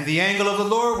 And the anger of the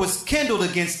Lord was kindled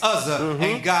against Uzzah,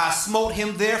 and God smote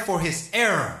him there for his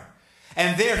error.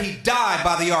 And there he died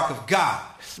by the ark of God.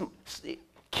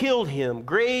 Killed him,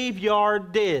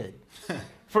 graveyard dead,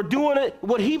 for doing it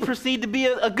what he perceived to be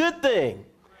a good thing.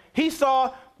 He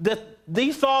saw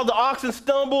the oxen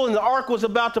stumble and the ark was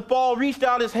about to fall, reached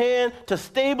out his hand to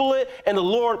stable it, and the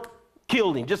Lord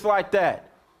killed him just like that.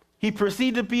 He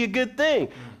perceived it to be a good thing,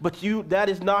 but that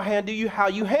is not how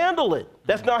you handle it.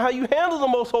 That's not how you handle the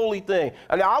most holy thing.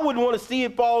 And I wouldn't want to see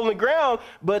it fall on the ground,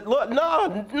 but look,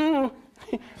 no.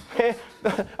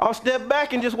 I'll step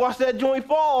back and just watch that joint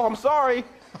fall. I'm sorry.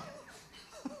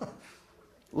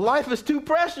 Life is too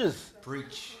precious.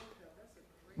 Preach.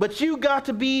 But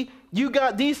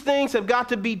these things have got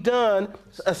to be done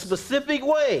a specific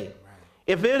way.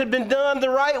 If it had been done the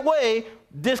right way,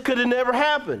 this could have never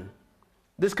happened.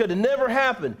 This could have never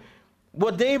happened.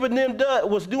 What David and them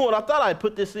was doing, I thought I'd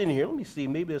put this in here. Let me see.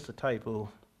 Maybe it's a typo.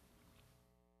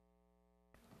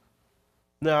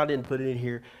 No, I didn't put it in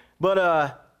here.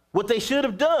 But what they should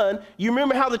have done, you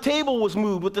remember how the table was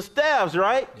moved with the staves,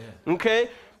 right? Yeah. Okay.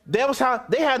 That was how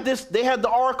they had the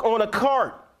ark on a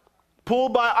cart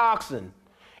pulled by oxen.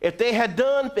 If they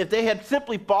had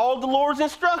simply followed the Lord's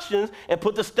instructions and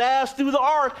put the staves through the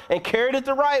ark and carried it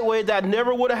the right way, that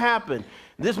never would have happened.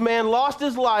 This man lost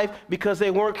his life because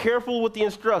they weren't careful with the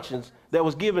instructions that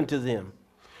was given to them.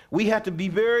 We have to be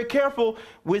very careful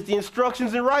with the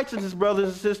instructions in righteousness, brothers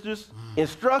and sisters.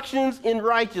 Instructions in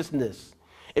righteousness.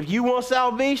 If you want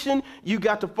salvation, you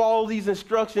got to follow these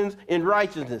instructions in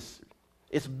righteousness.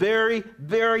 It's very,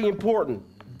 very important.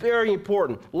 Very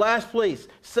important. Last place,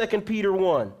 2 Peter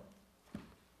 1.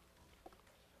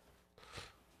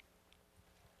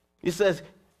 He said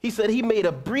he made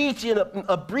a breach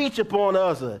upon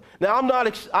Uzzah. Now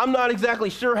I'm not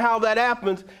exactly sure how that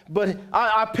happens, but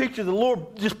I picture the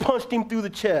Lord just punched him through the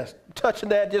chest, touching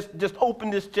that, just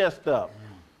opened his chest up.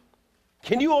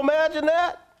 Can you imagine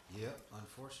that? Yep,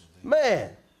 unfortunately. Man.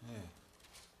 Yeah.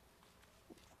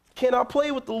 Cannot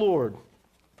play with the Lord.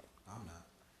 I'm not.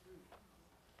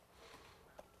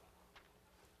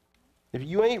 If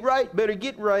you ain't right, better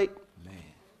get right. Man.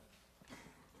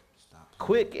 Stop.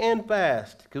 Quick and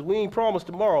fast, because we ain't promised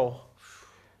tomorrow.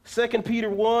 2 Peter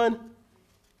 1,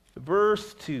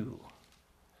 verse 2.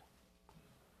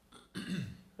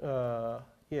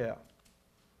 Yeah.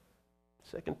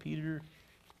 2 Peter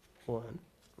 1,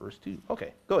 verse 2.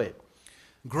 Okay, go ahead.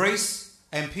 Grace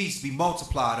and peace be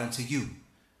multiplied unto you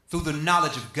through the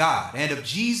knowledge of God and of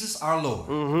Jesus our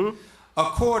Lord,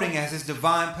 according as his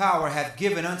divine power hath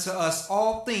given unto us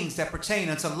all things that pertain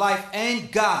unto life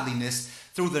and godliness,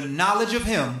 through the knowledge of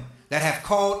him that hath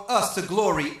called us to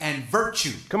glory and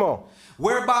virtue. Come on.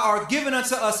 Whereby are given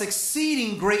unto us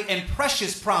exceeding great and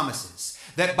precious promises,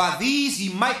 that by these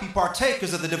ye might be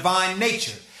partakers of the divine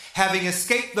nature, having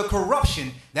escaped the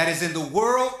corruption that is in the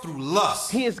world through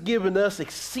lust. He has given us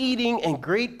exceeding and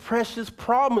great precious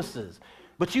promises.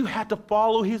 But you have to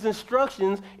follow his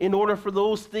instructions in order for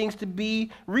those things to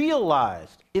be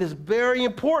realized. It is very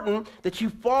important that you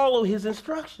follow his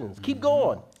instructions. Keep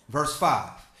going. Verse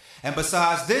 5. And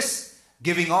besides this,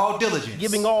 giving all diligence.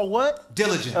 Giving all what?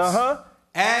 Diligence.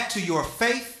 Add to your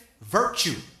faith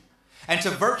virtue. And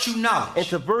to virtue knowledge. And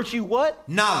to virtue what?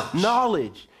 Knowledge.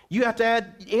 Knowledge. You have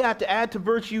to add to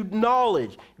virtue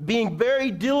knowledge, being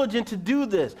very diligent to do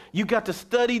this. You got to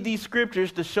study these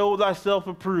scriptures to show thyself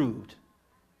approved.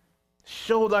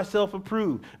 Show thyself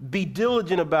approved. Be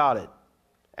diligent about it.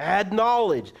 Add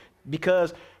knowledge,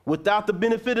 because without the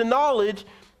benefit of knowledge,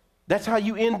 that's how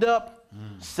you end up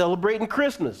celebrating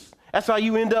Christmas. That's how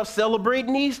you end up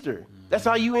celebrating Easter. That's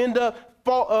how you end up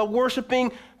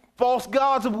worshiping false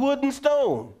gods of wood and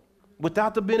stone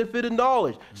without the benefit of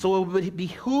knowledge. So it would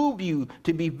behoove you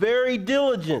to be very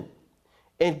diligent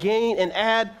and gain and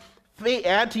add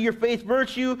to your faith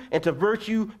virtue, and to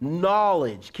virtue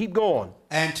knowledge. Keep going.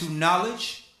 And to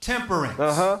knowledge, temperance.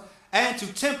 And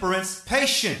to temperance,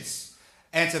 patience.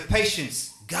 And to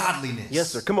patience, godliness.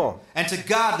 Yes, sir. Come on. And to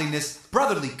godliness,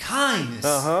 brotherly kindness.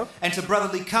 And to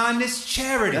brotherly kindness,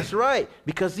 charity. That's right.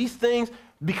 Because these things,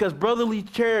 because brotherly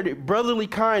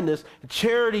kindness,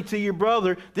 charity to your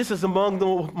brother, this is among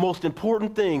the most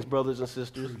important things, brothers and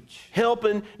sisters. Preach.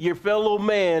 Helping your fellow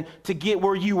man to get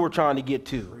where you were trying to get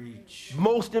to. Preach.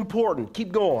 Most important.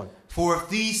 Keep going. For if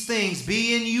these things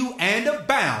be in you and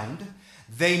abound,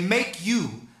 they make you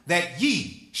that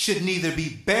ye should neither be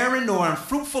barren nor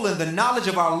unfruitful in the knowledge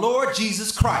of our Lord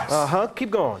Jesus Christ.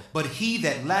 Keep going. But he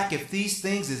that lacketh these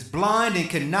things is blind and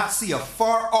cannot see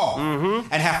afar off,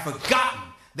 and hath forgotten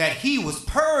that he was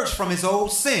purged from his old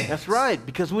sins. That's right.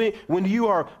 Because when you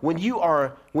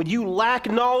lack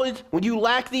knowledge, when you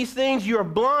lack these things, you're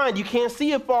blind. You can't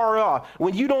see afar off.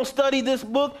 When you don't study this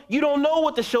book, you don't know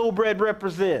what the showbread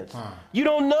represents. You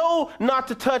don't know not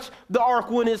to touch the ark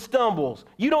when it stumbles.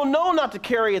 You don't know not to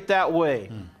carry it that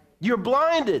way. You're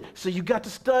blinded. So you got to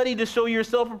study to show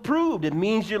yourself approved. It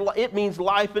means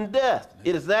life and death.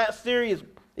 It is that serious.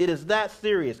 It is that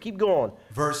serious. Keep going.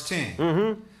 Verse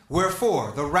 10.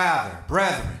 Wherefore, the rather,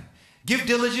 brethren, give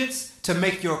diligence to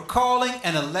make your calling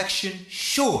and election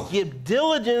sure. Give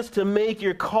diligence to make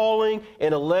your calling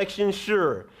and election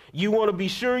sure. You want to be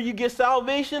sure you get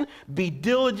salvation? Be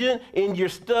diligent in your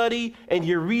study and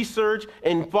your research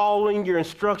and following your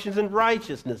instructions in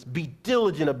righteousness. Be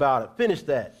diligent about it. Finish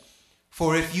that.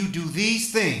 For if you do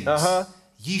these things,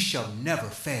 ye shall never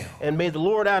fail. And may the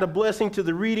Lord add a blessing to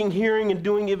the reading, hearing, and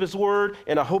doing of his word.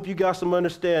 And I hope you got some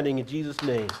understanding in Jesus'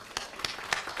 name.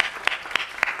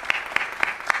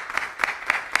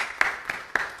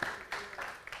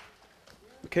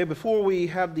 Okay, before we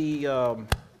have the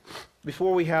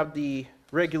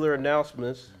regular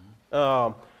announcements,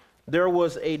 there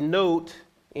was a note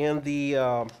in the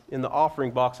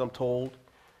offering box, I'm told.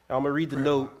 I'm going to read the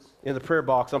note. In the prayer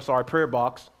box, in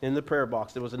the prayer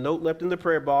box. There was a note left in the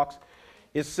prayer box.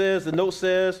 The note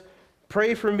says,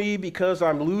 pray for me because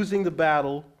I'm losing the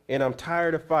battle and I'm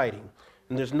tired of fighting.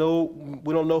 And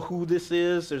we don't know who this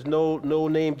is. There's no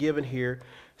name given here.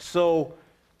 So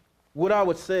what I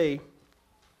would say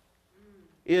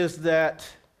is that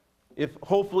if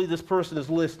hopefully this person is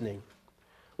listening,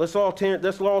 let's all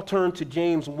turn to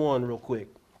James 1 real quick.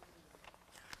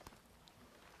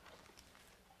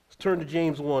 Turn to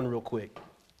James 1 real quick.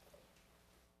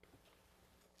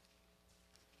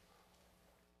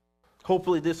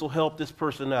 Hopefully this will help this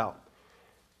person out.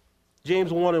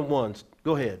 James 1:1.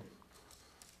 Go ahead.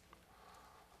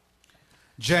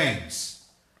 James,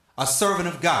 a servant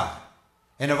of God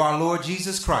and of our Lord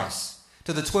Jesus Christ,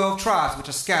 to the 12 tribes which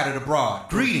are scattered abroad,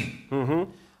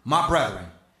 greeting. My brethren,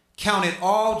 count it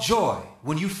all joy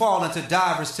when you fall into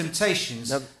divers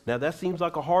temptations. Now that seems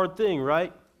like a hard thing,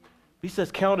 right? He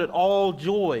says, count it all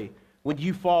joy when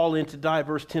you fall into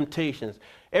diverse temptations.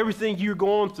 Everything you're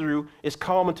going through is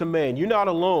common to man. You're not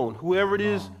alone. Whoever it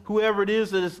is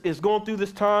that is going through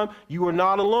this time, you are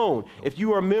not alone. If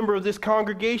you are a member of this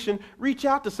congregation, reach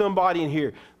out to somebody in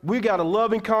here. We got a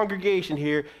loving congregation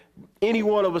here. Any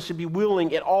one of us should be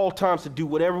willing at all times to do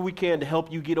whatever we can to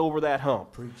help you get over that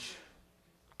hump. Preach.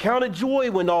 Count it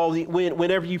joy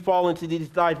whenever you fall into these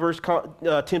diverse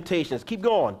temptations. Keep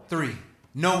going. 3.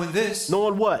 Knowing this.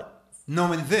 Knowing what?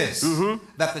 Knowing this,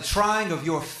 that the trying of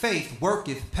your faith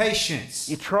worketh patience.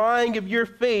 The trying of your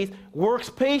faith works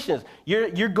patience.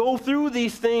 You go through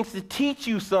these things to teach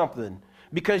you something,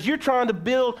 because you're trying to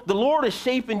build. The Lord is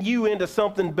shaping you into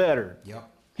something better. Yep.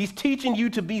 He's teaching you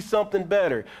to be something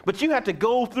better. But you have to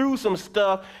go through some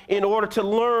stuff in order to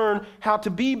learn how to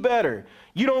be better.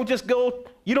 You don't just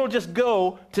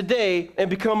go today and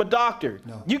become a doctor.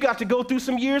 No. You got to go through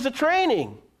some years of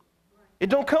training. It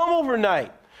don't come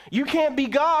overnight. You can't be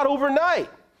God overnight.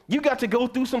 You got to go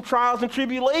through some trials and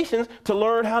tribulations to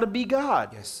learn how to be God.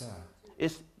 Yes, sir.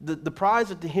 It's the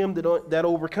prize is to him that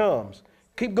overcomes.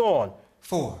 Keep going.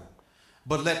 4.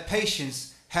 But let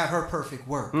patience have her perfect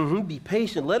work. Be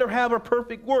patient. Let her have her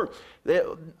perfect work.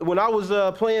 When I was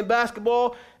playing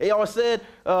basketball, they always said,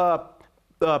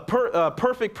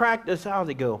 perfect practice. How's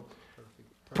it go?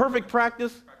 Perfect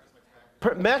practice.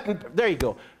 There you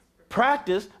go.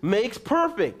 Practice makes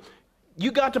perfect.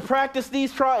 You got to practice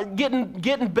these,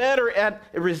 getting better at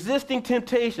resisting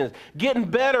temptations, getting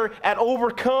better at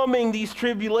overcoming these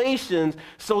tribulations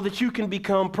so that you can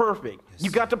become perfect. Yes.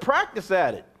 You got to practice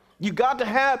at it. You got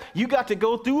to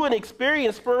go through an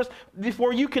experience first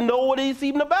before you can know what it's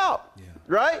even about,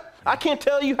 right? Yeah. I can't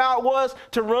tell you how it was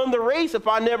to run the race if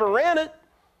I never ran it.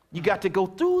 You got to go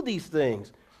through these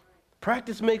things.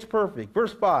 Practice makes perfect.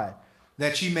 Verse 5.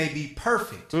 That ye may be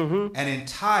perfect and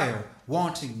entire,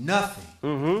 wanting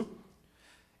nothing.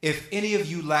 If any of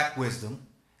you lack wisdom,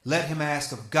 let him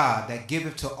ask of God that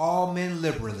giveth to all men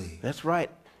liberally. That's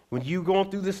right. When you're going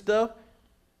through this stuff,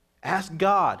 ask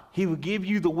God. He will give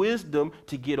you the wisdom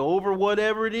to get over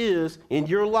whatever it is in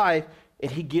your life,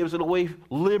 and he gives it away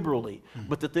liberally.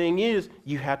 But the thing is,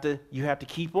 you have to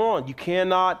keep on. You can't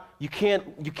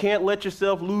let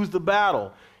yourself lose the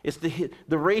battle. It's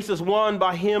the race is won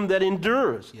by him that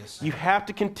endures. Yes, you have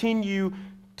to continue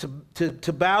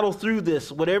to battle through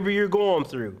this, whatever you're going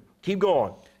through. Keep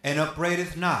going. And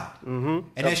upbraideth not, and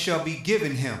it shall be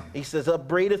given him. He says,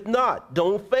 upbraideth not.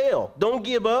 Don't fail. Don't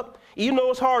give up. Even though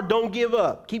it's hard, don't give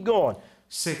up. Keep going.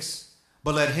 6.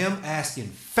 But let him ask in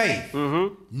faith,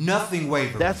 nothing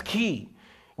wavering. That's key.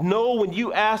 Know when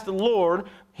you ask the Lord,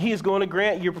 he is going to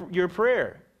grant your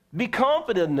prayer. Be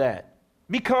confident in that.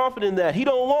 Be confident in that. He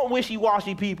don't want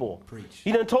wishy-washy people. Preach.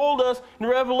 He done told us in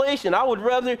Revelation, I would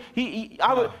rather,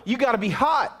 you got to be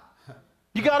hot.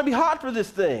 You got to be hot for this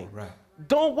thing. Right.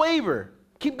 Don't waver.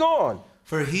 Keep going.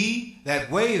 For he that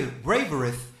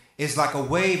wavereth is like a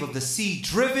wave of the sea,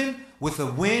 driven with the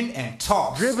wind and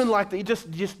tossed. Driven like they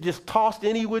just tossed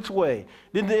any which way.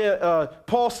 Then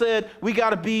Paul said we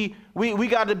got to be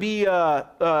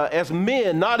as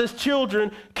men, not as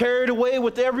children, carried away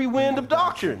with every wind of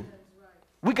doctrine.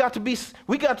 We got to be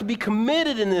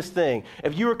committed in this thing.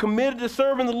 If you are committed to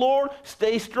serving the Lord,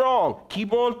 stay strong.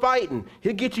 Keep on fighting.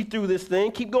 He'll get you through this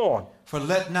thing. Keep going. For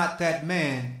let not that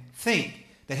man think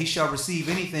that he shall receive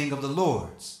anything of the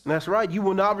Lord's. That's right. You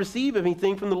will not receive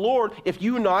anything from the Lord if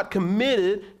you're not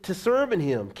committed to serving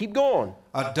him. Keep going.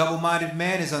 A double-minded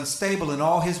man is unstable in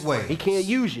all his ways. He can't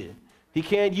use you. He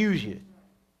can't use you.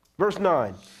 Verse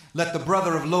 9. Let the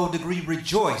brother of low degree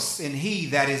rejoice in he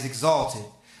that is exalted,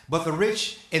 but the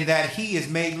rich in that he is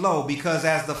made low, because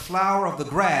as the flower of the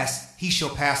grass he shall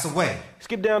pass away.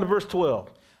 Skip down to verse 12.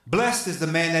 Blessed is the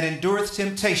man that endureth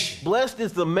temptation. Blessed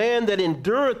is the man that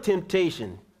endureth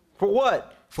temptation. For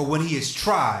what? For when he is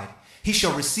tried, he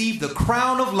shall receive the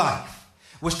crown of life,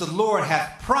 which the Lord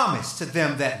hath promised to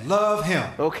them that love him.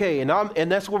 Okay, and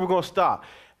that's where we're going to stop.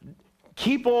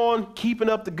 Keep on keeping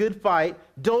up the good fight.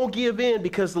 Don't give in,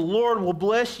 because the Lord will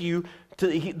bless you.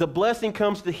 The blessing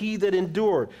comes to he that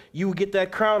endured. You will get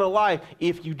that crown of life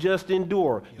if you just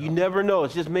endure. Yep. You never know.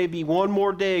 It's just maybe one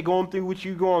more day going through what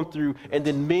you're going through, and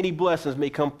then many blessings may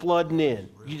come flooding in.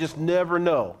 You just never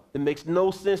know. It makes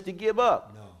no sense to give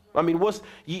up. No. I mean,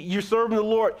 you're serving the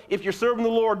Lord. If you're serving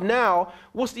the Lord now,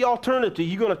 what's the alternative?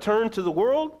 You going to turn to the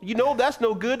world? You know that's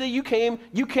no good. You came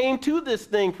to this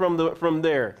thing from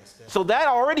there. So that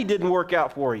already didn't work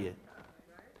out for you.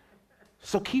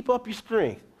 So keep up your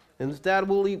strength. And that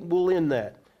will end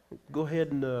that. Go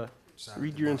ahead and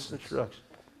read your instruction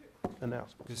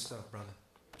announcement. Good stuff, brother.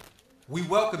 We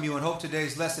welcome you and hope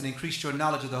today's lesson increased your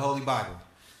knowledge of the Holy Bible.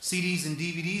 CDs and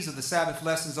DVDs of the Sabbath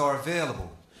lessons are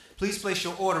available. Please place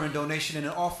your order and donation in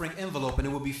an offering envelope, and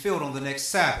it will be filled on the next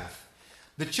Sabbath.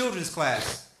 The children's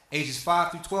class, ages 5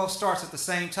 through 12, starts at the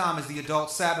same time as the adult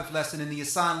Sabbath lesson in the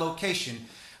assigned location.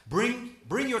 Bring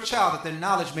your child that their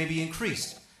knowledge may be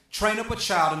increased. Train up a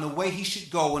child in the way he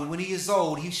should go, and when he is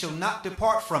old, he shall not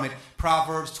depart from it.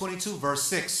 Proverbs 22, verse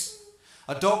 6.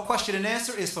 Adult question and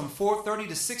answer is from 4:30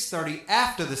 to 6:30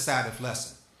 after the Sabbath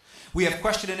lesson. We have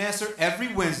question and answer every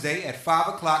Wednesday at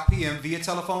 5 p.m. via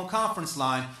telephone conference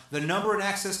line. The number and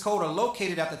access code are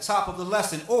located at the top of the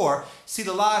lesson, or see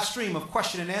the live stream of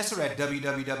question and answer at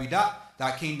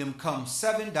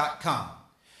www.kingdomcome7.com.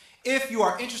 If you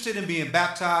are interested in being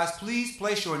baptized, please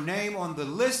place your name on the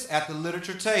list at the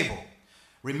literature table.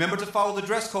 Remember to follow the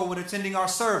dress code when attending our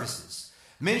services.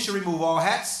 Men should remove all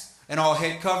hats and all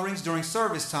head coverings during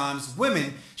service times.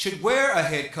 Women should wear a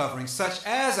head covering, such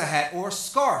as a hat or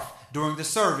scarf, during the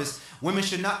service. Women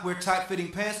should not wear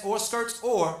tight-fitting pants or skirts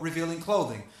or revealing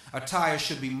clothing. Attire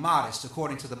should be modest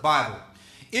according to the Bible.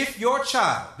 If your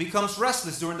child becomes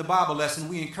restless during the Bible lesson,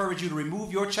 we encourage you to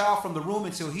remove your child from the room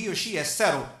until he or she has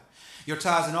settled. Your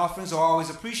tithes and offerings are always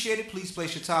appreciated. Please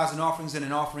place your tithes and offerings in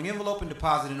an offering envelope and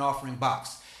deposit an offering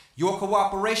box. Your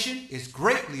cooperation is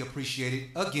greatly appreciated.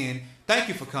 Again, thank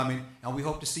you for coming, and we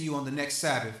hope to see you on the next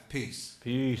Sabbath. Peace.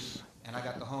 Peace. And I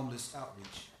got the homeless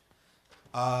outreach.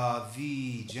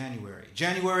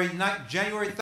 January 3rd.